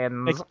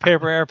 Aeroplanes. Like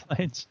paper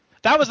airplanes.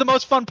 That was the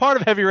most fun part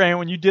of Heavy Rain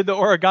when you did the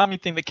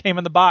origami thing that came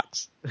in the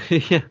box.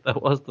 Yeah,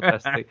 that was the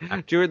best thing.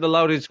 During the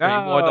loading screen,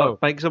 why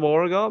not make some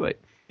origami?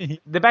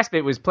 The best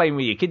bit was playing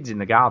with your kids in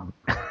the garden.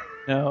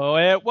 No,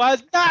 it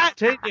was not.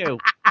 Continue.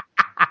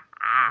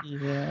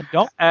 Yeah,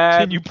 don't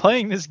continue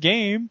playing this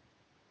game.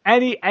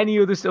 Any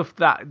other stuff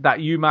that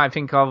you might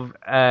think of,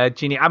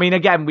 Ginny? I mean,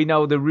 again, we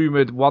know the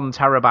rumoured 1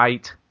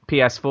 terabyte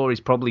PS4 is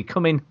probably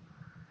coming,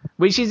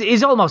 which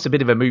is almost a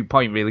bit of a moot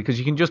point, really, because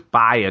you can just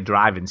buy a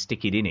drive and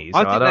stick it in it. So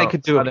I think they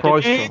could do a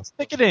price drop.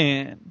 Stick it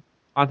in.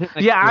 I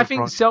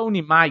think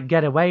Sony might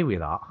get away with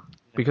that.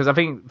 Because I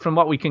think, from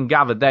what we can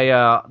gather, they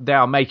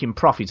are making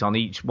profit on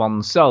each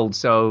one sold.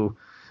 So,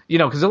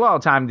 because a lot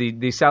of time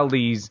they sell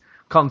these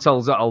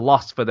consoles at a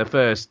loss for the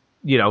first,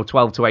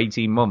 12 to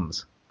 18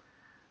 months.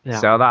 Yeah.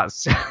 So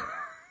that's...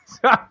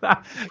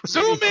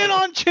 Zoom in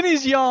on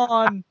Chinny's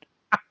yawn.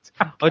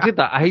 I did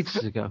that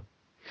ages ago.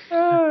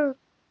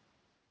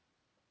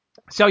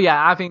 So,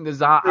 yeah, I think there's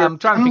that. I'm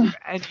trying to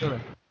think of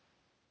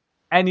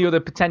any other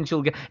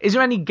potential... Is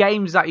there any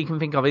games that you can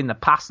think of in the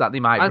past that they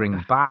might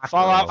bring back?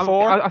 Fallout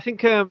 4? I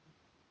think...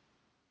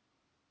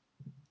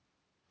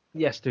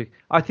 yes, Duke.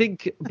 I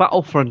think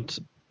Battlefront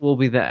will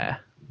be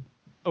there.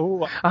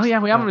 Oh yeah,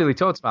 we haven't really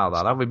talked about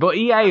that, have we? But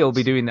EA will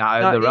be doing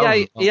that at their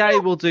own. EA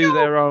will do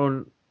their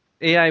own.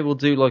 EA will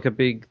do like a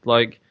big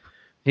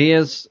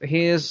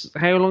here's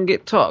how long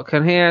it took,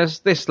 and here's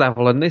this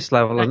level and this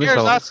level and this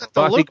level. Us at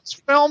the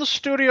Lucasfilm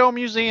Studio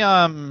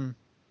Museum,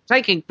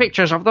 taking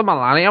pictures of the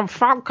Millennium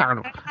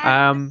Falcon.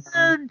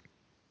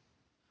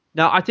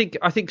 No, I think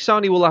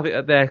Sony will have it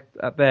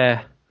at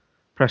their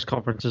press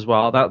conference as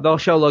well. They'll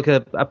show like a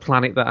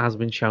planet that has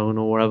been shown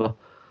or whatever.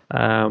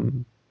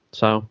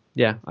 So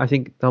yeah, I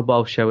think they'll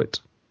both show it.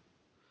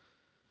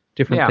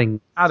 Different things.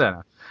 I don't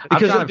know.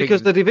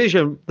 Because the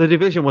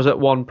division was at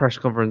one press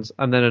conference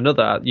and then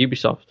another at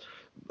Ubisoft.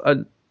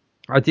 And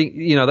I think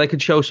they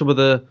could show some of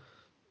the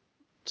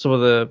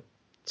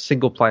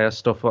single player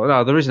stuff.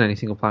 No, there isn't any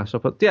single player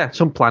stuff, but yeah,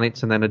 some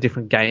planets and then a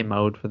different game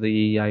mode for the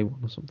EA one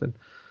or something.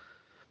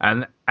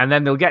 And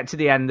then they'll get to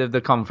the end of the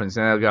conference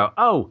and they'll go,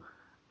 oh.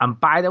 And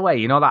by the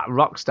way, that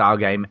Rockstar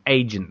game,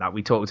 Agent, that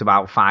we talked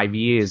about 5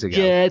 years ago?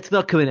 Yeah, it's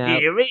not coming out.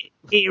 Here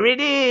it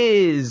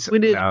is! We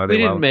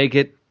didn't make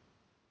it.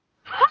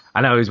 I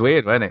know, it was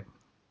weird, wasn't it?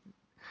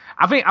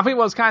 I think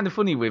what's kind of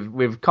funny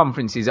with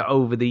conferences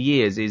over the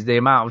years is the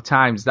amount of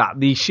times that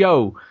they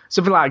show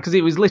something like, because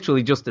it was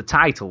literally just a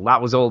title.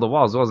 That was all there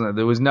was, wasn't it?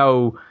 There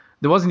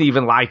wasn't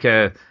even like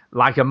a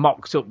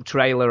mocked up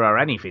trailer or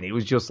anything. It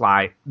was just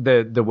like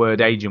the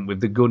word Agent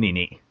with the gun in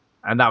it.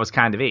 And that was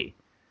kind of it.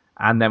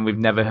 And then we've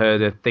never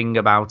heard a thing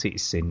about it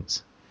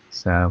since.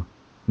 So,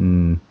 I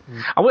can't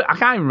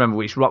even remember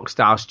which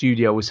Rockstar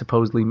studio was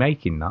supposedly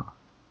making that.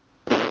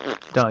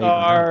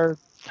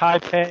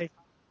 Taipei.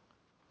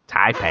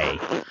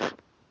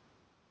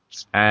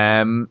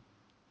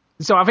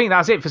 So I think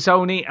that's it for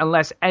Sony,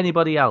 unless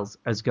anybody else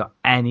has got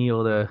any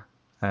other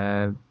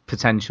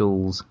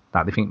potentials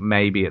that they think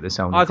may be at the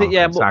Sony I think,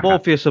 conference.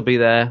 Morpheus will be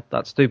there.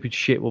 That stupid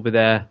shit will be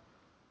there.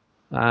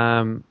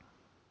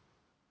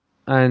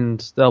 And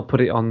they'll put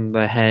it on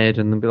their head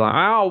and they'll be like,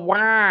 oh,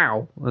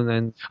 wow. And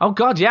then... Oh,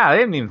 God, yeah. I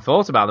hadn't even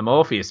thought about the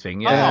Morpheus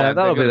thing. Yeah,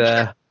 that'll be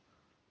there.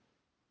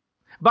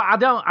 But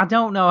I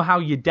don't know how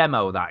you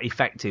demo that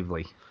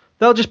effectively.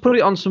 They'll just put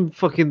it on some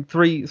fucking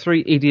three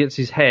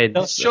idiots' heads.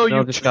 They'll show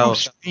you two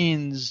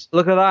screens.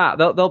 Look at that.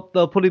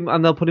 They'll put him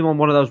on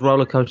one of those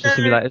roller coaster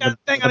simulators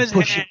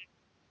and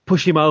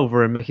push him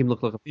over and make him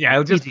look like a... Yeah,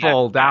 he'll just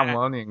fall down,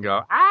 won't he, and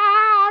go,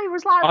 he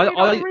was like...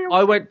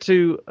 I went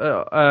to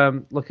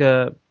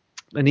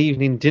an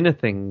evening dinner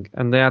thing,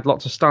 and they had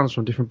lots of stands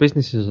from different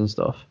businesses and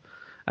stuff.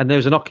 And there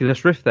was an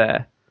Oculus Rift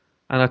there,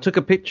 and I took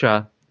a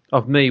picture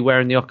of me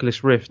wearing the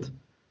Oculus Rift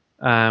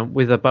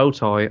with a bow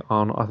tie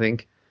on, I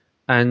think.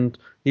 And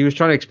he was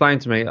trying to explain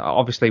to me.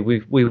 Obviously,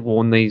 we've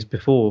worn these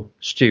before,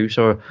 Stu,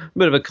 so a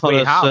bit of a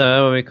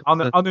connoisseur.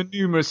 On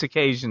numerous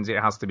occasions, it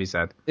has to be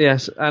said.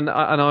 Yes, and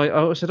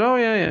I said, oh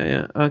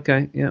yeah,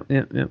 okay, yeah,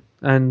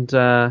 and.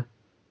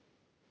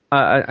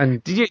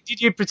 And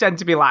did you pretend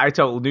to be like a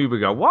total noob and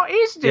go, what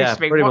is this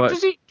thing? What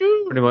does it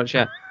do? Pretty much,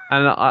 yeah.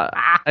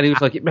 And he was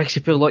like, it makes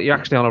you feel like you're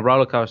actually on a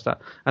roller coaster.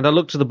 And I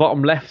looked to the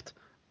bottom left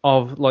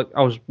of when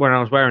I was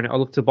wearing it. I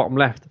looked to the bottom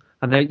left,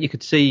 and then you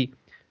could see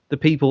the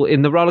people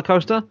in the roller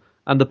coaster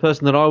and the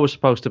person that I was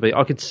supposed to be.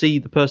 I could see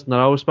the person that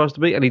I was supposed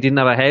to be, and he didn't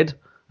have a head.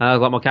 And I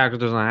was like, my character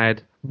doesn't have a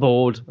head.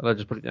 Bored, and I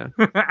just put it down.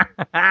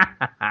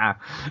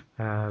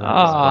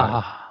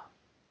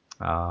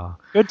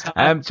 Good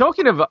time.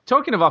 Talking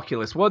of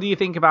Oculus, what do you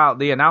think about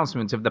the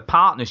announcement of the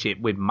partnership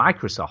with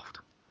Microsoft?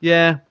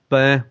 Yeah,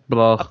 blah.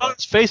 I thought it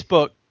was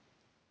Facebook.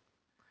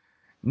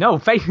 No,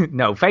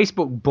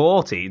 Facebook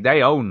bought it.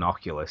 They own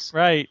Oculus.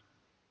 Right.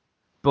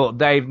 But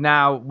they've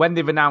now, when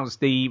they've announced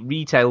the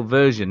retail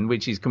version,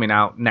 which is coming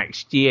out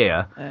next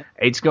year,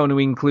 it's going to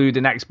include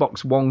an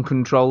Xbox One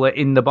controller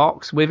in the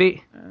box with it.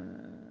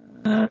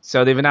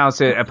 So they've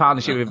announced a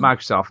partnership with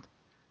Microsoft.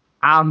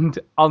 And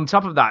on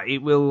top of that, it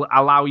will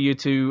allow you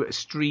to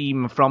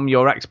stream from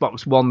your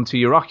Xbox One to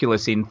your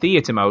Oculus in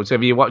theater mode. So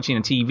if you're watching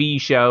a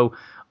TV show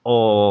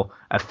or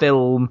a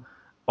film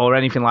or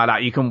anything like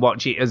that, you can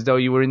watch it as though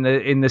you were in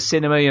the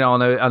cinema, you know,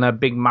 on a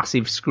big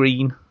massive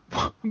screen.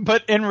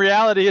 But in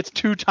reality, it's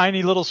two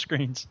tiny little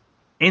screens.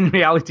 In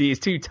reality, it's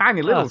two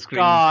tiny little screens.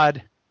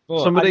 God.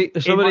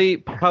 Somebody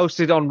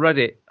posted on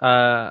Reddit,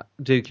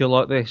 Duke, you'll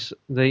like this,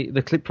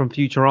 the clip from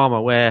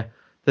Futurama where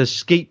there's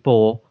skeet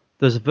ball,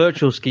 there's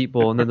virtual skeet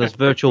ball, and then there's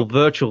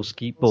virtual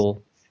skeet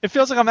ball. It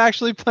feels like I'm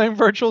actually playing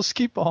virtual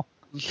skeet ball.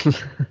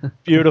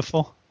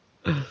 Beautiful.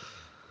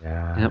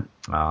 Yeah. Yep.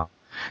 Oh.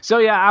 So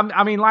yeah,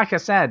 I mean, like I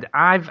said,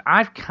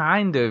 I've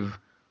kind of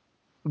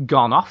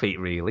gone off it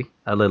really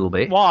a little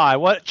bit. Why?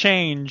 What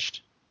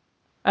changed?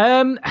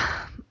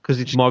 Because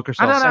it's Microsoft.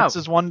 I don't know.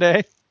 Senses one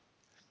day.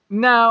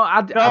 No,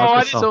 I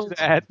Microsoft.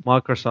 that.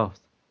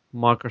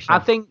 Microsoft. I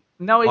think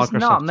no, it's Microsoft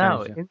not.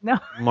 No, changed it. no.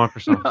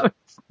 Microsoft. No,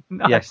 it's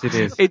not. Yes, it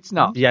is. It's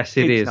not. Yes,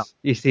 it It's is. not.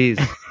 It is.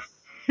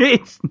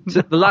 It's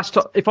So the last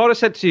time, if I'd have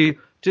said to you,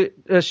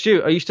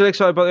 Stu, are you still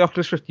excited about the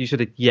Oculus Rift? You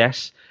said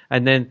yes.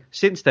 And then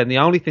since then, the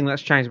only thing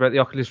that's changed about the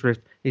Oculus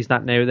Rift is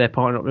that now they're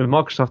partnering up with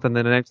Microsoft and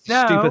then announced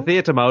No. stupid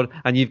theater mode,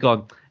 and you've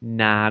gone,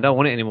 nah, I don't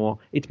want it anymore.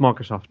 It's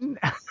Microsoft.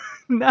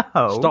 No.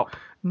 Stop.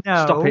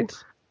 No. Stop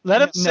it.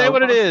 Let him say No,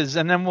 what it is,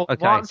 and then we'll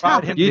Okay. What's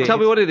happened You tell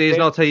me what it is, They-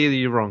 and I'll tell you that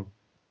you're wrong.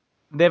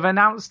 They've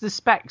announced the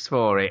specs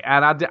for it,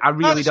 and I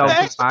really don't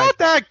think It's not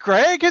that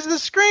great, because the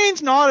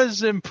screen's not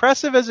as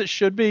impressive as it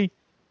should be.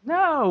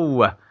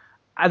 No.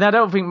 And I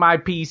don't think my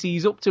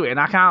PC's up to it, and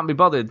I can't be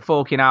bothered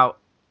forking out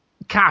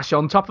cash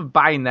on top of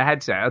buying the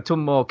headset, a ton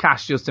more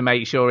cash just to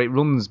make sure it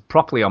runs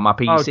properly on my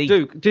PC.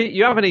 Oh, Duke,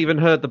 you haven't even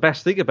heard the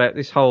best thing about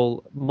this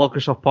whole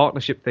Microsoft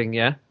partnership thing,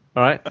 yeah?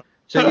 All right.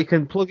 So you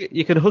can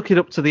you can hook it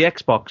up to the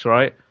Xbox,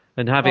 right,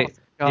 and have it,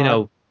 God. you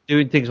know,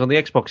 doing things on the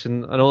Xbox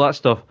and all that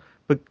stuff.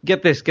 But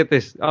get this.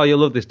 Oh, you'll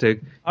love this, Duke.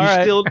 All You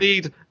right. still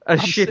need a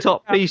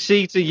shit-up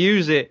PC to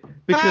use it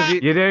because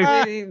it You do. it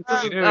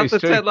doesn't You do, have it's the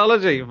true.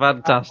 technology.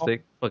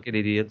 Fantastic, fucking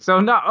idiots. So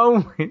not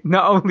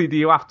only do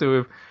you have to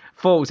have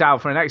forked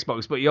out for an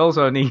Xbox, but you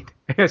also need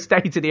a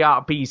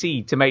state-of-the-art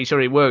PC to make sure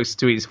it works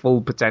to its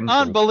full potential.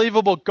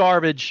 Unbelievable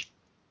garbage.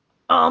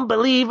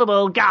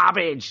 Unbelievable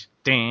garbage.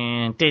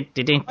 Why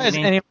is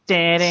anyone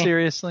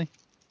seriously?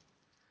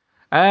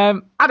 I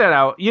don't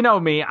know. You know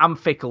me, I'm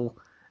fickle.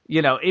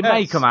 You know, it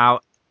may come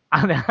out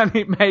and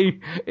it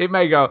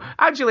may go,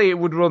 actually it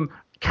would run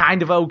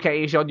kind of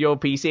okay-ish on your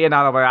PC, and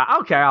I'll be like,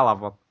 okay, I'll have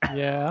one.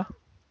 Yeah.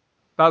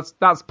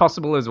 That's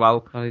possible as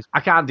well. That is-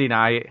 I can't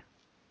deny it.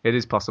 It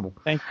is possible.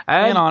 Thank you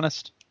for being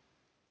honest.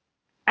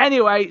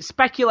 Anyway,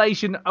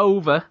 speculation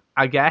over,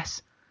 I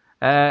guess.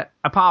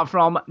 Apart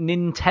from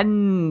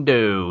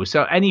Nintendo.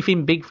 So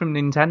anything big from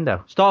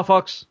Nintendo? Star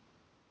Fox.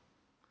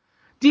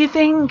 Do you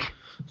think?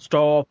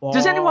 Star Fox.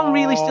 Does anyone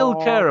really still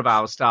care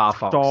about Star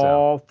Fox?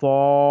 though?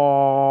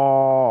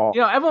 Fox.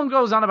 You know, everyone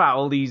goes on about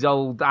all these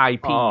old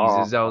IPs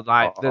as though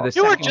like they're the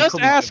You were second just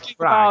coming of asking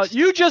Christ. about.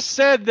 You just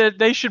said that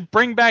they should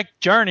bring back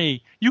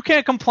Journey. You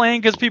can't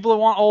complain because people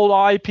want old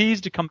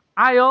IPs to come.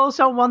 I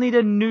also wanted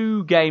a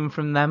new game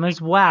from them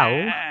as well.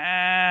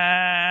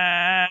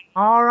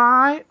 All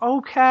right,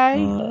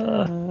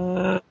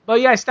 okay.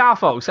 But yeah, Star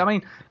Fox. I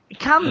mean,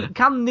 can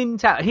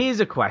Nintendo? Here's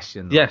a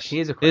question. though. Yes.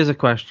 Here's a question. Here's a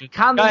question.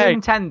 Can Hey.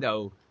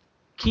 Nintendo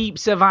keep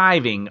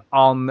surviving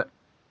on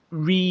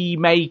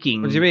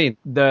remaking What do you mean?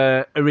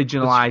 the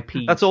original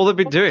IP? That's all they've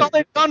been doing. That's all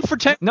they've done for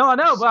 10. No, I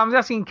know, but I'm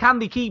asking, can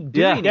they keep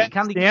doing Yeah. it?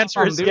 Can they The keep answer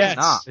on is doing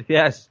yes. that?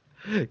 Yes.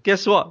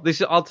 Guess what?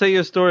 I'll tell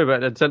you a story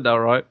about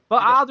Nintendo, right?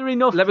 But are there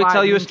enough? Let me like,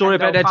 tell you a story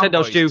about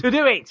Nintendo, fanboys Stu. to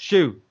do it.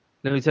 Stu,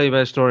 let me tell you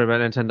about a story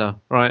about Nintendo,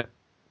 right?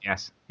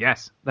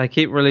 Yes. They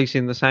keep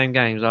releasing the same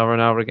games over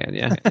and over again,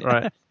 yeah?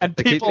 Right. And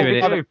They keep people,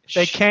 doing it.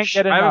 they can't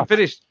get I haven't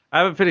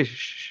enough. finished.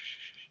 Shh.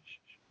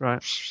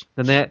 Right.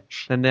 Then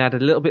they had a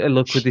little bit of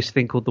luck with this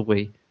thing called the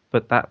Wii,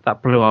 but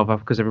that blew over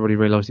because everybody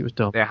realised it was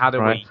dumb. They had a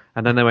right? Wii.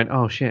 And then they went,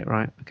 oh shit,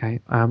 right,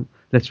 okay,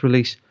 let's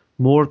release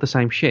more of the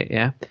same shit,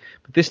 yeah?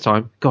 But this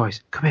time,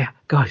 guys, come here,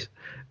 guys.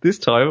 This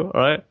time,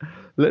 all right,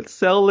 let's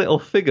sell little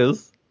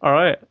figures, all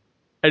right,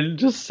 and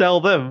just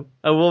sell them,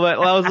 and we'll make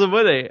loads of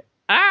money.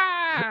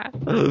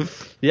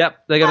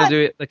 Yep, they're gonna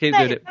do it. They keep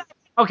doing it.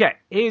 Okay,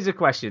 here's a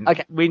question.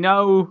 Okay, we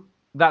know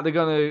that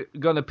they're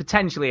gonna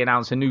potentially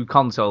announce a new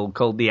console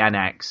called the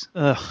NX.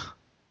 Ugh.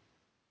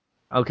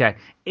 Okay,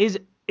 is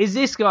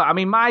this going? I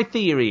mean, my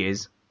theory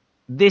is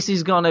this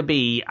is gonna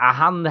be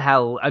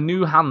a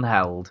new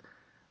handheld,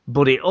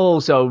 but it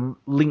also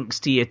links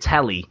to your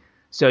telly,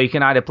 so you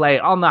can either play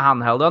it on the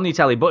handheld on your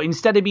telly, but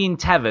instead of being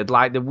tethered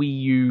like the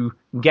Wii U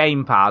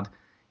gamepad,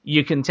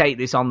 you can take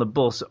this on the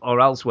bus or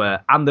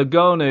elsewhere, and they're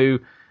going to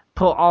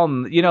put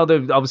on,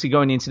 they're obviously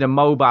going into the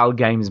mobile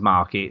games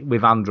market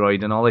with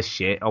Android and all this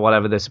shit, or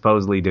whatever they're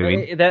supposedly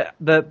doing.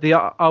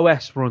 The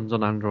OS runs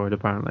on Android,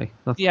 apparently.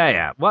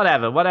 Yeah,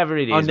 whatever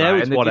it is. I know right?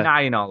 it's And they're whatever.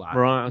 denying all that.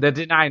 Right. They're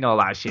denying all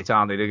that shit,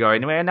 aren't they? They're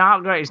going,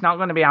 it's not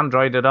going to be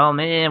Android at all.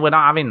 We're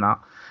not having that.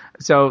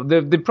 So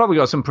they've probably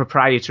got some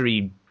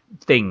proprietary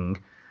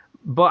thing.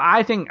 But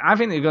I think they're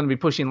going to be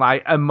pushing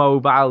like a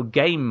mobile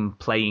game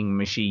playing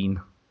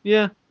machine.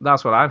 Yeah.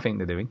 That's what I think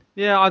they're doing.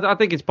 Yeah, I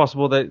think it's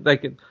possible that they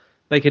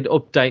could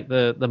update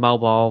the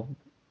mobile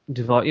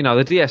device.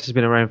 The DS has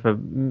been around for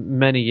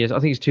many years. I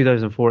think it's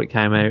 2004 it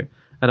came out,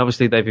 and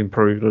obviously they've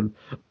improved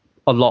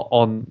a lot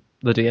on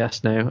the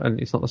DS now, and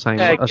it's not the same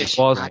as it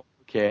was. Who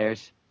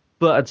cares?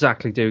 But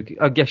exactly, Duke.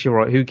 I guess you're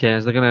right. Who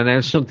cares? They're going to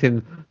announce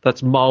something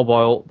that's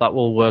mobile that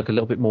will work a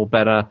little bit more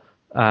better,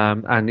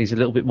 and is a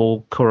little bit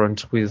more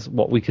current with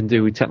what we can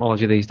do with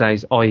technology these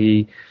days,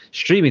 i.e.,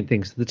 streaming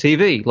things to the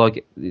TV,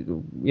 like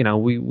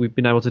we've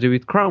been able to do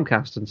with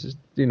Chromecast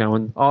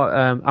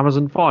and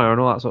Amazon Fire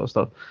and all that sort of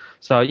stuff.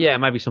 So yeah,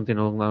 maybe something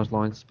along those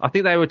lines. I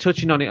think they were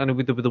touching on it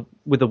with the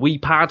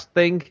Wii Pad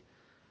thing.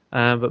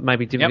 But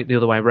maybe doing it the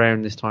other way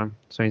around this time.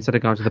 So instead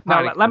of going to the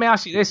pad. Now, let me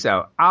ask you this,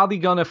 though. Are they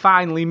going to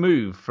finally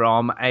move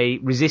from a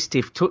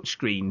resistive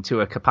touchscreen to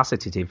a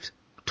capacitive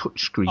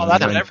touchscreen? Oh,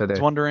 that's what everyone's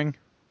wondering.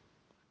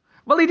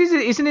 Well,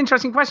 it's an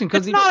interesting question.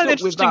 It's not an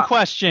interesting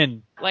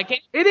question. Like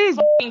it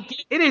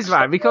is,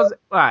 right, because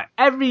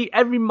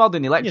every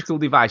modern electrical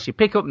device you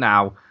pick up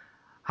now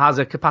has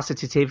a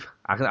capacitive,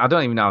 I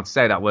don't even know how to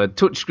say that word,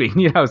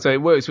 touchscreen, so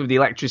it works with the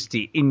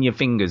electricity in your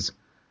fingers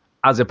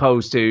as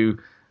opposed to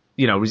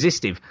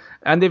resistive.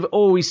 And they've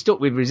always stuck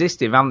with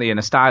resistive, haven't they, in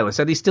a stylus?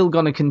 Are they still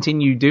going to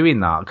continue doing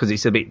that because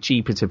it's a bit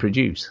cheaper to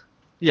produce?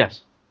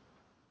 Yes.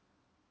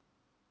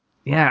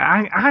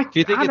 Yeah, do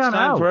you think I it's don't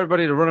time know. for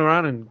everybody to run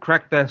around and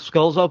crack their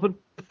skulls open?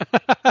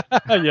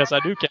 Yes,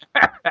 I do, Ken.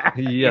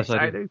 Yes,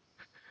 I do.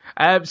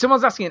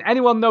 Someone's asking,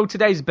 anyone know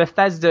today's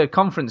Bethesda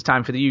conference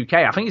time for the UK?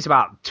 I think it's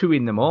about 2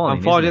 a.m.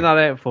 I'm finding that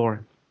out for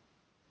him.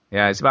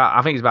 Yeah,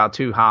 I think it's about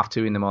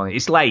 2:30 in the morning.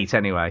 It's late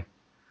anyway.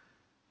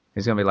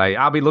 It's gonna be late.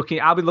 I'll be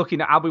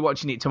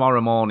watching it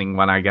tomorrow morning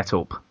when I get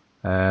up.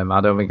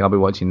 I don't think I'll be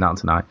watching that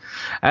tonight.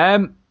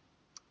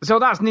 So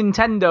that's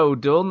Nintendo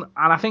done,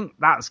 and I think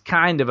that's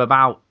kind of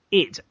about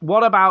it.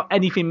 What about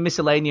anything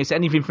miscellaneous?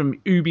 Anything from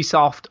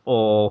Ubisoft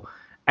or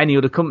any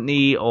other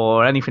company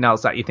or anything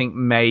else that you think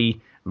may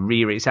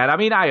rear its head? I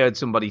mean, I heard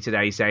somebody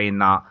today saying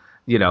that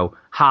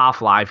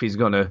Half-Life is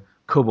gonna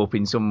come up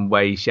in some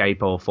way,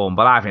 shape, or form,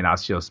 but I think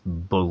that's just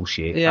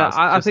bullshit. Yeah,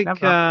 I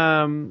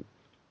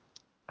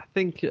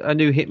think a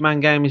new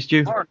Hitman game is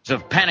due. Hordes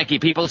of panicky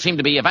people seem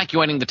to be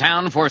evacuating the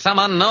town for some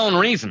unknown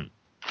reason.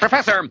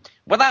 Professor,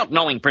 without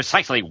knowing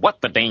precisely what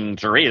the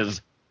danger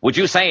is, would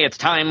you say it's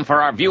time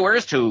for our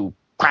viewers to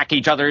crack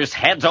each other's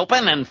heads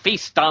open and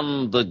feast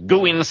on the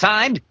goo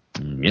inside?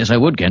 Yes, I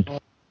would, Ken.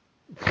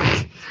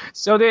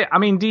 So, do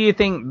you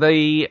think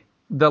the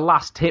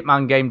last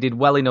Hitman game did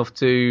well enough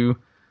to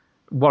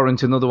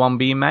warrant another one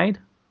being made?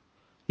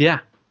 Yeah.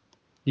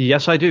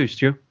 Yes, I do,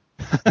 Stu.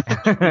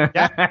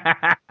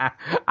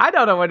 I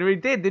don't know whether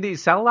it did. Did it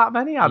sell that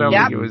many? I don't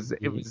think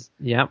it was.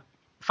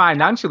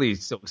 Financially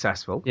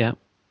successful. Yeah.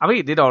 I think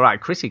it did all right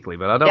critically,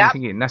 but I don't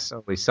think it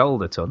necessarily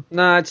sold a ton.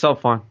 No, it's all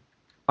fine.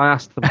 I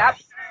asked them.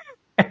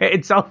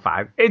 It's all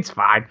fine. It's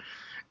fine.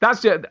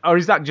 Or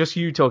is that just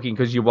you talking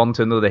because you want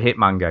another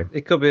Hitman game?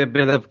 It could be a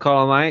bit of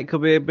column A. It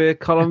could be a bit of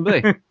column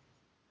B.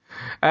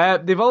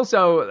 They've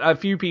also, a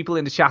few people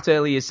in the chat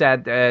earlier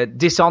said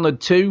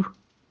Dishonored 2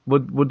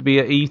 would be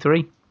at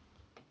E3.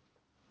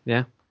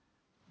 Yeah.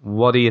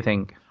 What do you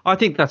think? I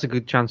think that's a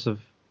good chance of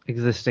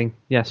existing.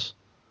 Yes.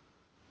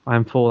 I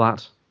am for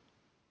that.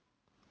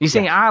 You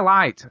see, I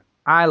liked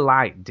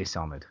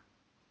Dishonored.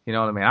 You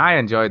know what I mean? I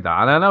enjoyed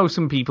that. And I know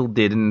some people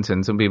didn't,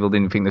 and some people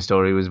didn't think the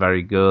story was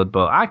very good,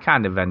 but I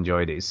kind of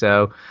enjoyed it.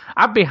 So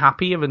I'd be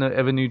happy if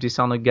a new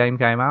Dishonored game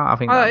came out. I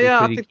think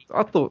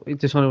I thought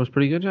Dishonored was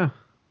pretty good, yeah.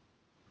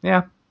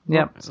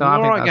 Yeah. So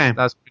I think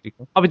that's pretty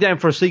cool. I'll be down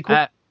for a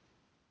sequel.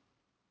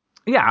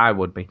 Yeah, I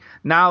would be.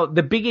 Now,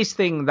 the biggest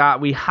thing that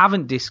we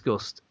haven't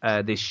discussed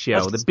this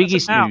show, the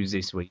biggest news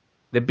this week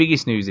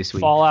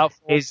Fallout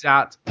 4. is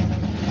that...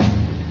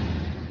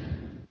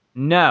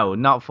 No,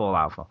 not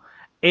Fallout 4.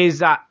 Is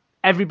that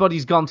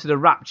Everybody's Gone to the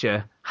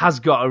Rapture has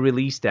got a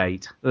release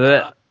date.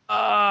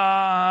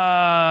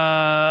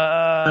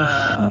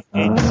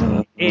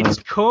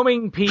 It's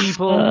coming,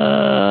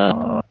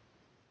 people.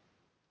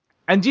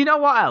 And do you know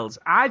what else?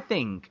 I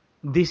think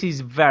this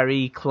is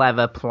very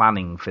clever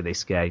planning for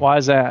this game. Why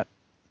is that?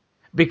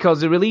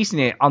 Because they're releasing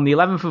it on the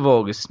 11th of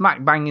August,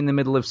 smack bang in the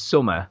middle of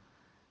summer,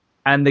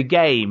 and the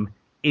game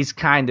is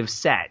kind of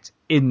set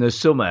in the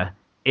summer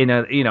in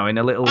a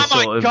little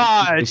sort of... Oh my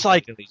God! It's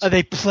like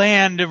they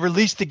plan to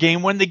release the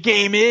game when the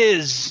game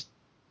is.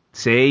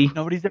 See,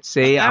 nobody's.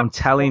 I'm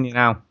telling you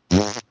now.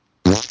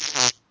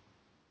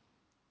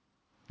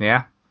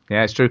 Yeah,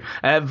 it's true.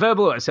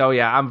 Verbal. So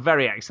yeah, I'm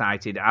very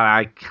excited, and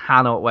I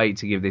cannot wait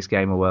to give this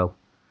game a whirl.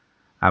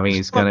 I mean,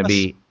 it's going to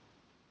be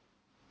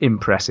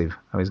impressive.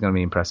 It's going to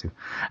be impressive.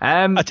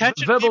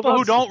 Attention, people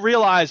who don't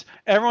realize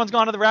Everyone's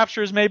Gone to the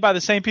Rapture is made by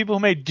the same people who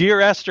made Dear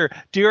Esther.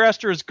 Dear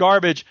Esther is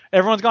garbage.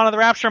 Everyone's Gone to the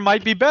Rapture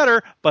might be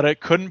better, but it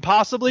couldn't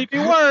possibly be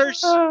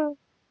worse.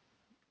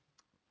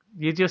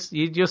 You're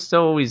just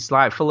always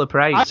like full of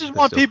praise. I just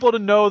want people to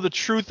know the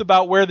truth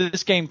about where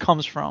this game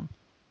comes from.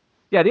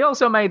 Yeah, they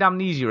also made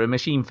Amnesia, a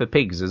machine for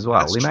pigs as well.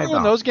 That's they true, made that.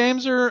 and those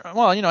games are,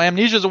 well,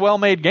 Amnesia's a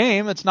well-made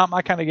game. It's not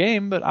my kind of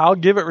game, but I'll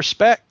give it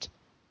respect.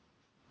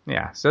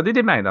 Yeah, so they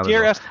did make that.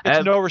 Dear as Esther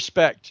gets no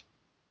respect.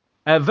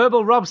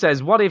 Verbal Rob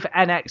says, "What if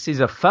NX is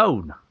a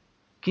phone?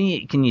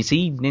 Can you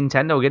see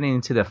Nintendo getting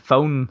into the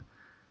phone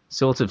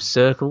sort of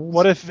circles?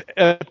 What if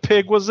a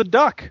pig was a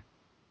duck?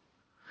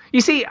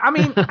 You see, I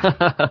mean,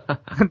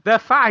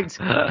 the fact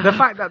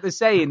that they're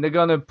saying they're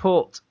going to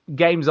put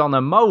games on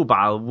a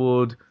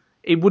mobile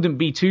wouldn't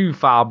be too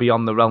far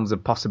beyond the realms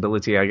of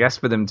possibility, I guess,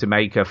 for them to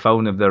make a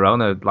phone of their own,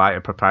 like a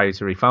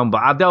proprietary phone.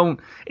 But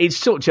it's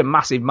such a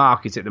massive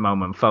market at the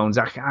moment, phones.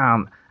 I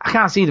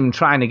can't see them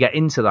trying to get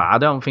into that. I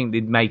don't think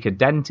they'd make a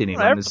dent in it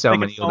when there's so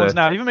many other.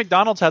 Now. Even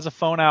McDonald's has a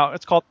phone out.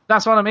 It's called.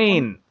 That's what I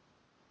mean.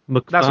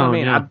 That's what I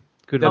mean. Yeah.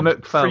 The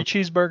McPhone. Free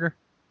cheeseburger.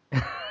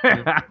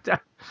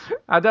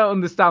 I don't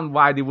understand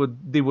why they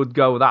would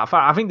go that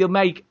far. I think they'll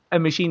make a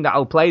machine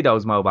that'll play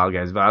those mobile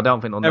games, but I don't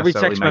think they'll every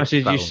necessarily text make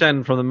message you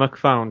send from the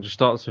McPhone just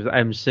starts with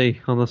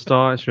MC on the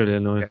start. It's really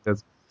annoying.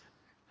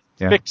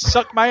 Yeah. Vic,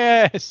 suck my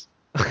ass.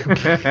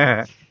 So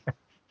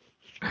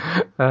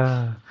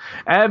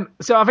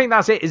I think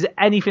that's it. Is there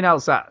anything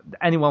else that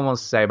anyone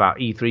wants to say about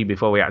E3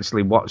 before we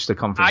actually watch the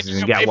conferences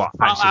and get what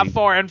actually?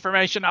 For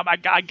information on my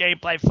god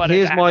gameplay footage.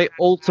 Here's my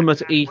ultimate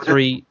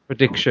E3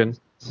 prediction.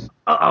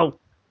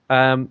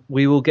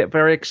 We will get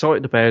very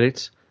excited about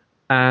it,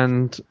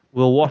 and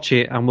we'll watch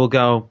it, and we'll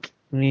go.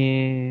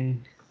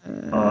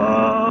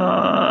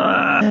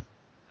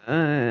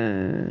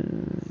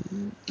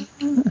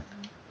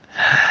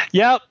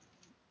 Yep.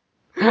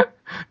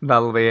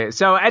 That'll be it.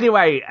 So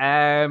anyway,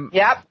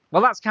 Yep.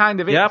 Well, that's kind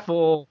of it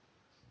for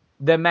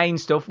the main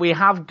stuff. We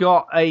have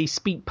got a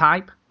speak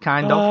pipe,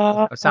 kind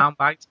of, a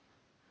soundbite.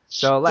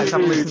 So let's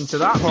have a listen to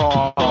that.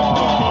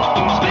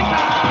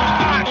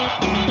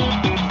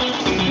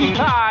 Speak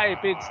pipe!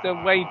 It's the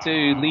way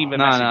to leave a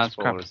message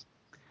for us.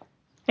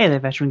 Hey there,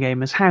 veteran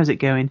gamers. How's it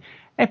going?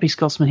 Epic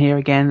Scotsman here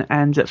again,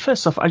 and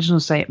first off, I just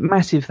want to say a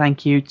massive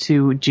thank you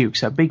to Duke.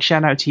 So big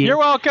shout out to you. You're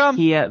welcome.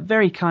 He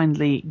very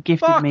kindly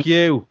gifted me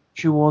you.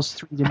 Wars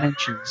 3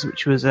 Dimensions,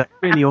 which was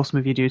really awesome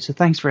of you, dude. So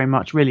thanks very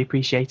much. Really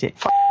appreciate it.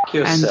 Fuck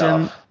yourself.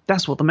 And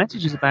that's what the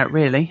message is about,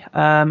 really.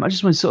 I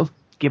just want to sort of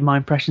give my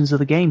impressions of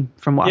the game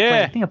from what I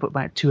played. I think I put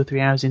about 2 or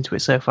 3 hours into it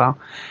so far.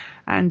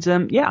 And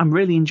I'm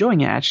really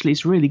enjoying it, actually.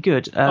 It's really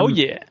good.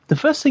 The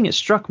first thing that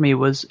struck me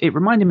was it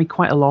reminded me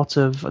quite a lot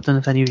of, I don't know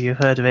if any of you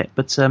have heard of it,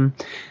 but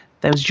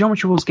there was a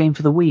Geometry Wars game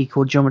for the Wii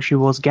called Geometry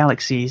Wars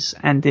Galaxies,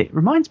 and it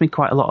reminds me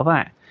quite a lot of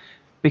that.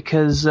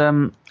 Because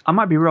I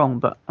might be wrong,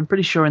 but I'm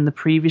pretty sure in the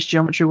previous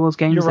Geometry Wars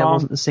games there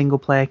wasn't a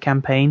single-player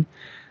campaign.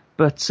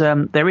 But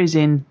there is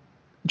in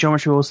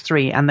Geometry Wars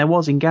 3, and there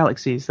was in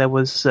Galaxies, there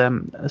was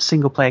a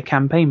single-player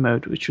campaign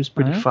mode, which was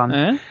pretty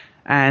fun.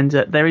 And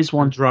there is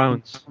one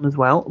drones as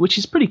well, which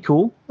is pretty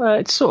cool.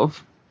 It's sort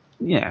of,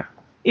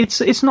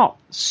 it's not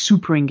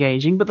super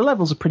engaging, but the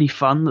levels are pretty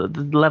fun.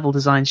 The level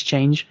designs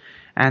change,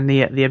 and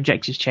the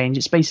objectives change.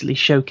 It's basically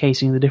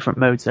showcasing the different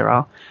modes there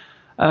are.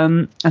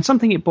 And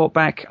something it brought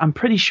back, I'm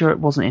pretty sure it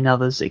wasn't in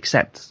others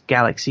except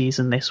Galaxies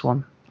and this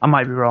one. I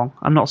might be wrong.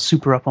 I'm not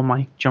super up on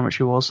my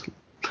Geometry Wars.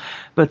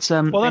 But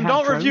well, then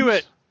don't review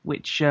it.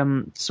 Which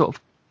sort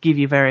of give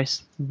you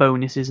various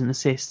bonuses and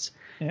assists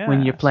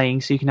when you're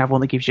playing. So you can have one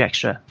that gives you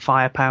extra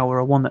firepower,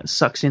 or one that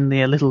sucks in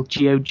the little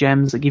geo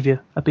gems that give you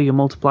a bigger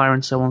multiplier,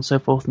 and so on and so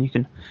forth. And you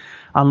can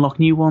unlock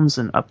new ones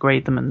and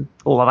upgrade them and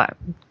all of that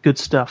good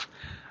stuff.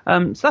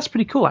 So that's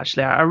pretty cool,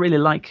 actually. I really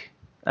like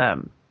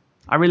the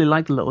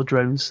little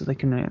drones, so they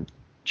can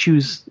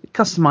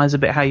customize a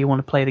bit how you want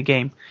to play the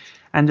game.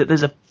 And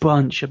there's a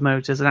bunch of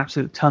modes. There's an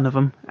absolute ton of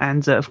them.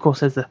 And, of course,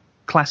 there's the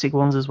classic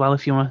ones as well,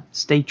 if you want to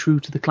stay true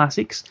to the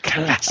classics.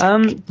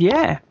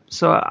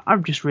 So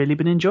I've just really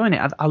been enjoying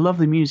it. I love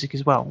the music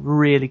as well.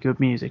 Really good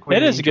music.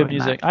 Really it is good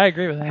music. I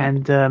agree with that.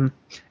 And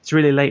it's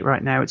really late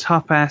right now. It's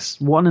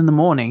 1:30 in the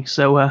morning,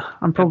 so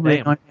I'm probably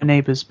annoying my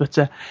neighbours. But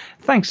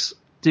thanks,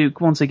 Duke,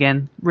 once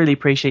again. Really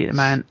appreciate it,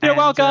 man. You're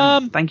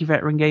welcome. Thank you,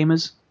 veteran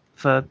gamers,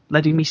 for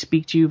letting me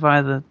speak to you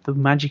via the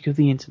magic of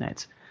the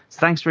internet. So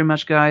thanks very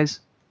much,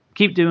 guys.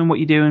 Keep doing what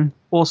you're doing.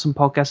 Awesome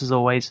podcast as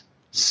always.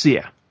 See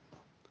ya.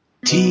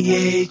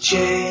 THANKYOU.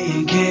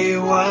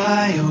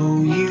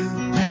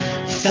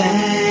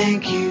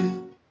 Thank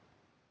you.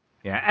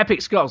 Yeah,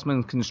 Epic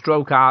Scotsman can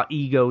stroke our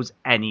egos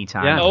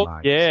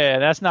anytime. Yeah,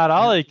 that's not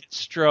all he can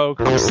stroke.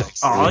 Hey,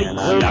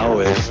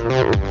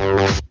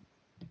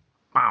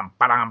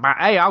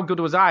 how good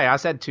was I? I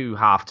said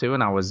 2:30,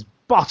 and I was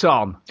spot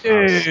on.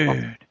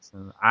 Dude.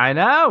 I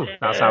know.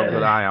 That's how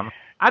good I am.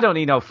 I don't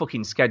need no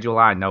fucking schedule.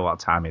 I know what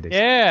time it is.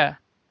 Yeah.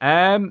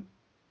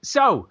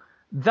 So,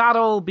 that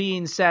all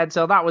being said,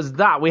 so that was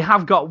that. We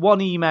have got one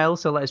email,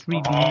 so let's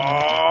read the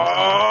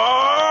email.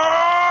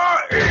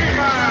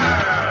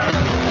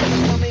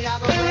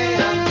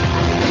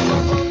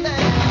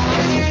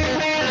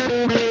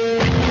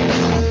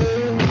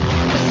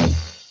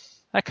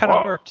 That kind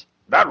of worked.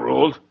 That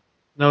ruled.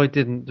 No, it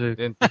didn't, Duke.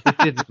 It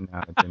didn't.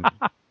 No, it didn't.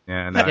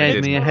 Yeah, no, It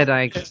gave me a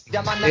headache.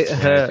 It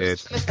hurt.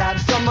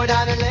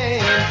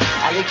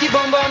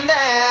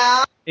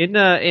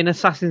 In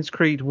Assassin's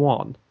Creed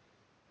 1,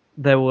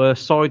 there were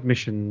side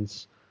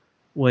missions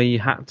where you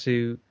had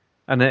to,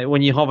 and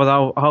when you hovered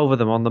over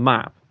them on the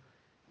map,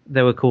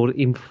 they were called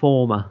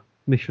Informer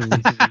missions.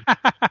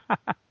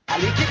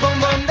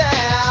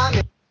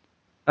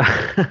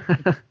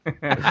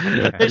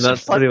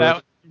 That's pretty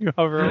much. You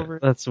hover over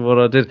it. That's what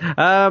I did.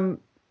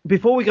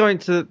 Before we go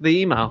into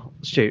the email,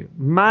 Stu,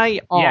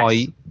 may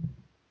I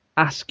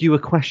ask you a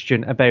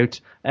question about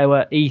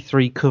our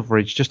E3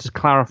 coverage, just to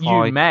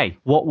clarify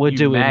what we're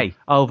doing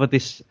over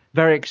this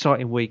very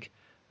exciting week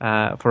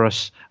for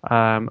us?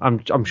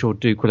 I'm sure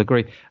Duke will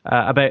agree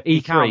about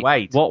E3. Can't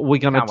wait. What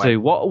we're going to do?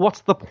 What's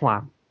the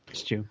plan,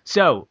 Stu?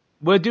 So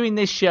we're doing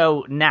this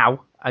show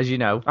now, as you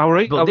know. Are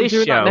we doing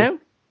that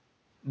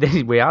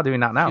now? We are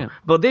doing that now. Yeah.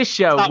 But this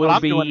show will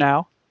be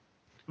now.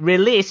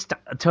 Released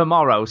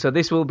tomorrow, so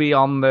this will be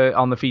on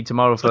the feed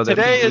tomorrow. So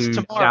today is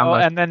tomorrow,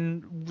 and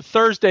then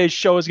Thursday's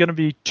show is going to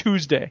be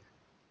Tuesday.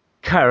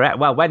 Correct.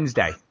 Well,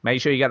 Wednesday. Make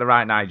sure you get the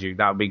right night, Duke.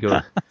 That would be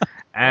good.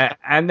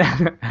 And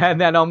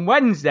then on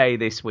Wednesday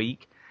this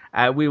week,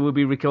 we will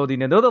be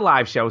recording another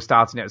live show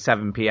starting at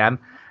 7 p.m.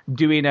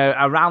 doing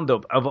a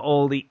roundup of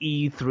all the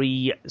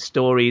E3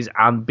 stories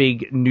and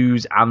big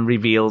news and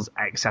reveals,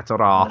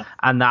 etc.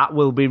 And that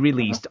will be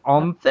released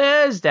on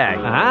Thursday.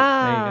 There you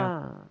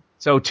go.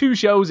 So 2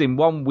 shows in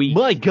 1 week.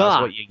 My God.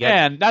 That's what you get.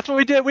 And that's what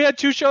we did. We had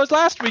 2 shows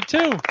last week,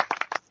 too.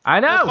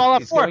 I know.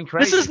 It's going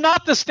crazy. This is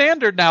not the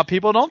standard now,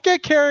 people. Don't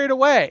get carried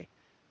away.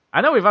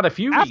 I know we've had a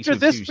few weeks after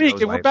this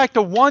week, and we're back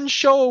to 1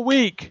 show a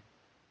week.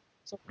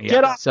 So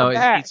get off the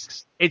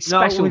backs. It's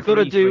special. We've got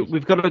to do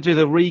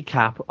the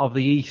recap of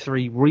the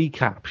E3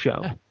 recap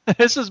show.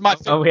 This is my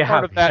favorite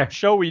part of that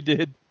show we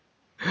did.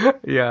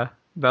 Yeah.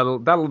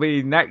 That'll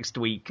be next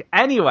week.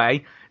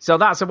 Anyway, so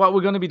that's what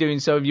we're going to be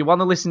doing. So if you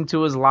want to listen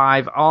to us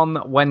live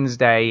on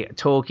Wednesday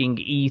talking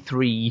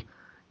E3,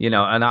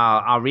 and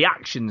our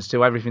reactions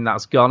to everything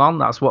that's gone on,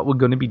 that's what we're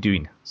going to be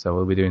doing. So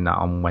we'll be doing that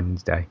on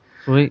Wednesday.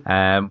 Sweet.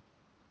 We're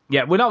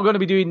not going to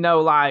be doing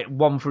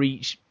one for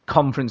each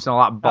conference and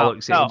all that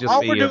bollocks. No.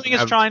 All we're doing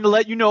is trying to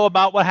let you know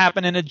about what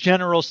happened in a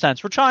general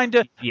sense. We're trying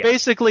to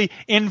basically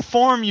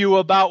inform you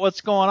about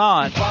what's going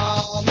on.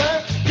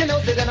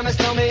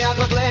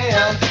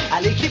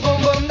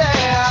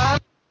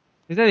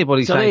 Is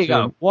anybody saying to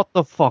him, what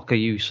the fuck are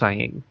you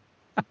saying?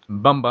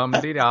 Bum bum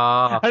dee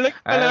da. I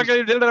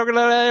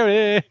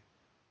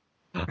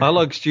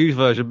like Stu's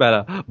version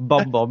better.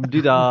 Bum bum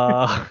dee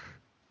da.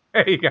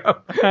 There you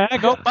go.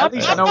 At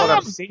least I know what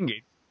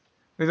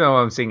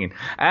I'm singing.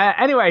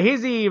 Anyway,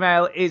 here's the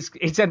email.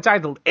 It's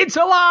entitled, "It's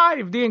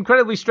Alive! The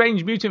Incredibly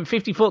Strange Mutant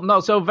 50-Foot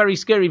Not So Very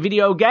Scary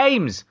Video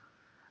Games."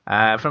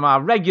 From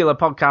our regular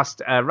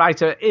podcast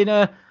writer,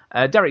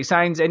 Derek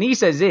Sainz, and he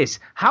says this: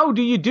 "How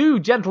do you do,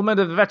 gentlemen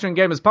of the Veteran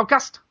Gamers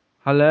Podcast?"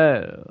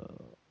 Hello.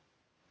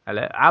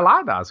 I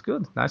like that. It's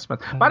good. Nice one.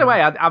 By the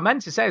way, I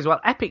meant to say as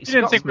well, Epic You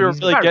didn't think we were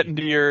really getting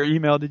to your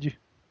email, did you?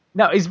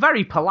 No, he's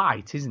very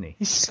polite, isn't he?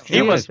 He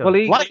has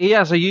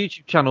a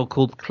YouTube channel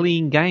called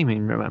Clean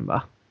Gaming,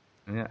 remember?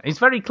 Yeah, he's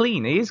very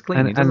clean. He is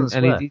clean. He doesn't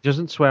swear. And he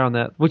doesn't swear on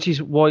that, which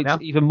is why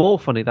it's even more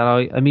funny that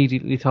I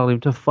immediately told him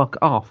to fuck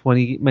off when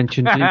he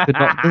mentioned you could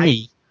not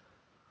be.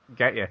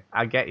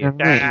 I get you. See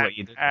what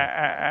you did.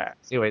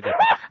 See what you did.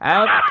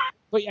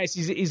 But yes,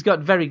 he's got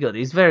very good.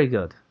 He's very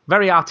good.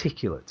 Very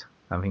articulate,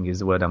 I think is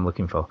the word I'm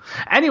looking for.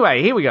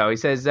 Anyway, here we go. He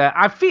says,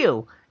 "I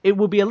feel it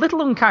would be a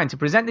little unkind to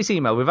present this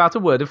email without a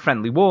word of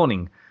friendly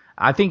warning.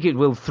 I think it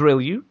will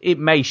thrill you. It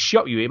may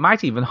shock you. It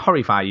might even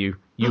horrify you.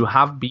 You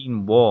have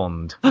been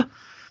warned."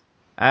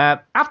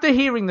 After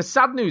hearing the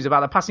sad news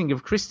about the passing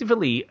of Christopher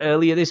Lee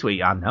earlier this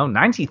week, I know,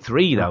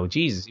 93 though,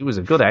 Jesus, he was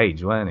a good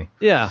age, wasn't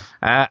he? Yeah.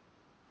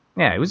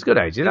 He was a good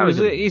age.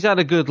 He's had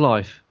a good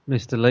life,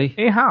 Mr. Lee.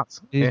 He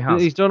has.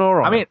 He's done all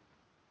right. I mean,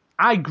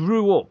 I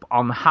grew up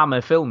on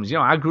Hammer films.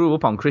 I grew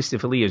up on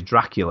Christopher Lee as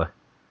Dracula.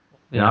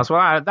 That's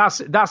why. That's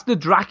the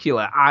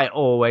Dracula I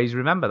always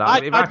remember.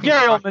 That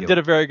Gary Oldman did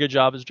a very good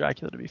job as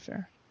Dracula, to be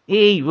fair.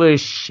 He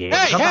was shit.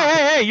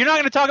 Hey! You're not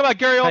going to talk about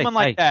Gary Oldman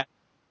like that.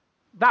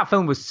 That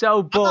film was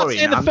so boring. I'm not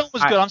saying the film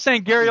was good. I'm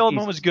saying Gary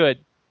Oldman was good.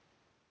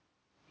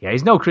 Yeah,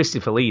 he's no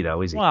Christopher Lee,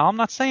 though, is he? Well, I'm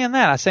not saying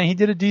that. I'm saying he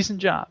did a decent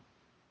job.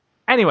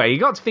 Anyway, he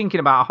got to thinking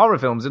about horror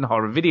films and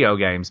horror video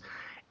games.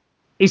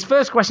 His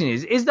first question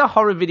is the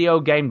horror video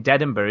game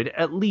dead and buried,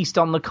 at least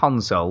on the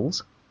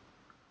consoles?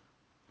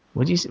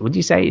 Would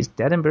you say it's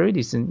dead and buried?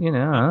 It's, I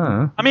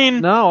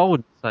mean... No, I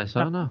wouldn't say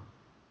so, no.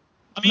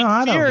 I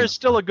mean, Fear is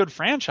still a good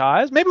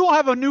franchise. Maybe we'll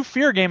have a new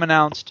Fear game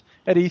announced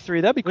at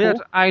E3. That'd be cool. We had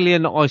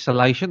Alien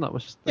Isolation. That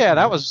was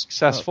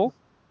successful.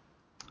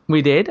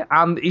 We did.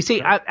 And you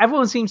see,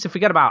 everyone seems to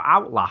forget about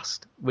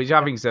Outlast, which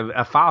I think is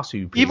a far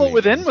superior. Evil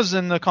Within was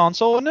in the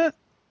console, wasn't it?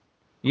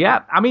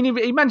 Yeah. I mean,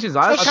 he mentions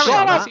that. Shut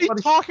up. What are you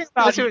talking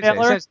about,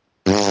 Hitler?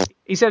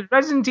 He says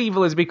Resident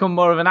Evil has become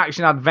more of an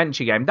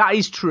action-adventure game. That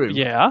is true.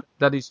 Yeah.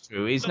 That is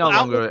true. It's no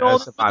longer a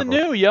survival.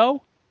 New,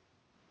 yo.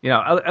 You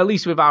know, at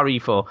least with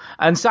RE4.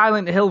 And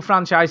Silent Hill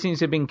franchise seems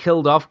to have been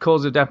killed off,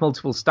 cause of death,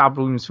 multiple stab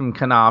wounds from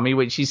Konami,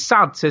 which is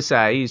sad to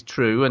say is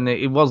true, and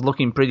it was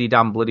looking pretty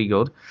damn bloody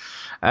good.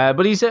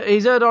 But he's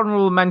heard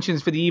honourable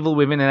mentions for The Evil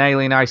Within and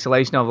Alien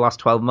Isolation over the last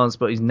 12 months,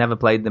 but he's never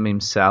played them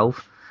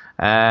himself.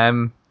 Yeah,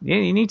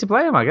 you need to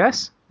play them, I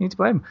guess. You need to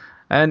play them.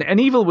 And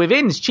Evil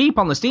Within's cheap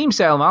on the Steam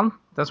sale, man.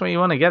 That's where you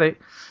want to get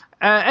it.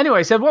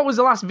 Anyway, so what was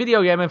the last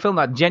video game and film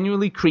that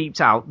genuinely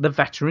creeped out the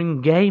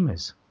veteran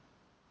gamers?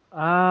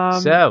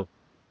 So,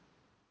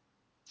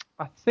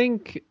 I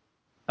think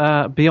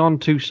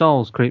Beyond Two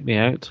Souls creeped me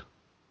out.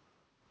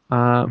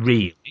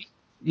 Really?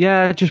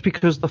 Yeah, just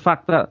because the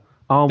fact that,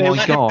 oh They my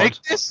let him god,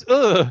 make this?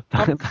 Ugh.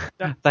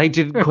 they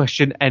didn't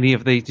question any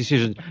of these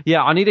decisions.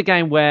 Yeah, I need a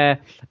game where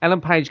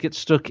Ellen Page gets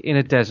stuck in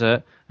a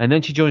desert and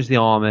then she joins the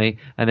army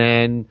and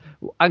then,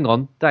 hang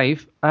on,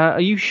 Dave, are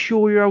you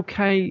sure you're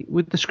okay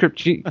with the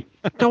script? You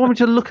don't want me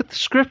to look at the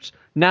script?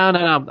 No,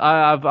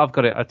 I've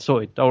got it. I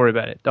sorted. Don't worry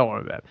about it.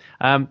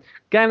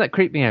 Game that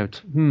creeped me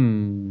out.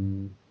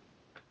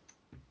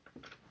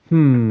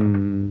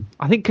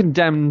 I think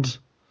Condemned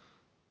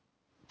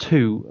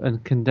 2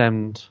 and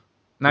Condemned.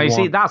 Now, you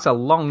see, that's a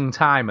long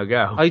time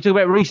ago. Oh, you talking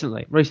about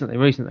recently?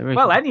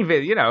 Well, any of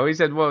it, you know, he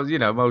said, well, you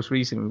know, most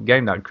recent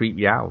game that creeped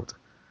you out.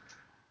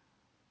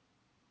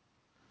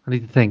 I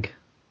need to think.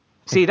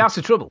 See, that's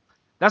the trouble.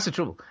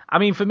 I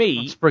mean, for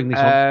me, spring this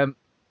on.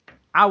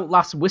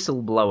 Outlast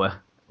Whistleblower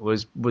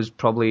was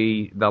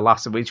probably the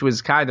last, which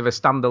was kind of a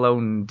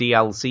standalone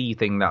DLC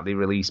thing that they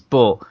released,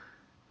 but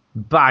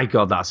by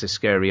God, that's a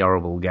scary,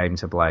 horrible game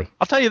to play.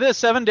 I'll tell you this,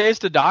 7 Days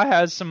to Die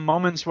has some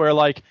moments where,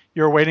 like,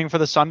 you're waiting for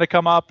the sun to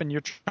come up and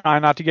you're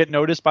trying not to get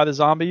noticed by the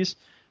zombies.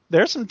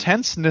 There's some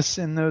tenseness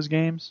in those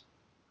games.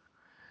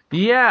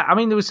 Yeah, I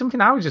mean, there was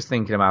something I was just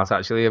thinking about,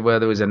 actually, where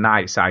there was a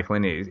night cycle,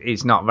 and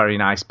it's not very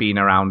nice being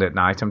around at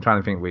night. I'm trying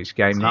to think which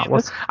game that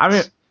was.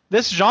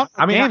 This genre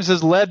of games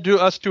has led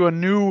us to a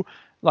new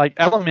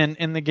element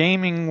in the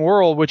gaming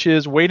world, which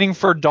is waiting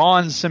for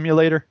dawn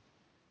simulator.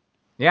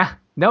 Yeah.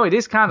 No, it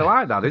is kind of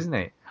like that, isn't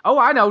it? Oh,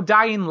 I know,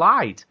 Dying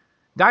Light.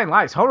 Dying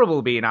Light's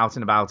horrible being out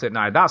and about at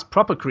night. That's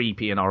proper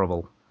creepy and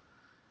horrible.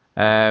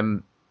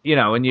 You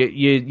know, and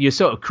you're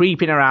sort of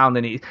creeping around,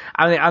 and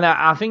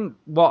I think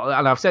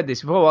and I've said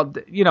this before.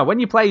 You know, when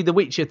you play The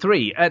Witcher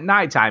 3 at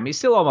nighttime, it's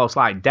still almost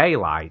like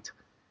daylight.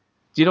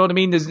 Do you know what I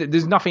mean?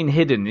 There's nothing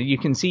hidden. You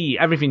can see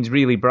everything's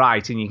really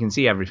bright, and you can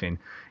see everything.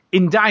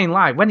 In Dying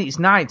Light, when it's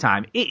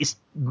nighttime, it's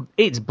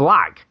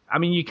black. I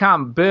mean, you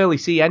can't barely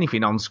see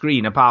anything on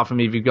screen apart from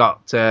if you've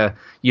got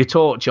your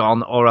torch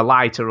on or a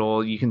lighter,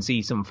 or you can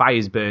see some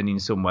fires burning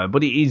somewhere.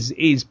 But it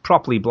is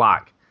properly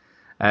black.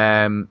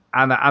 And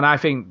I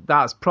think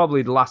that's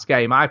probably the last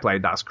game I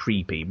played that's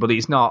creepy, but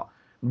it's not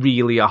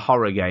really a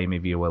horror game,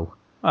 if you will.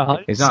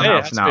 Well, it's not it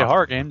has to be a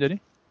horror game, did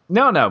he?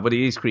 No, but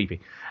it is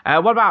creepy.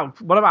 What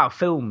about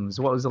films?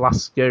 What was the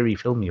last scary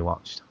film you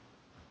watched?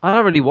 I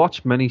don't really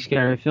watch many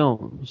scary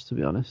films, to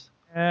be honest.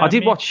 I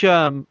did watch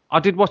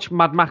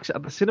Mad Max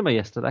at the cinema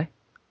yesterday.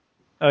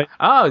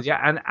 Oh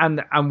yeah,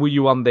 and were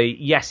you on the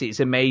yes, it's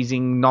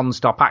amazing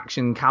non-stop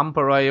action camp,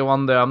 or are you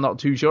on the I'm not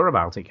too sure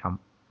about it camp?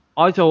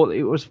 I thought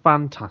it was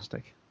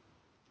fantastic.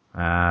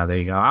 There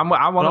you go. I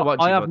want to watch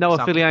it. I have no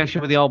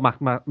affiliation with the old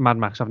Mad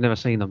Max. I've never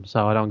seen them,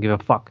 so I don't give a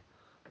fuck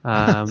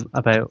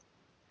about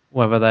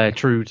whether they're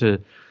true to.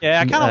 Yeah,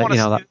 I kind of want to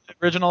see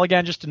the original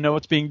again just to know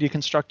it's being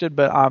deconstructed,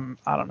 but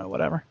I don't know,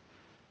 whatever.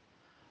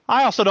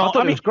 I also don't. I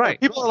thought it was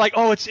great. People are like,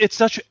 "Oh,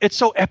 it's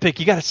so epic.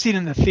 You got to see it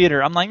in the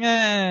theater." I'm like,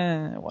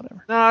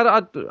 whatever. No,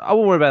 I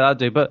won't worry about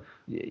that, dude. But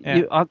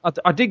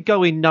I did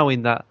go in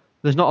knowing that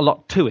there's not a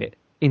lot to it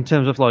in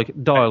terms of like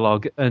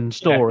dialogue and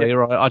story.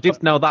 Right? I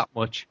didn't know that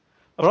much.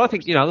 But I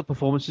think, the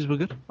performances were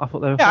good. I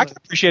thought they were I can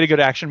appreciate a good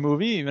action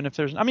movie, even if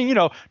there's... I mean,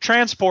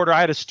 Transporter, I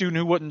had a student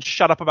who wouldn't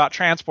shut up about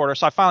Transporter,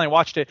 so I finally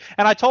watched it.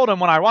 And I told him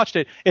when I watched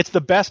it, it's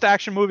the best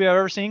action movie I've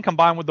ever seen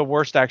combined with the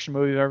worst action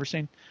movie I've ever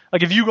seen.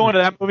 Like, if you go into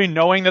that movie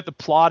knowing that the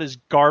plot is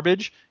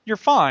garbage, you're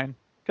fine.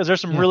 Because there's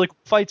some really cool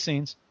fight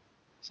scenes.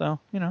 So,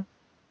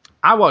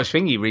 I watched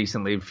Thingy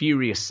recently,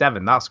 Furious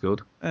 7. That's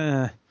good.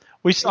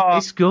 We saw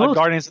it's good.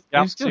 Guardians of the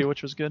Galaxy,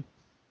 which was good.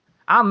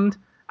 And...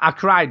 I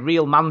cried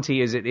real man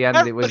tears at the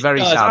end. It was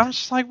very sad. I'm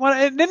just like, what?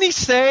 And didn't he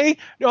say,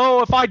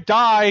 "Oh, if I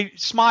die,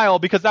 smile,"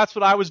 because that's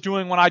what I was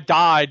doing when I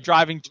died,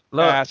 driving too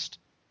fast.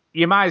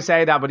 You might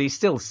say that, but he's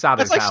still sad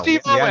as hell. It's like Steve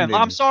Irwin.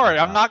 I'm sorry,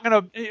 I'm not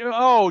gonna.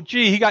 Oh,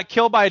 gee, he got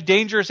killed by a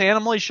dangerous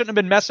animal he shouldn't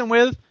have been messing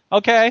with.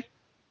 Okay.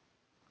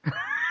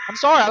 I'm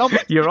sorry, I don't.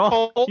 You're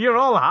all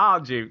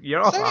hard, you. You're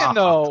all hard.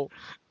 No.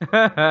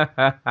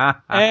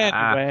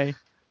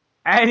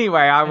 Anyway,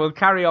 I will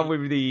carry on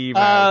with the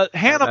email.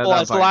 Hannibal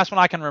is the last one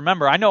I can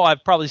remember. I know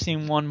I've probably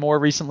seen one more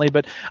recently,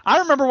 but I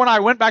remember when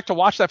I went back to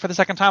watch that for the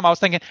second time, I was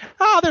thinking,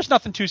 there's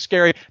nothing too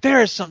scary.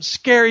 There is some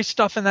scary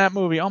stuff in that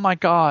movie. Oh, my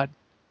God.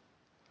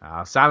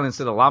 Silence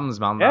of the Lambs,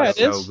 man. That's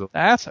so good.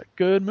 That's a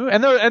good movie.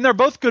 And they're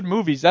both good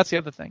movies. That's the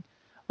other thing.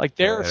 Like,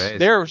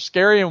 they're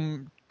scary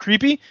and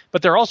creepy,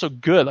 but they're also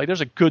good. Like,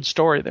 there's a good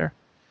story there.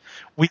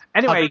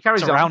 Anyway, he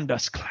carries around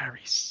us,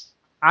 Clarice.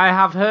 I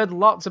have heard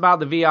lots about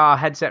the VR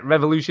headset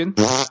revolution.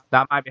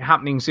 That might be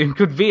happening soon.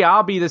 Could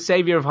VR be the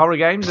savior of horror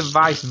games and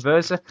vice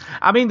versa?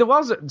 I mean, there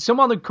was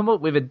someone had come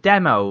up with a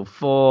demo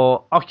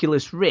for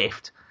Oculus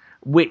Rift,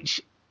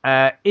 which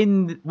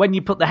when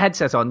you put the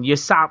headset on, you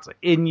sat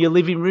in your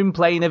living room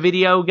playing a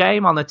video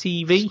game on a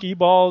TV.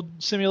 Skee-ball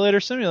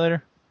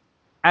simulator.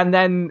 And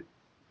then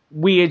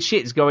weird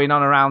shit's going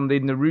on around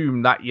in the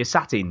room that you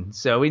sat in.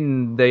 So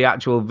in the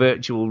actual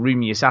virtual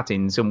room you sat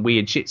in, some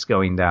weird shit's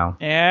going down.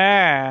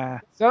 Yeah.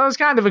 So it's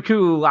kind of a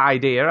cool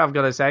idea, I've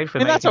got to say.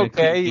 And that's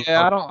okay.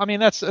 Yeah,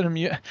 that's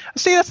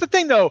See, that's the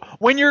thing though.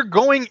 When you're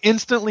going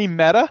instantly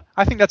meta,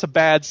 I think that's a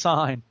bad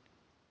sign.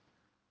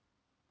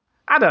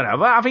 I don't know,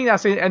 but I think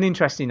that's an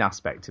interesting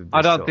aspect of this.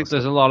 I don't think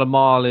there's a lot of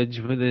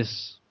mileage with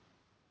this.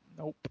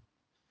 Nope.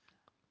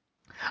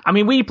 I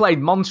mean, we played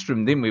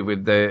Monstrum, didn't we,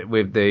 with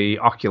the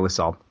Oculus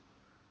on?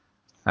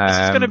 This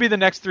is going to be the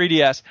next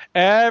 3DS.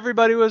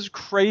 Everybody was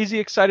crazy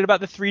excited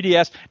about the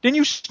 3DS. Didn't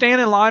you stand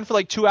in line for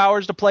like 2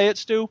 hours to play it,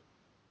 Stu?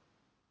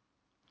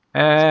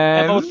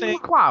 Quite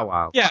a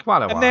while. Yeah,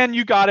 quite a while. And then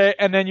you got it,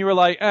 and then you were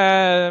like,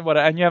 what?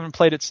 And you haven't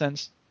played it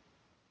since.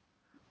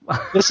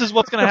 This is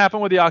what's going to happen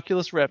with the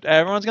Oculus Rift.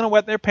 Everyone's going to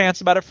wet their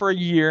pants about it for a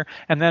year,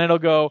 and then it'll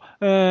go,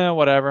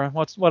 whatever.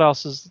 What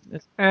else is?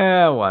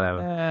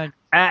 Whatever.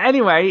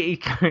 Anyway,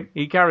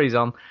 he carries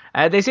on.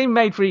 They seem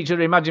made for each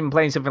other. Imagine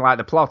playing something like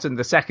The Plot and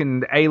the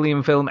second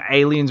Alien film,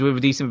 Aliens, with a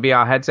decent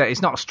VR headset.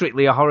 It's not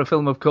strictly a horror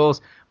film, of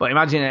course, but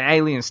imagine an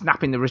alien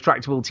snapping the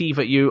retractable teeth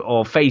at you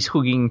or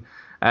face-hugging,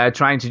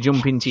 trying to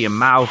jump into your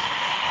mouth.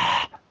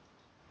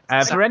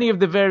 For any of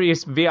the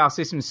various VR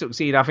systems to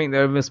succeed, I think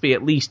there must be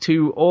at least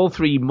 2 or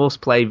 3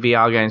 must-play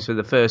VR games for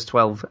the first 6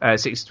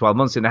 to 12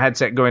 months in the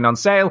headset going on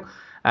sale.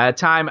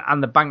 Time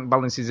and the bank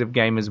balances of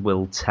gamers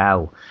will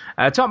tell.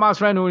 Top Mouse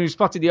friend who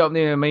spotted the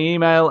opening of my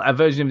email, a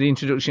version of the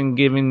introduction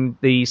giving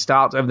the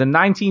start of the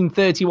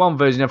 1931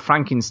 version of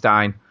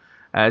Frankenstein.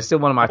 Still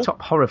one of my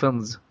top horror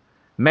films.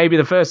 Maybe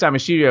the first time a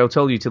studio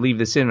told you to leave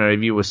the cinema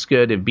if you were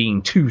scared of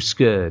being too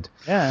scared.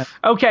 Yeah.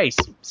 Okay,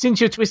 since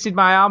you've twisted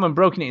my arm and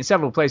broken it in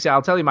several places,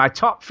 I'll tell you my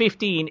top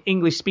 15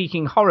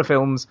 English-speaking horror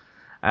films,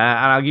 and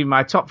I'll give you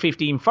my top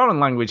 15 foreign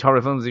language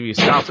horror films if you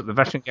start at the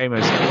Veteran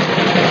Gamers.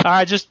 All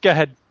right, just go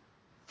ahead.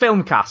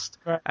 Film cast.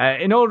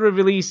 Right. In order of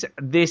release,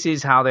 this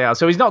is how they are.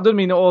 So he's not done them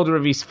in order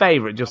of his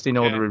favourite, just in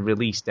order of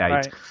release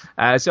date.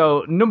 Right.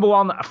 So number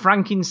 1,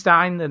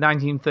 Frankenstein, the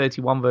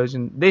 1931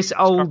 version. The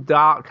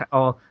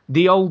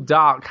Old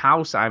Dark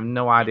House. I have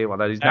no idea what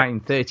that is.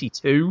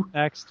 1932.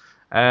 Next.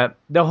 The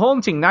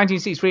Haunting,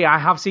 1963. I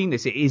have seen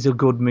this. It is a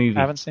good movie. I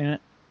haven't seen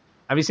it.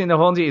 Have you seen The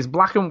Haunting? It's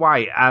black and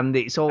white, and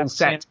it's all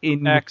set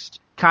in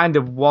kind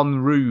of one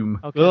room.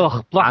 Okay.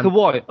 Ugh, black and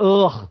white.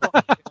 Ugh.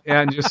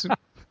 Yeah,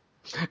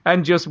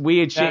 and just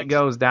weird shit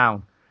goes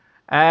down.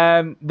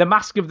 The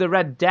Mask of the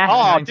Red Death.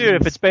 Oh, dude,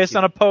 if it's based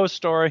on a Poe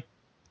story.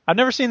 I've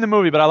never seen the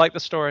movie, but I like the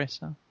story.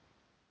 So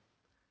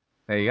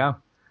there you go.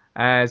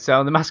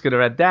 So The Mask of the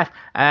Red Death.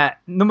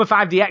 Number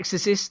 5, The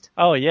Exorcist.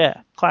 Oh,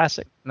 yeah.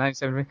 Classic.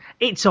 1973.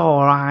 It's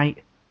all right.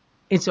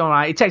 It's all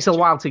right. It takes a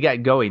while to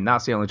get going.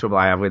 That's the only trouble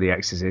I have with The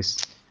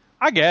Exorcist.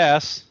 I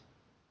guess.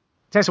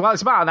 It takes a while.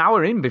 It's about an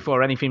hour in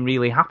before anything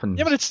really happens.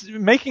 Yeah, but it's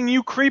making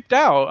you creeped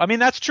out. I mean,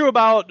 that's true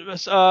about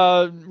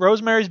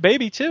Rosemary's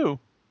Baby, too.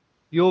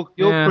 Your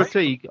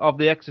critique of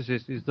The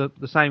Exorcist is the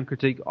same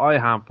critique I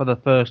have for the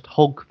first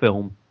Hulk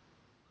film.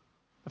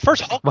 The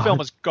first Hulk film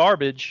is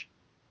garbage.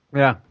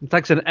 Yeah, it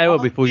takes an hour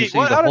before you see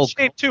the Hulk.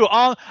 Shame too.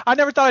 I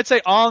never thought I'd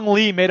say Ong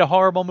Lee made a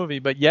horrible movie,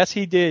 but yes,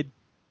 he did.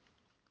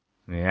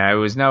 Yeah, it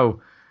was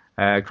no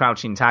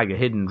Crouching Tiger,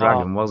 Hidden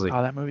Dragon, was it?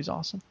 Oh, that movie's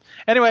awesome.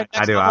 Anyway,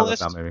 I love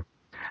that movie.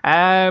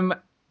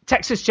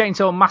 Texas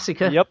Chainsaw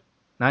Massacre. Yep.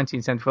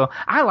 1974.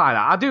 I like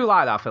that. I do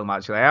like that film,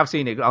 actually. I've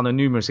seen it on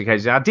numerous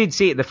occasions. I did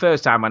see it the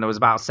first time when I was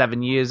about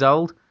 7 years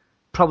old.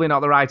 Probably not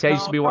the right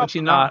age to be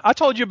watching that. I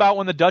told you about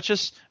when the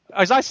Duchess,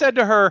 as I said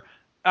to her,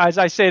 as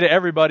I say to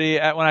everybody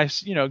when I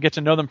get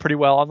to know them pretty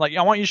well, I'm like,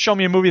 I want you to show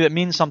me a movie that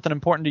means something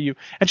important to you.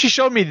 And she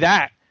showed me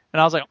that.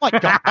 And I was like, oh my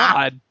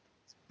God.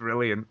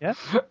 Brilliant. Yeah.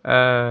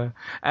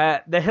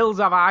 The Hills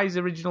Have Eyes,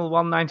 original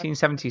one,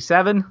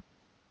 1977.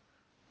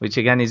 Which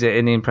again is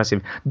an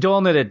impressive.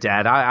 Dawn of the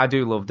Dead. I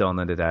do love Dawn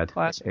of the Dead.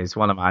 Classic. It's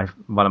one of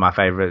my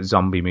favourite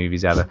zombie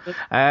movies ever.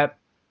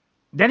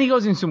 Then he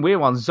goes in some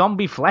weird ones.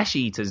 Zombie Flesh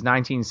Eaters,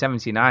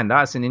 1979.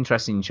 That's an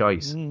interesting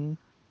choice. Mm.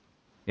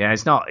 Yeah,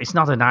 it's not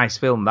a nice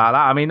film.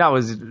 That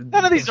was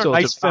none of these are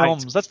nice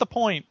films. That's the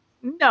point.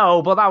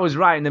 No, but that was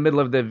right in the middle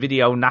of the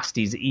video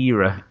nasties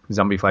era.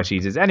 Zombie Flesh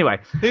Eaters. Anyway,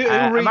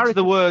 who reads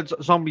the words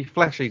Zombie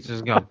Flesh Eaters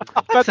and go,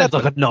 that sounds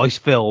like a nice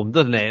film,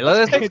 doesn't it?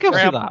 Let's go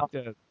through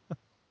that.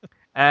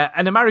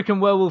 An American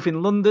Werewolf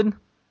in London,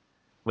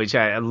 which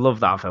I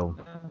love that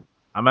film.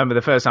 I remember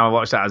the first time I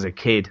watched that as a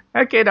kid.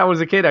 I was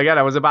a kid again.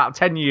 I was about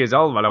 10 years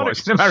old when I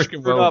watched An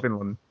American Werewolf in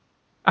London.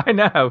 I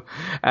know.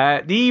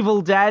 The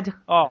Evil Dead.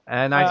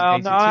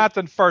 1982. No, not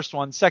the first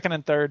one. Second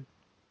and third.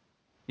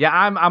 Yeah,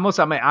 I must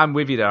admit, I'm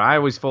with you there. I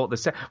always thought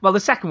the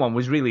second one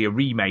was really a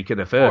remake of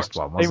the first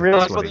one. They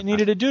realized what they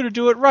needed to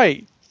do it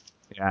right.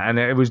 Yeah, and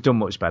it was done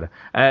much better.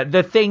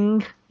 The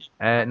Thing,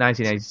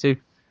 1982.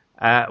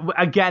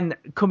 Again,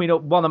 coming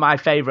up, one of my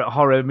favourite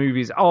horror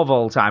movies of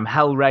all time,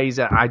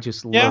 Hellraiser. I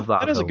just love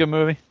that. That is a good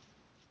movie.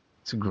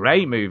 It's a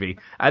great movie.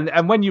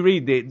 And when you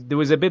read it, there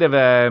was a bit of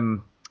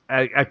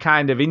a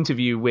kind of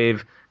interview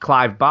with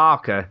Clive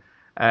Barker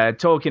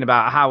talking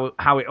about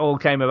how it all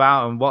came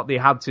about and what they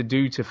had to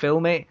do to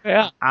film it.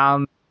 Yeah.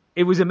 And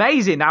it was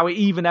amazing how it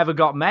even ever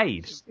got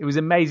made. It was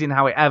amazing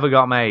how it ever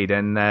got made,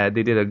 and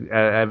they did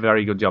a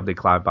very good job, did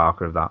Clive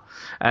Barker, of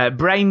that.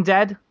 Brain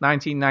Dead,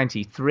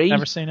 1993.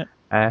 Never seen it.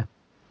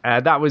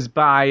 That was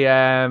by,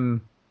 I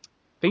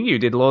think you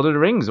did Lord of the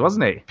Rings,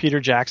 wasn't it?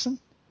 Peter Jackson?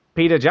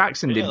 Peter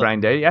Jackson did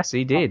Brain Dead. Yes,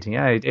 he did.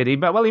 Yeah, he did. He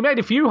made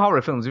a few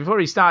horror films before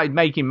he started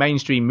making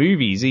mainstream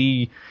movies.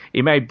 He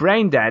made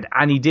Brain Dead,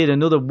 and he did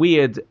another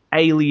weird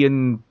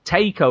alien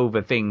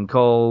takeover thing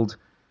called...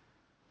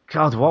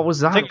 God, what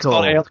was that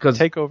called?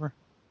 Takeover.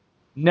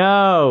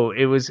 No,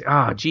 it was...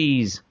 Oh,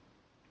 geez.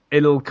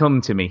 It'll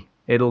come to me.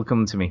 But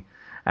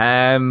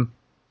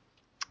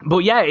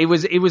yeah, it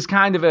was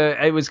kind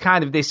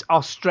of this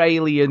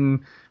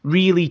Australian,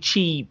 really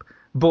cheap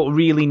but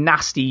really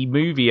nasty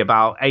movie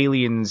about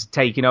aliens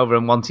taking over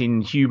and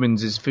wanting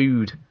humans as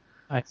food.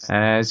 Nice.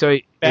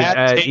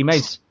 He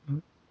made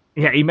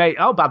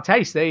Bad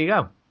Taste. There you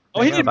go.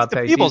 Oh, he did The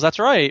Feebles. That's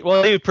right.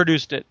 Well, he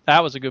produced it.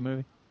 That was a good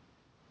movie.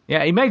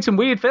 Yeah, he made some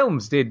weird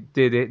films. He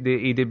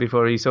did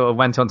before he sort of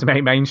went on to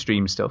make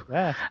mainstream stuff.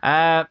 Yeah.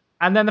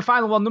 And then the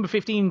final one, number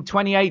 15,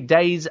 28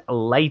 Days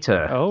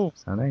Later. Oh.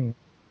 So there you go.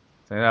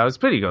 So that was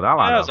pretty good. I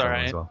like that was film all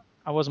right. as well.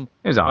 I wasn't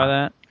It was all by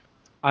right. that.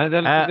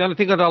 The only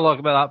thing I don't like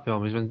about that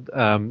film is when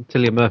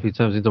Cillian Murphy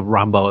turns into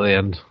Rambo at the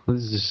end.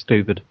 This is just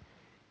stupid.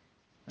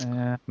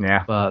 Yeah.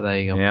 But there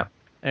you go. Yeah.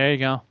 There you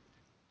go.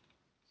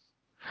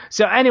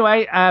 So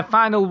anyway,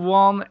 final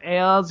one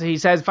is, he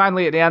says,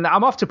 finally at the end,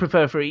 I'm off to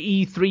prepare for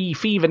E3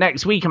 fever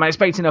next week. I'm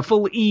expecting a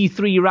full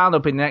E3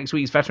 roundup in next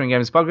week's Veteran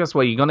Games podcast,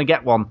 where you're going to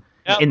get one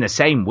in the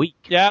same week.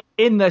 Yep.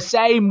 In the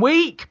same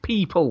week,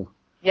 people.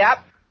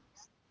 Yep.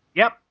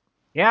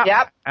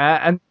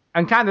 And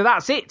kind of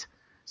that's it.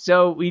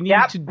 So we need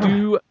to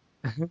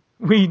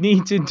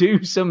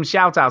do some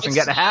shout outs and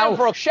get the hell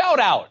for a shout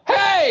out.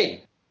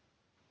 Hey!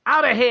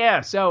 out of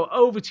here. So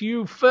over to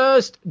you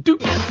first,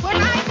 Duke.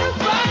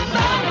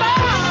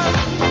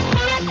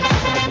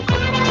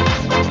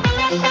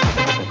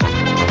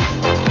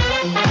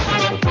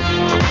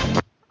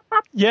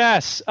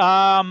 Yes,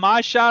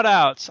 my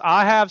shout-outs.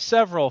 I have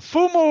several.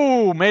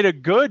 Fumu made a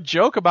good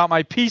joke about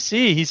my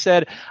PC. He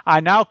said, I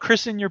now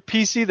christen your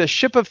PC the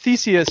Ship of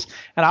Theseus.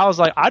 And I was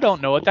like, I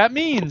don't know what that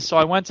means. So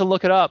I went to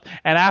look it up.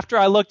 And after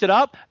I looked it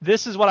up,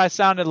 this is what I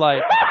sounded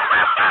like.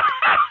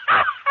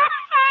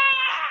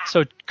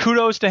 So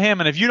kudos to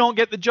him. And if you don't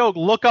get the joke,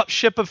 look up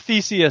Ship of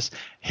Theseus.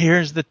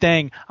 Here's the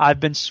thing. I've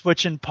been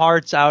switching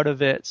parts out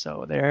of it.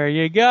 So there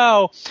you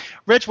go.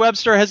 Rich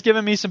Webster has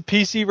given me some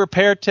PC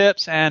repair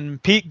tips,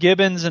 and Pete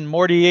Gibbons and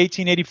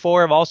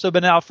Morty1884 have also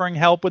been offering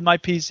help with my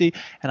PC,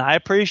 and I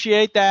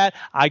appreciate that.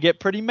 I get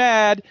pretty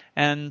mad,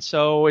 and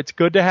so it's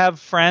good to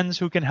have friends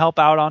who can help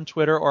out on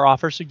Twitter or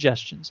offer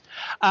suggestions.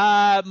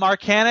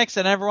 Marcanix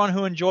and everyone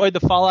who enjoyed the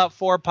Fallout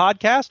 4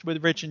 podcast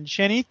with Rich and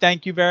Chinny,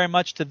 thank you very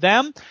much to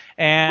them.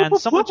 And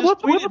someone just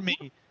tweeted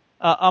me.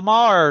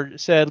 Amar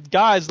said,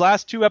 guys,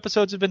 last 2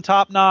 episodes have been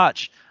top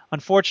notch.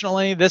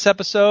 Unfortunately, this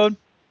episode,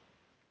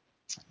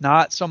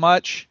 not so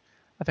much.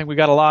 I think we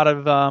got a lot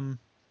of,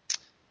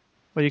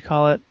 what do you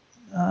call it?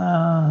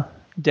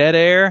 Dead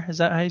air. Is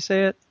that how you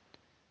say it?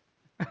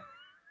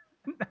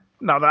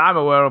 Not that I'm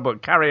aware of,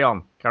 but carry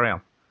on.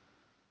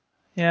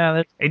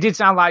 Yeah, it did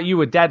sound like you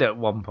were dead at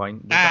one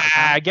point.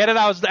 I get it.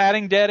 I was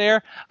adding dead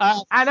air.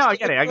 I know. I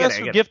get it.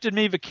 Who gifted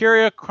me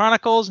Valkyria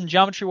Chronicles and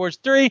Geometry Wars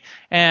 3,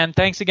 and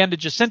thanks again to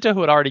Jacinta,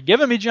 who had already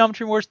given me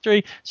Geometry Wars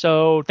 3.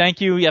 So thank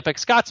you, Epic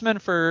Scotsman,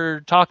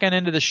 for talking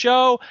into the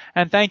show,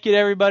 and thank you to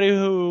everybody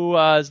who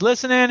is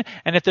listening.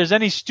 And if there's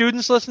any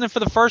students listening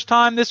for the first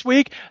time this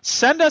week,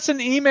 send us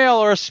an email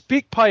or a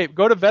speak pipe.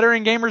 Go to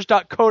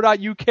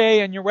veterangamers.co.uk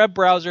in your web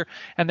browser,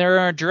 and there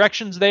are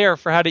directions there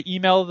for how to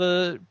email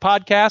the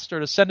podcast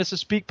or to send us a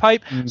speak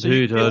pipe. So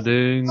you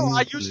can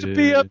I used to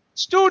be a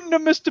student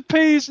of Mr.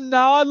 P's, and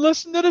now I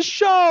listen to the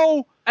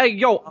show. Hey,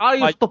 yo, I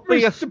used to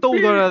be a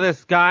student of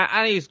this guy,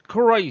 and he's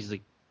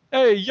crazy.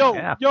 Hey, yo.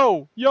 Sorry,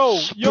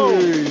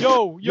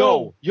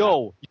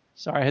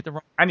 I hit the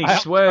wrong. And he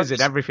swears at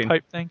everything.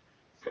 Pipe thing.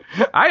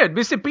 I heard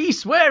Mr. P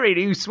swearing.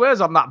 He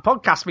swears on that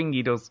podcast thing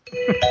he does.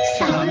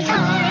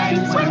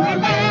 Sometimes when we're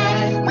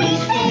mad, we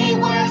say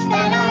words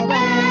that are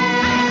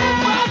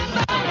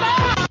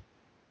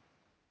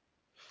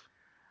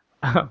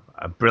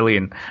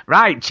Brilliant.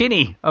 Right,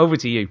 Chinny, over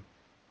to you.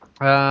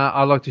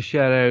 I'd like to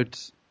shout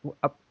out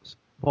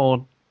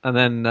Spawn, and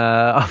then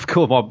of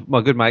course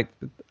my good mate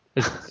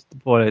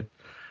Spawn,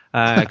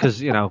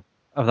 because of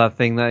that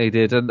thing that he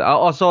did, and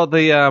I saw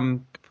the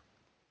on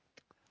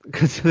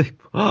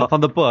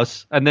the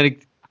bus, and then he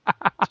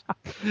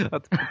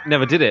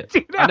never did it.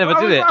 I never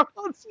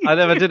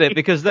did it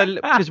because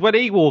when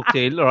he walked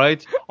in,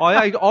 right,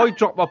 I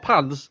dropped my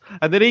pants,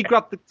 and then he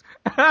grabbed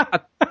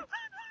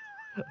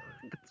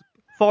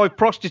 5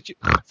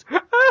 prostitutes.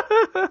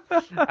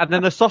 And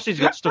then the sausage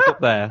got stuck up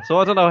there. So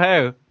I don't know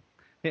how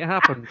it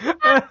happened.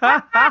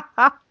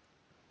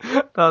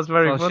 That's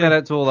very So funny. shout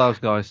out to all those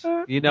guys.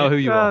 You know who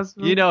you are.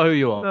 You know who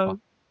you are.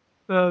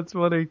 That's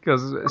funny,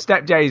 because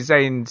Step J is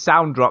saying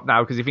sound drop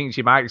now because he thinks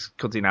your mic's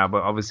cutting out,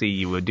 but obviously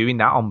you were doing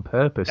that on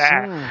purpose.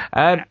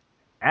 Very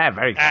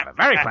clever,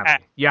 very clever.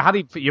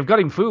 You've got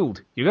him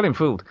fooled. You got him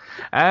fooled.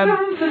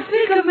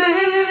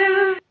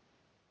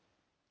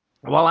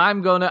 Well,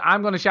 I'm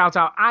gonna shout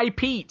out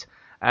iPete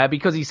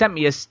because he sent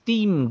me a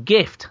Steam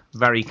gift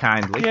very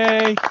kindly.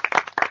 Yay!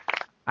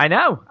 I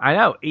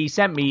know. He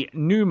sent me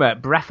Numa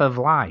Breath of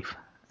Life.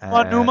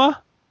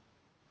 Numa?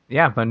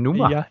 Yeah,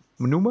 Numa.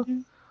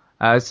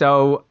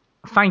 So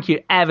thank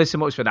you ever so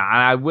much for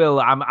that.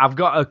 And I've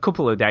got a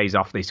couple of days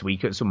off this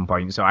week at some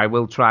point, so I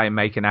will try and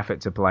make an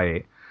effort to play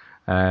it.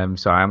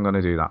 So I'm going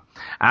to do that.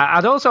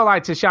 I'd also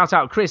like to shout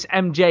out Chris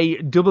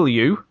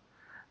MJW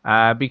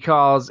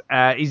because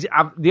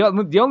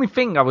the only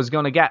thing I was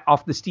going to get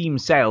off the Steam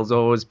sales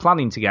or was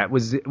planning to get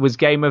was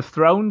Game of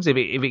Thrones if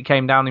it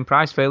came down in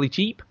price fairly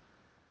cheap.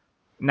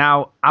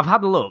 Now, I've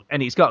had a look,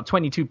 and it's got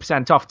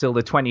 22% off till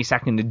the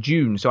 22nd of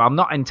June, so I'm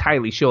not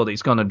entirely sure that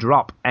it's going to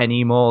drop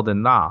any more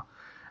than that,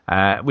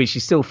 which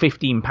is still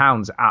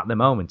 £15 at the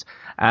moment.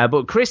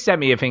 But Chris sent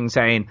me a thing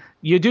saying,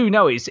 you do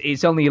know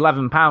it's only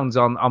 £11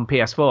 on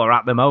PS4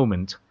 at the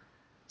moment.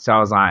 So I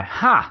was like,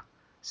 ha!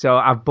 So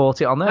I've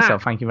bought it on there, so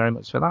thank you very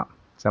much for that.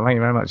 So thank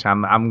you very much.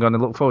 I'm going to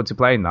look forward to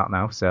playing that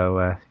now.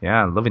 So,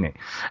 yeah, loving it.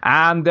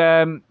 And,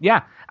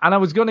 and I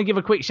was going to give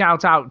a quick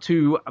shout out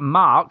to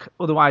Mark,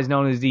 otherwise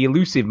known as the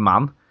Elusive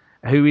Man,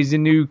 who is a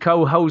new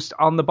co-host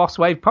on the Boss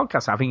Wave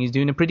podcast. I think he's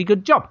doing a pretty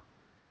good job.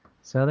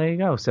 So there you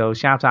go. So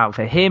shout out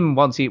for him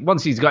once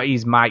he's got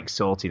his mic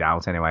sorted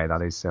out. Anyway,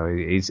 that is. So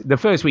the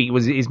first week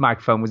his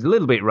microphone was a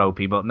little bit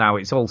ropey, but now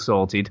it's all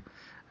sorted.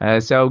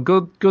 So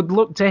good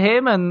luck to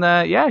him,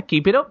 and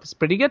keep it up. It's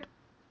pretty good.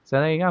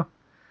 So there you go.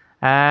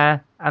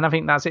 And I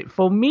think that's it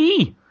for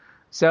me.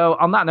 So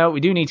on that note, we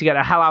do need to get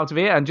the hell out of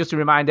here. And just to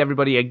remind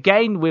everybody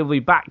again, we'll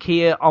be back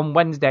here on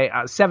Wednesday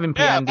at 7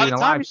 p.m. doing a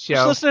live show.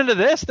 Just listening to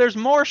this, there's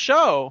more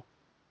show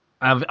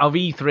of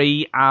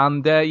E3,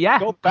 and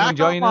go back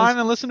online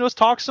and listen to us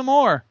talk some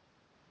more.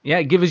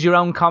 Yeah, give us your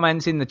own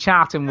comments in the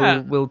chat,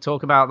 and we'll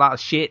talk about that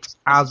shit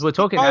as we're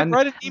talking.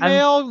 Write an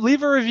email,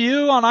 leave a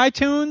review on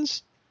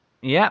iTunes.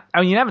 Yeah, I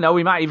mean, you never know.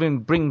 We might even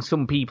bring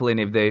some people in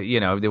if they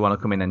want to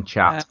come in and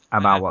chat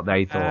about what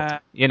they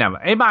thought. You know,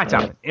 it might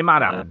happen. It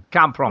might happen.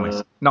 Can't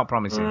promise. Not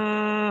promising.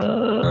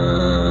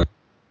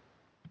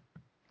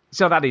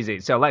 So that is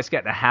it. So let's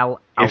get the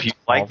hell out. If you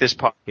like this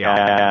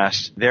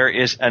podcast, there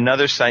is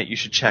another site you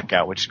should check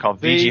out, which is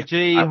called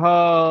VG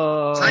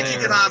Hub. Thank you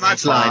very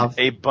much, love.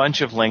 A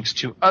bunch of links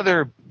to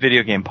other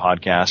video game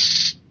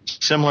podcasts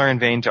similar in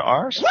vein to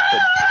ours, but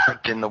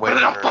different in the way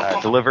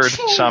they're delivered.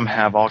 Some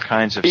have all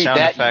kinds of sound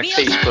effects.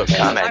 Facebook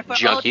comment,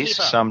 junkies.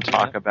 Some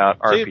talk about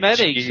RPGs. Too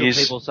many,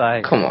 some people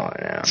say. Come on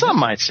now. Some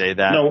might say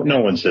that.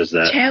 No one says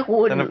that.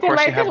 Then, of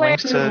course, you have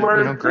links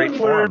to great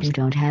forums. You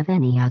don't have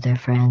any other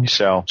friends.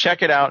 So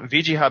check it out,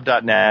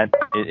 vghub.net.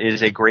 It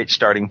is a great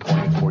starting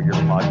point for your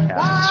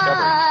podcast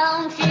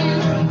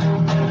discovery.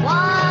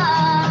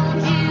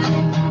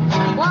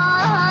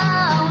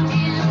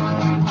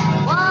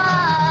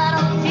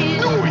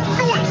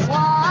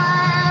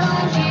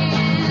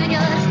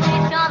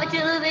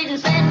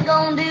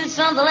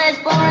 Something less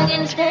boring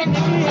instead. Sit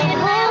at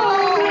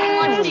home,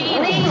 watch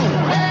TV,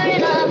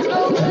 turn up,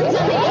 no good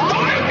to me.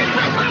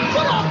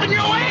 Pull up in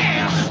your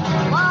ass!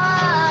 Why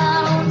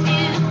don't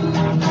you?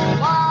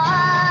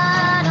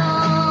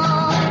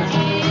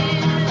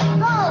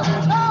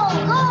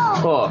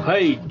 Oh,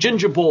 hey,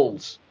 ginger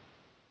balls.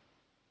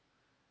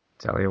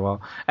 Tell you what.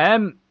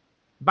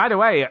 By the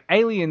way,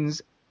 Alien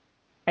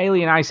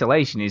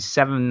Isolation is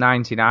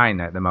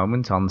 $7.99 at the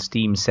moment on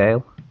Steam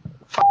sale.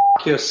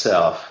 Fuck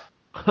yourself.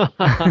 But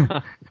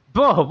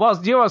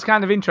do you know what's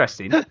kind of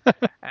interesting?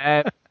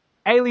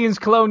 Aliens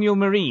Colonial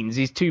Marines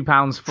is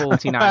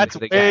 £2.49. That's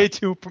way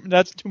too.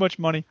 That's too much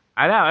money.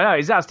 I know.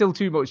 Is that still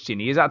too much,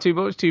 Ginny? Is that too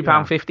much?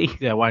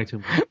 £2.50? Yeah, way too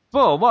much.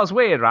 But what's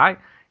weird, right?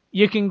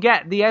 You can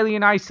get the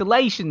Alien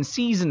Isolation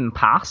Season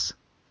Pass,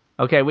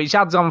 okay, which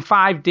adds on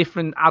 5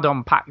 different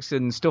add-on packs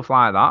and stuff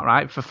like that,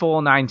 right, for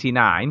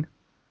 $4.99,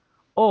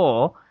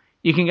 or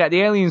you can get the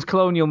Aliens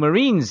Colonial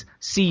Marines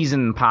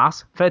Season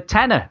Pass for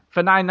 $10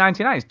 for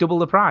 $9.99. It's double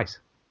the price.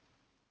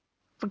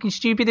 Fucking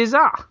stupid is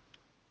that?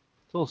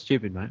 It's all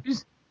stupid, mate.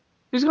 Who's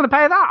going to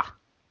pay that?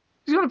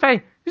 Who's going to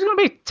pay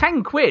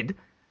 £10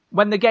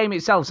 when the game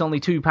itself's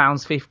only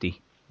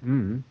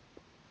 £2.50?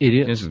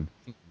 Idiot. Isn't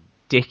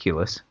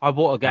ridiculous. I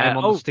bought a game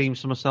on the Steam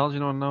Summer Sales. You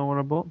know what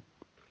I bought?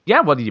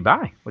 Yeah, what did you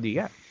buy? What did you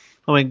get?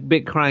 I mean, a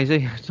bit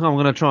crazy. So I'm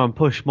going to try and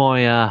push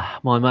my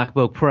my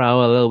MacBook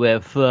Pro a little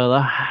bit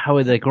further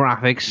with the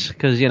graphics,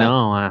 because,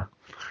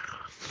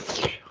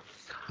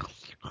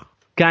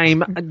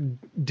 Game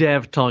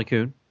Dev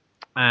Tycoon.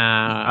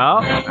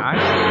 Nice.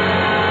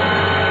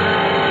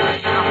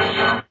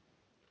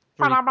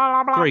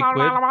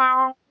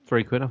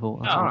 £3, I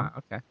thought. That's All all right,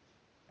 okay.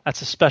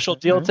 That's a special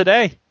deal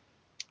today.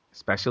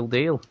 Special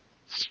deal.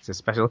 It's a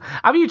special.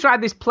 Have you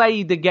tried this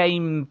play the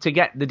game to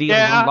get the deal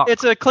Yeah, unlocked?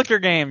 it's a clicker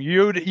game.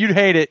 You'd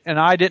hate it, and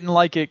I didn't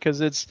like it because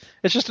it's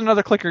just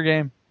another clicker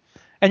game,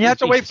 and you have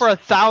to wait for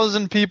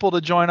 1,000 people to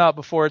join up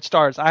before it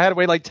starts. I had to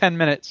wait like 10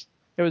 minutes.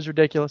 It was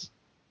ridiculous.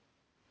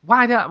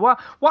 Why not? What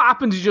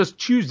happened to just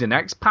choose the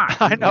next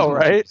pack? I know,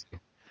 right?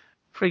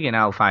 Friggin'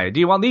 hellfire. Do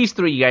you want these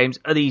 3 games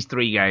or these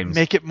 3 games?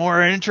 Make it more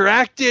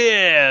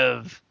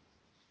interactive.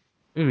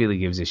 Who really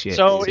gives a shit?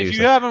 So seriously? if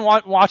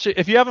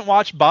you haven't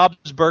watched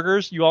Bob's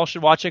Burgers, you all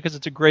should watch it because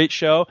it's a great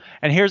show.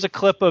 And here's a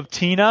clip of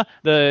Tina,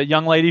 the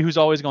young lady who's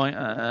always going,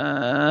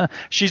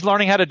 she's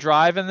learning how to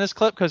drive in this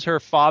clip because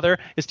her father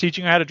is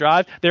teaching her how to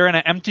drive. They're in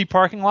an empty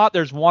parking lot.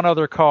 There's one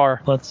other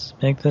car. Let's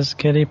make this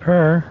kitty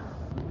purr.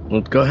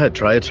 Well, go ahead,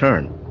 try a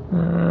turn.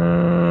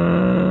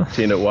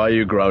 Tina, why are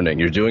you groaning?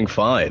 You're doing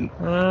fine.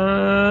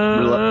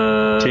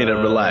 Tina,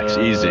 relax.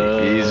 Easy.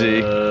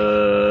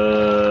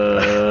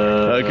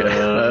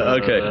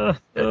 Okay.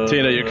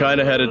 Tina, you're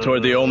kind of headed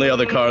toward the only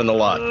other car in the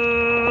lot.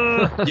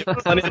 You have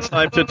plenty of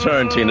time to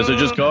turn, Tina, so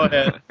just go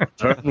ahead.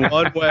 Turn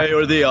one way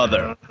or the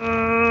other.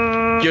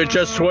 You're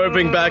just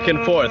swerving back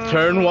and forth.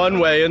 Turn one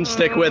way and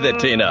stick with it,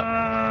 Tina.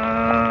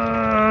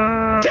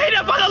 Tina,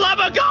 for the love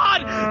of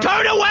God,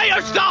 turn away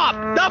or stop!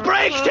 The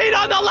brakes, Tina,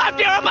 on the left,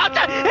 you're about to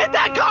hit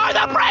that car!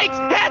 The brakes!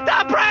 Hit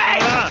the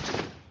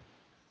brakes!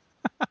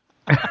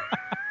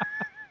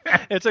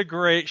 It's a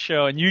great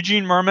show. And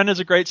Eugene Merman is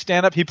a great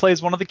stand-up. He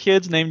plays one of the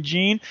kids named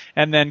Gene.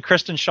 And then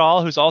Kristen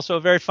Shaw, who's also a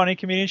very funny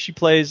comedian, she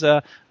plays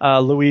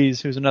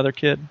Louise, who's another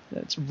kid.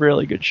 It's a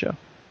really good show.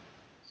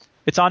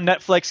 It's on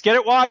Netflix. Get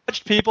it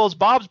watched, people. It's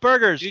Bob's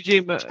Burgers.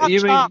 Eugene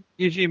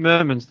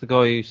Merman's the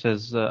guy who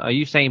says, are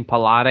you saying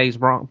Pilates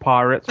wrong,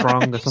 pirates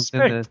wrong or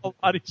something?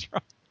 Pilates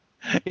wrong.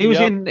 He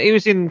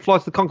was in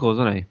Flights of the Conchords,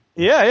 wasn't he?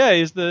 Yeah.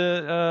 He's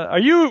the. Are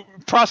you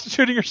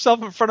prostituting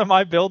yourself in front of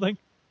my building?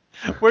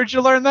 Where'd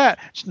you learn that?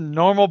 Just a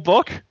normal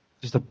book?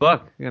 Just a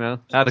book,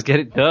 how to get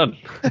it done.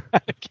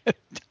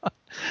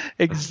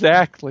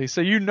 Exactly.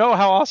 So you know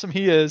how awesome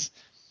he is.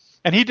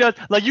 And he does,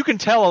 like, you can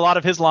tell a lot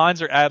of his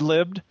lines are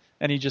ad-libbed,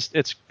 and it's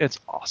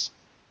awesome.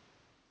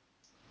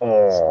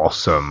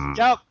 Awesome.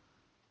 Yep.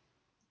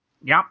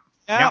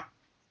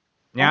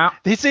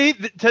 You see,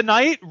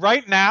 tonight,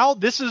 right now,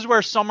 this is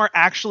where summer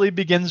actually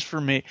begins for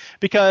me.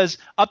 Because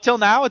up till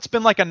now, it's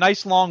been like a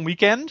nice long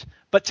weekend.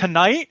 But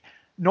tonight,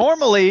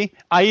 normally,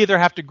 I either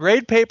have to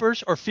grade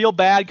papers or feel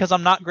bad because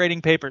I'm not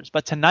grading papers.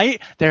 But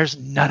tonight, there's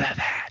none of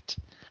that.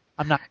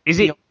 I'm not. Is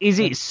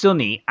it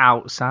sunny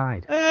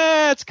outside?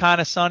 It's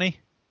kind of sunny.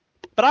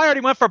 But I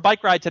already went for a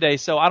bike ride today,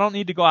 so I don't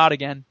need to go out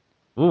again.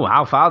 Ooh,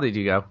 how far did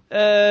you go?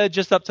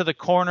 Just up to the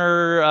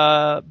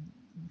corner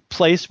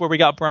place where we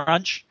got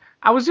brunch.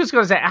 I was just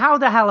going to say, how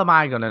the hell am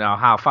I going to know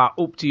how far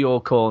up to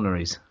your corner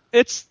is?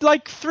 It's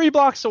like 3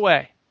 blocks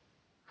away.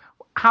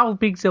 How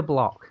big's a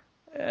block?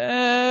 5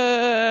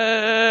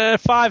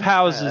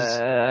 houses.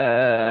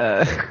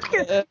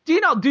 Do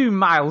you not do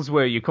miles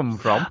where you come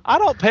from? I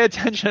don't pay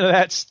attention to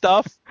that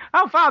stuff.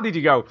 How far did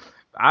you go?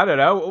 I don't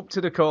know, up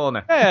to the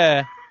corner.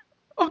 Yeah.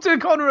 Up to the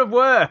corner of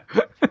where?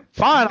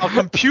 Fine, I'll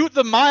compute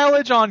the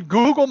mileage on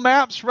Google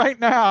Maps right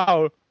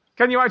now.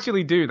 Can you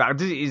actually do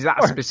that? Is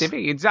that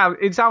specific? It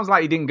sounds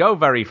like you didn't go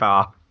very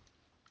far.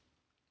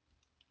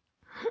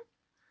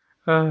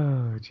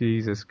 Oh,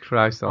 Jesus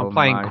Christ almighty. I'm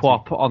playing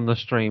co-op on the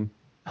stream.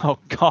 Oh,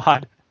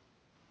 God.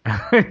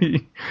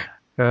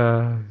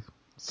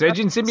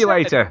 Surgeon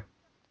Simulator.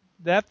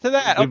 After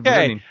that,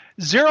 okay.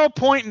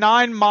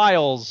 0.9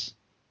 miles.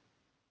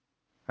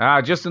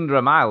 Just under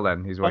a mile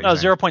then, is what you're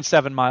saying.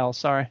 0.7 miles,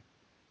 sorry.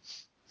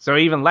 So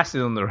even less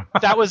than under a mile.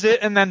 That was it,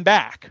 and then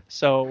back.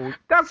 So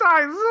That's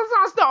not a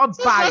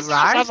bite,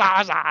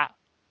 right?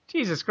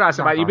 Jesus Christ,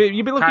 you'd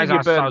be looking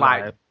to burn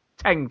like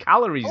 10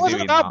 calories doing that. It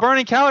wasn't about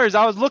burning calories.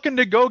 I was looking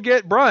to go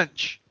get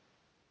brunch.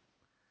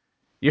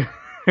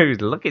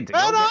 Who's looking to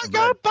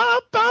go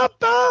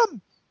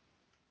bum.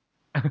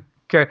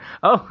 Okay.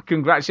 Oh,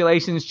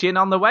 congratulations, Chin,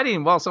 on the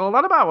wedding. What's all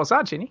that about? What's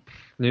that, Chinny?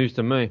 News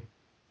to me.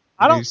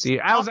 I don't see.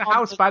 How's the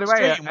house, by the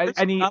way?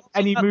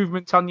 Any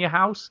movement on your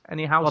house?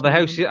 Any house? Well, the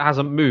house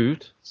hasn't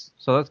moved,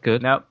 so that's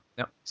good. No.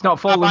 It's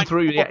not fallen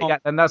through yet,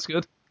 and that's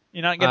good.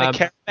 You're not getting a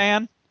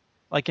caravan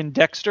like in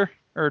Dexter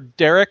or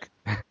Derek?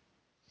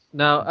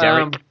 No,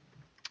 Derek.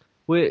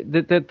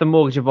 The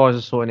mortgage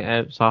advisor's sorting it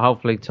out, so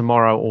hopefully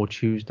tomorrow or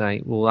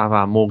Tuesday we'll have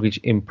our mortgage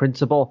in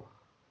principle.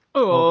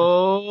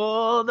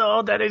 Oh,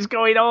 no, that is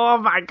going off.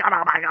 Oh my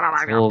God.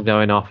 It's all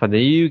going off, and then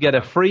you get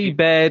a free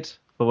bed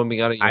for when we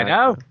go to your I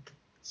know.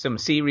 Some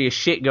serious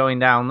shit going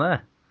down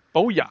there.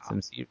 Oh, yeah.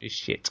 Some serious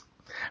shit.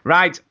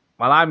 Right.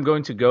 Well, I'm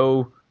going to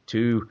go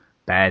to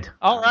bed.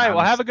 All right.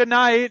 Well, have a good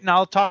night, and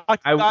I'll talk to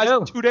you guys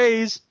in 2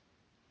 days.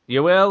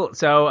 You will.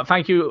 So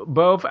thank you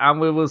both, and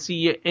we will see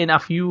you in a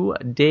few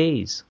days.